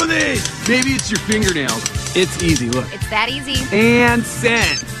you do this? Maybe it's your fingernails. It's easy, look. It's that easy. And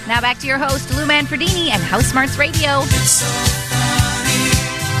send. Now back to your host, Lou Manfredini and HouseSmarts Radio. It's so funny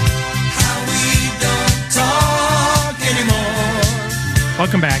how we don't talk anymore.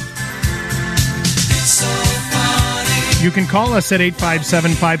 Welcome back. It's so funny. You can call us at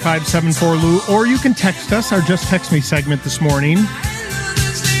 857-5574-LOU, or you can text us, our Just Text Me segment this morning.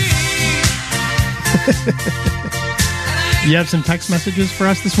 You have some text messages for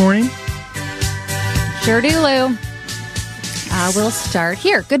us this morning? Sure do, Lou. We'll start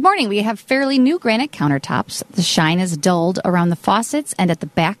here. Good morning. We have fairly new granite countertops. The shine is dulled around the faucets and at the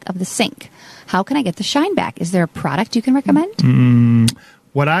back of the sink. How can I get the shine back? Is there a product you can recommend?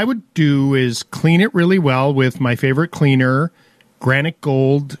 What I would do is clean it really well with my favorite cleaner, Granite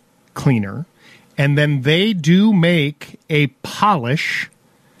Gold Cleaner. And then they do make a polish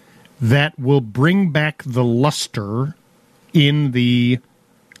that will bring back the luster in the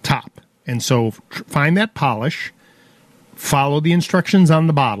top. And so find that polish, follow the instructions on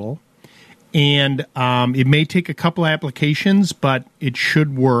the bottle, and it may take a couple applications, but it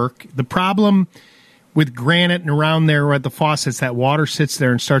should work. The problem with granite and around there at the faucets, that water sits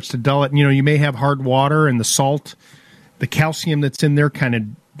there and starts to dull it. You know, you may have hard water and the salt, the calcium that's in there kind of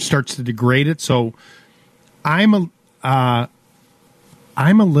starts to degrade it. So I'm a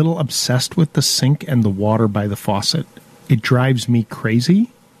little obsessed with the sink and the water by the faucet. It drives me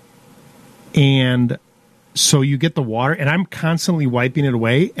crazy. And so you get the water, and I'm constantly wiping it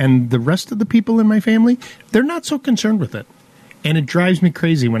away, and the rest of the people in my family, they're not so concerned with it. And it drives me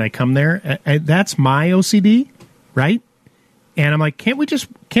crazy when I come there. That's my OCD, right? And I'm like,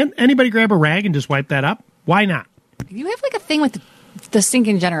 can't anybody grab a rag and just wipe that up? Why not? You have like a thing with the sink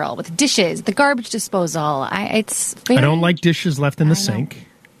in general, with dishes, the garbage disposal. I don't like dishes left in the sink,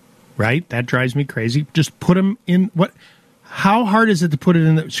 right? That drives me crazy. Just put them in. How hard is it to put it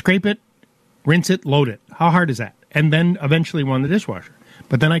in? Scrape it, rinse it, load it. How hard is that? And then eventually one in the dishwasher.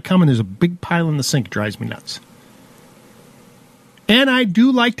 But then I come and there's a big pile in the sink. It drives me nuts. And I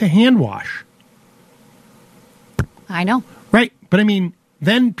do like to hand wash. I know. Right. But I mean,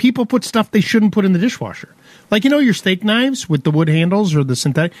 then people put stuff they shouldn't put in the dishwasher. Like, your steak knives with the wood handles or the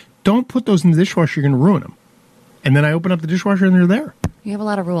synthetic. Don't put those in the dishwasher. You're going to ruin them. And then I open up the dishwasher and they're there. You have a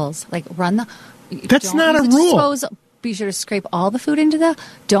lot of rules. Like, That's not a rule. Be sure to scrape all the food into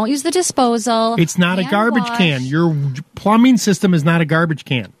don't use the disposal. It's not a garbage can. Your plumbing system is not a garbage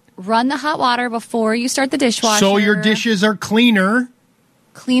can. Run the hot water before you start the dishwasher. So your dishes are cleaner.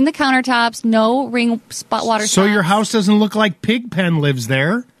 Clean the countertops. No ring spot water. So your house doesn't look like Pigpen lives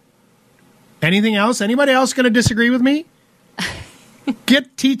there. Anything else? Anybody else going to disagree with me?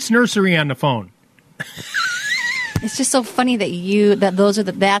 Get Teats Nursery on the phone. It's just so funny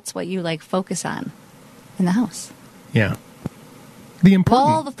that that's what you like focus on in the house. Yeah. The important,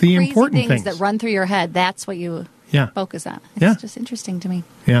 all the crazy important things that run through your head, that's what you focus on. It's just interesting to me.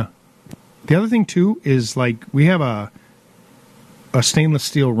 Yeah. The other thing, too, is like we have a stainless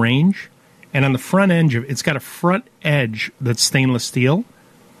steel range, and on the front edge of it's got a front edge that's stainless steel.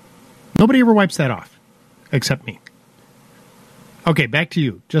 Nobody ever wipes that off, except me. Okay, back to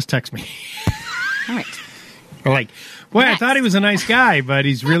you. Just text me. All right. Or like, boy, I thought he was a nice guy, but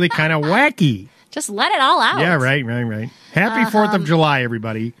he's really kind of wacky. Just let it all out. Yeah, right. Happy 4th of July,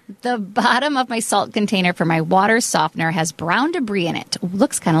 everybody. The bottom of my salt container for my water softener has brown debris in it.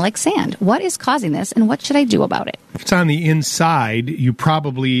 Looks kind of like sand. What is causing this, and what should I do about it? If it's on the inside, you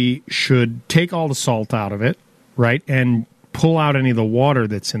probably should take all the salt out of it, right, and pull out any of the water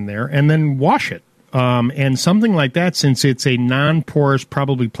that's in there, and then wash it. And something like that, since it's a non-porous,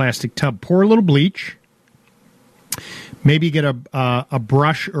 probably plastic tub, pour a little bleach. Maybe get a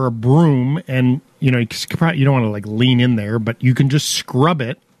brush or a broom, and you don't want to like lean in there, but you can just scrub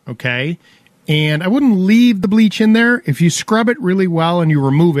it, okay? And I wouldn't leave the bleach in there. If you scrub it really well and you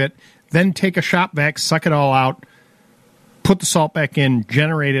remove it, then take a shop vac, suck it all out, put the salt back in,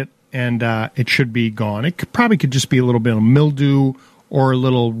 generate it, and it should be gone. It probably could just be a little bit of mildew or a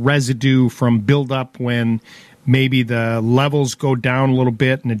little residue from buildup when maybe the levels go down a little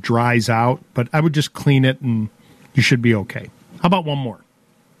bit and it dries out. But I would just clean it and you should be okay. How about one more?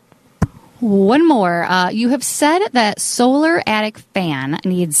 One more. You have said that solar attic fan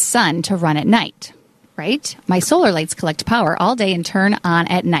needs sun to run at night, right? My solar lights collect power all day and turn on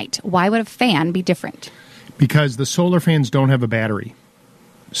at night. Why would a fan be different? Because the solar fans don't have a battery.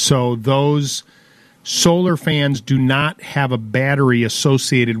 So those solar fans do not have a battery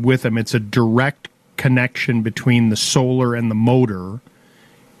associated with them. It's a direct connection between the solar and the motor.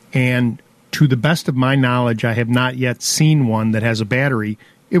 And to the best of my knowledge, I have not yet seen one that has a battery.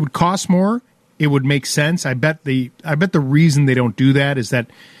 It would cost more. It would make sense. I bet the reason they don't do that is that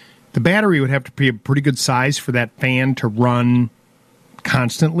the battery would have to be a pretty good size for that fan to run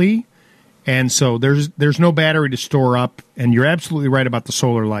constantly. And so there's no battery to store up. And you're absolutely right about the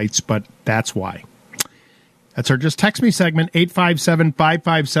solar lights, but that's why. That's our Just Text Me segment,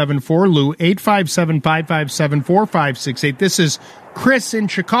 857-5574-LOU, 857-557-4568. This is Chris in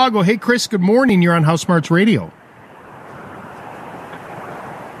Chicago. Hey, Chris, good morning. You're on HouseSmarts Radio.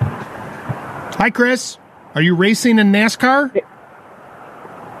 Hi, Chris. Are you racing in NASCAR?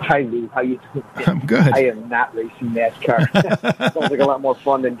 Hi, Lou. How you doing? I'm good. I am not racing NASCAR. Sounds like a lot more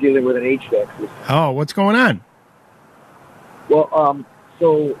fun than dealing with an HVAC system. Oh, what's going on? Well,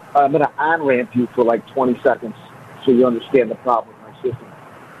 so I'm going to on-ramp you for like 20 seconds so you understand the problem with my system.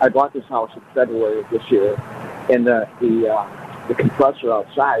 I bought this house in February of this year, and the compressor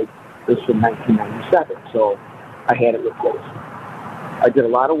outside is from 1997, so I had it replaced. I did a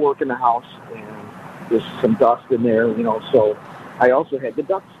lot of work in the house, and there's some dust in there, so I also had the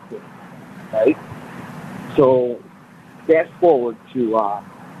ducts cleaned, right? So fast forward to,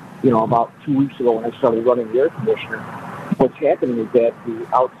 about 2 weeks ago when I started running the air conditioner, what's happening is that the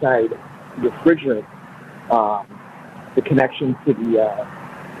outside refrigerant, the connection to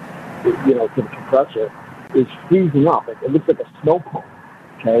the compressor is freezing up. It looks like a snow cone,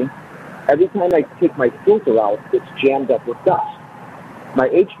 okay? Every time I take my filter out, it's jammed up with dust. My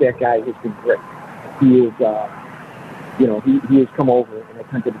HVAC guy has been great. He is, he has come over and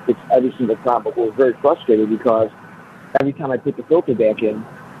attempted to fix every single problem, but we're very frustrated because every time I put the filter back in,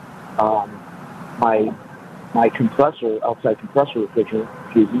 my outside compressor refrigerant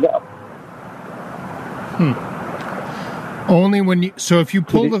fuses up. Only when you, so if you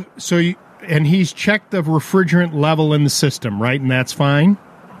pull and he's checked the refrigerant level in the system, right? And that's fine?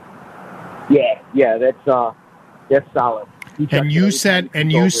 Yeah, that's solid. And you said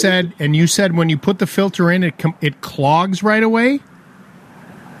when you put the filter in, it clogs right away?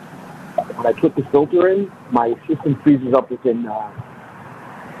 When I put the filter in, my system freezes up within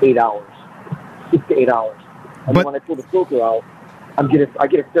 8 hours, 6 to 8 hours. And then when I pull the filter out, I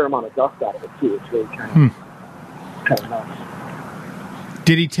get a fair amount of dust out of it too. It's really kind of nuts.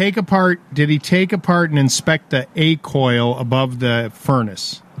 Did he take apart and inspect the A coil above the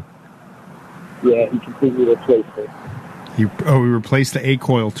furnace? Yeah, he completely replaced it. He replaced the A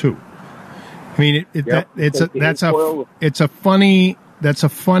coil too. I mean, that's a funny.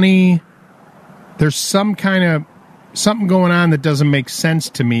 There's some kind of something going on that doesn't make sense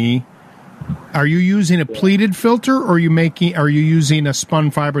to me. Are you using a pleated filter, or are you using a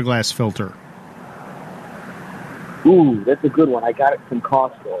spun fiberglass filter? Ooh, that's a good one. I got it from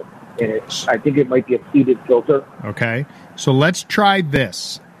Costco, and I think it might be a pleated filter. Okay, so let's try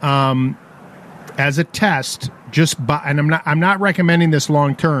this as a test. And I'm not recommending this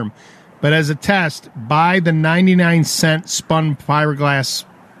long term, but as a test, buy the 99-cent spun fiberglass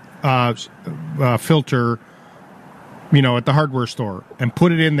filter, at the hardware store, and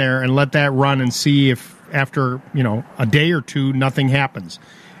put it in there and let that run and see if after a day or two nothing happens.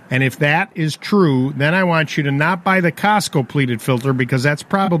 And if that is true, then I want you to not buy the Costco pleated filter, because that's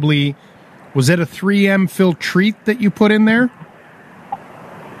probably, was it a 3M Filtrete that you put in there?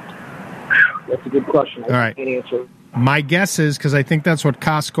 That's a good question. I can't answer. My guess is, because I think that's what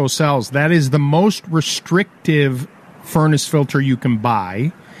Costco sells, that is the most restrictive furnace filter you can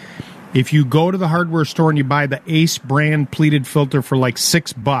buy. If you go to the hardware store and you buy the Ace brand pleated filter for like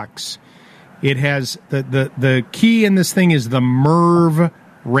 $6, it has the key in this thing is the MERV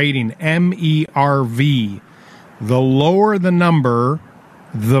rating, MERV. The lower the number,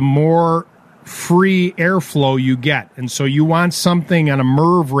 the more free airflow you get. And so you want something on a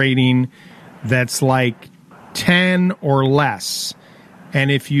MERV rating that's like 10 or less. And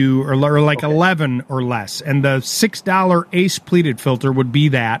if you or like 11 or less. And the $6 Ace pleated filter would be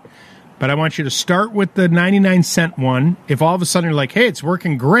that. But I want you to start with the 99-cent one. If all of a sudden you're like, hey, it's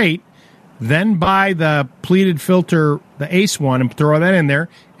working great, then buy the pleated filter, the Ace one, and throw that in there.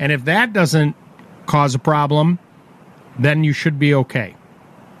 And if that doesn't cause a problem, then you should be okay.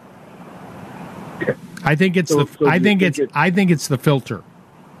 I think it's I think it's the filter.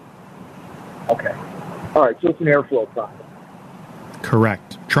 Okay. All right, so it's an airflow problem.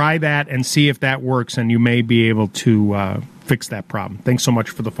 Correct. Try that and see if that works, and you may be able to fix that problem. Thanks so much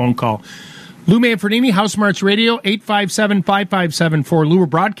for the phone call. Lou Manfredini, HouseSmarts Radio, 857-5574. Lou, we're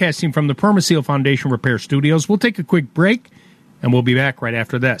broadcasting from the Permaseal Foundation Repair Studios. We'll take a quick break, and we'll be back right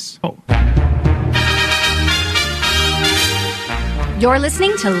after this. You're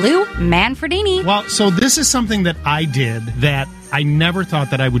listening to Lou Manfredini. Well, so this is something that I did that I never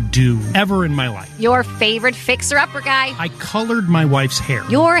thought that I would do ever in my life. Your favorite fixer-upper guy. I colored my wife's hair.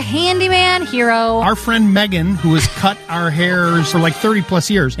 Your handyman hero. Our friend Megan, who has cut our hairs for like 30 plus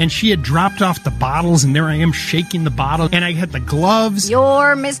years, and she had dropped off the bottles, and there I am shaking the bottle, and I had the gloves.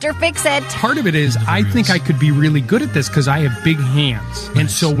 Your Mr. Fix-It. Part of it is I think I could be really good at this because I have big hands.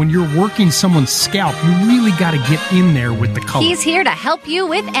 And so when you're working someone's scalp, you really got to get in there with the color. He's here to help you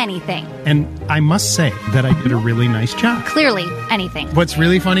with anything. And I must say that I did a really nice job. Clearly, anything. What's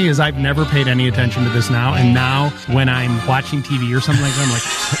really funny is I've never paid any attention to this now, and now when I'm watching TV or something like that, I'm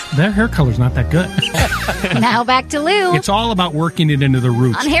like, their hair color's not that good. Now back to Lou. It's all about working it into the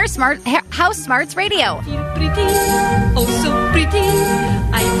roots. On HouseSmarts Radio. I feel pretty, oh so pretty.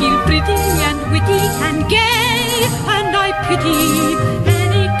 I feel pretty and witty and gay, and I pity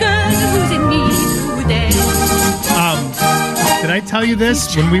any girl who's in me today. Did I tell you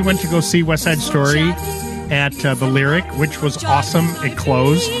this when we went to go see West Side Story at the Lyric, which was awesome? It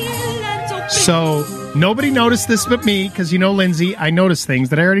closed. So nobody noticed this but me, because Lindsay, I noticed things.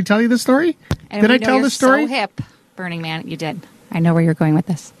 Did I already tell you this story? And did I tell the story? So hip, Burning Man. You did. I know where you're going with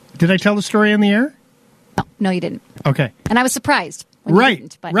this. Did I tell the story on the air? No, you didn't. Okay. And I was surprised when you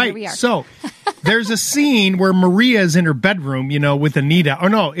didn't, but here we are. So there's a scene where Maria is in her bedroom, with Anita. Oh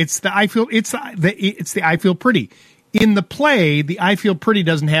no, it's the I Feel Pretty. In the play, the I Feel Pretty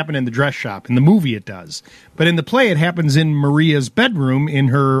doesn't happen in the dress shop. In the movie, it does. But in the play, it happens in Maria's bedroom in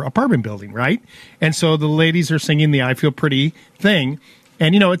her apartment building, right? And so the ladies are singing the I Feel Pretty thing.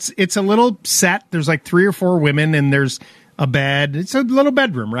 And, it's a little set. There's like 3 or 4 women, and there's a bed. It's a little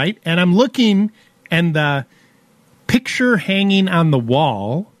bedroom, right? And I'm looking, and the picture hanging on the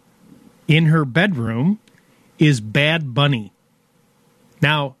wall in her bedroom is Bad Bunny.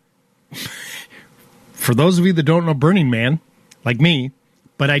 Now... For those of you that don't know Burning Man, like me,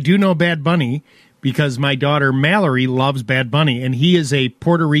 but I do know Bad Bunny because my daughter Mallory loves Bad Bunny, and he is a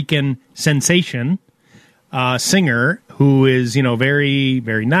Puerto Rican sensation singer who is, very,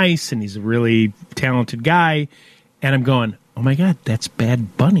 very nice, and he's a really talented guy. And I'm going, oh my God, that's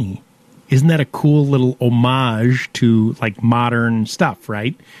Bad Bunny. Isn't that a cool little homage to like modern stuff,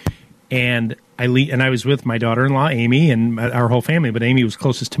 right? And I was with my daughter-in-law Amy and our whole family, but Amy was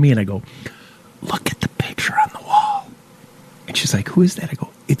closest to me, and I go, look at the picture on the wall. And she's like, who is that? I go,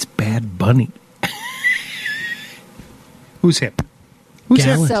 it's Bad Bunny. Who's hip? Who's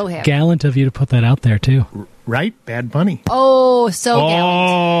gallant, so hip? Gallant of you to put that out there, too. Right? Bad Bunny. Oh, so gallant.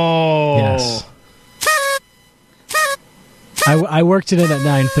 Oh. Yes. I worked it in at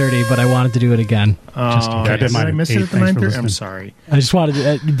 9:30, but I wanted to do it again. Oh, did I miss it at the 9:30? I'm sorry. I just wanted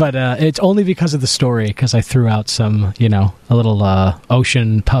to, but it's only because of the story, because I threw out some, a little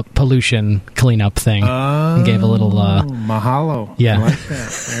ocean pollution cleanup thing and gave a little... mahalo. Yeah. I like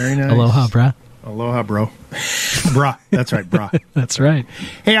that. Very nice. Aloha, brah. Aloha, bro. Brah. That's right, brah. That's right.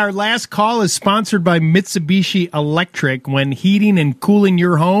 Hey, our last call is sponsored by Mitsubishi Electric. When heating and cooling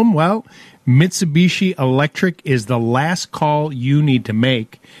your home, well... Mitsubishi Electric is the last call you need to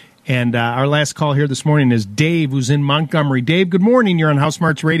make. And our last call here this morning is Dave, who's in Montgomery. Dave, good morning. You're on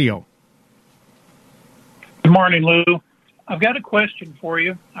HouseSmarts Radio. Good morning, Lou. I've got a question for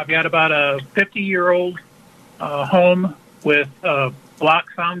you. I've got about a 50-year-old home with a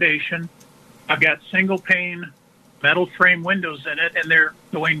block foundation. I've got single-pane metal frame windows in it, and they're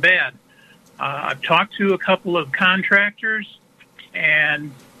going bad. I've talked to a couple of contractors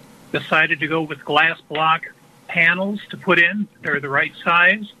and decided to go with glass block panels to put in. They're the right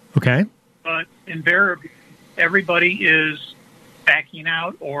size. Okay. But invariably, everybody is backing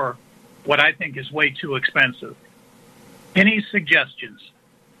out, or what I think is way too expensive. Any suggestions?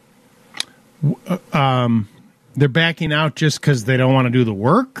 They're backing out just because they don't want to do the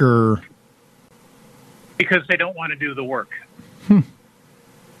work, or? Because they don't want to do the work.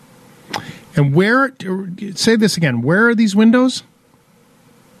 And where, say this again, where are these windows?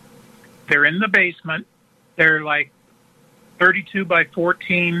 They're in the basement. They're like 32 by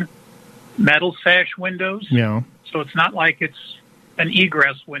 14 metal sash windows. Yeah. So it's not like it's an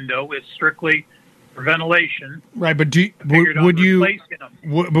egress window. It's strictly for ventilation. Right, but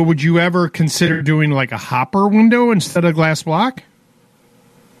would you ever consider doing like a hopper window instead of glass block?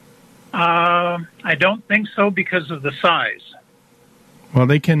 I don't think so because of the size. Well,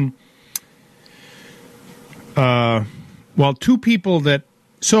 they can. Two people that.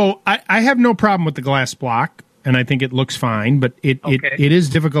 So I have no problem with the glass block, and I think it looks fine, but it is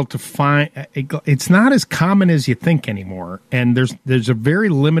difficult to find. It's not as common as you think anymore, and there's a very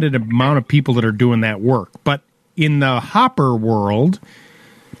limited amount of people that are doing that work. But in the hopper world,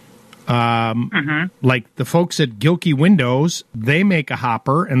 like the folks at Gilkey Windows, they make a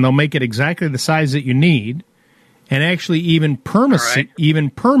hopper, and they'll make it exactly the size that you need, And actually, even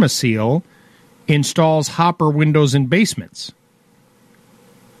Permaseal installs hopper windows in basements.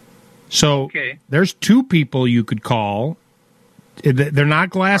 So there's two people you could call. They're not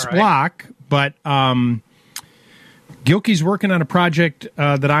glass block, but Gilkey's working on a project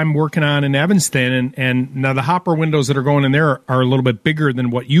that I'm working on in Evanston, and now the hopper windows that are going in there are a little bit bigger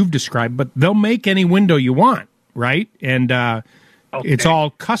than what you've described, but they'll make any window you want, right? And it's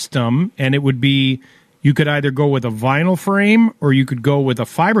all custom, and it would be, you could either go with a vinyl frame or you could go with a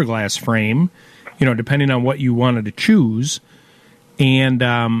fiberglass frame, depending on what you wanted to choose. And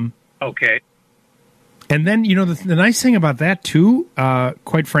and then, the nice thing about that, too,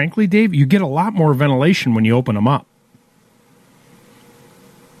 quite frankly, Dave, you get a lot more ventilation when you open them up.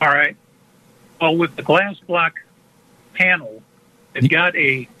 All right. Well, with the glass block panel, it's got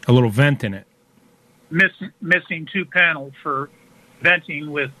a little vent in it. Missing two panels for venting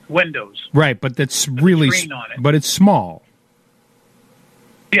with windows. Right, but that's really, but it's small.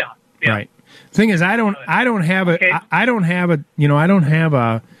 Yeah. Right. Thing is, I don't have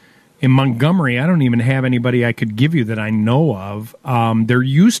a, in Montgomery, I don't even have anybody I could give you that I know of. There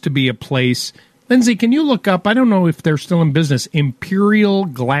used to be a place, Lindsay, can you look up, I don't know if they're still in business, Imperial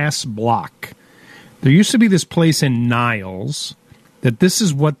Glass Block. There used to be this place in Niles that this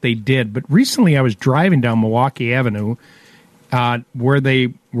is what they did, but recently I was driving down Milwaukee Avenue where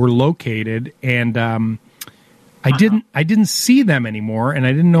they were located, and I didn't see them anymore, and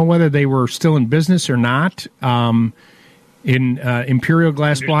I didn't know whether they were still in business or not. In Imperial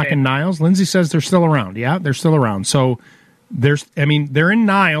Glass Block in Niles, Lindsay says they're still around. Yeah, they're still around. So they're in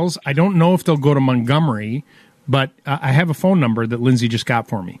Niles. I don't know if they'll go to Montgomery, but I have a phone number that Lindsay just got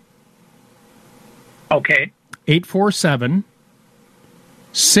for me. Okay.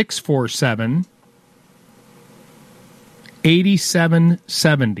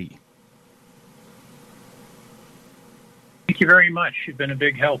 847-647-8770. Thank you very much. You've been a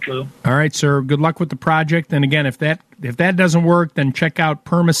big help, Lou. All right, sir. Good luck with the project. And again, if that doesn't work, then check out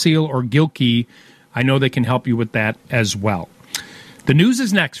Permaseal or Gilkey. I know they can help you with that as well. The news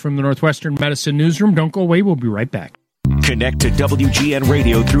is next from the Northwestern Medicine Newsroom. Don't go away. We'll be right back. Connect to WGN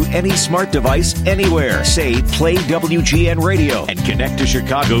Radio through any smart device anywhere. Say, play WGN Radio and connect to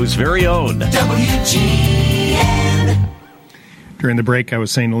Chicago's very own WGN. During the break, I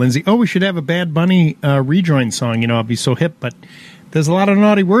was saying to Lindsay, we should have a Bad Bunny rejoin song. I'll be so hip, but there's a lot of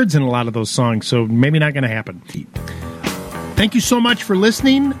naughty words in a lot of those songs, so maybe not going to happen. Thank you so much for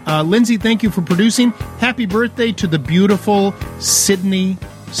listening. Lindsay, thank you for producing. Happy birthday to the beautiful Sydney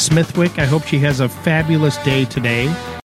Smithwick. I hope she has a fabulous day today.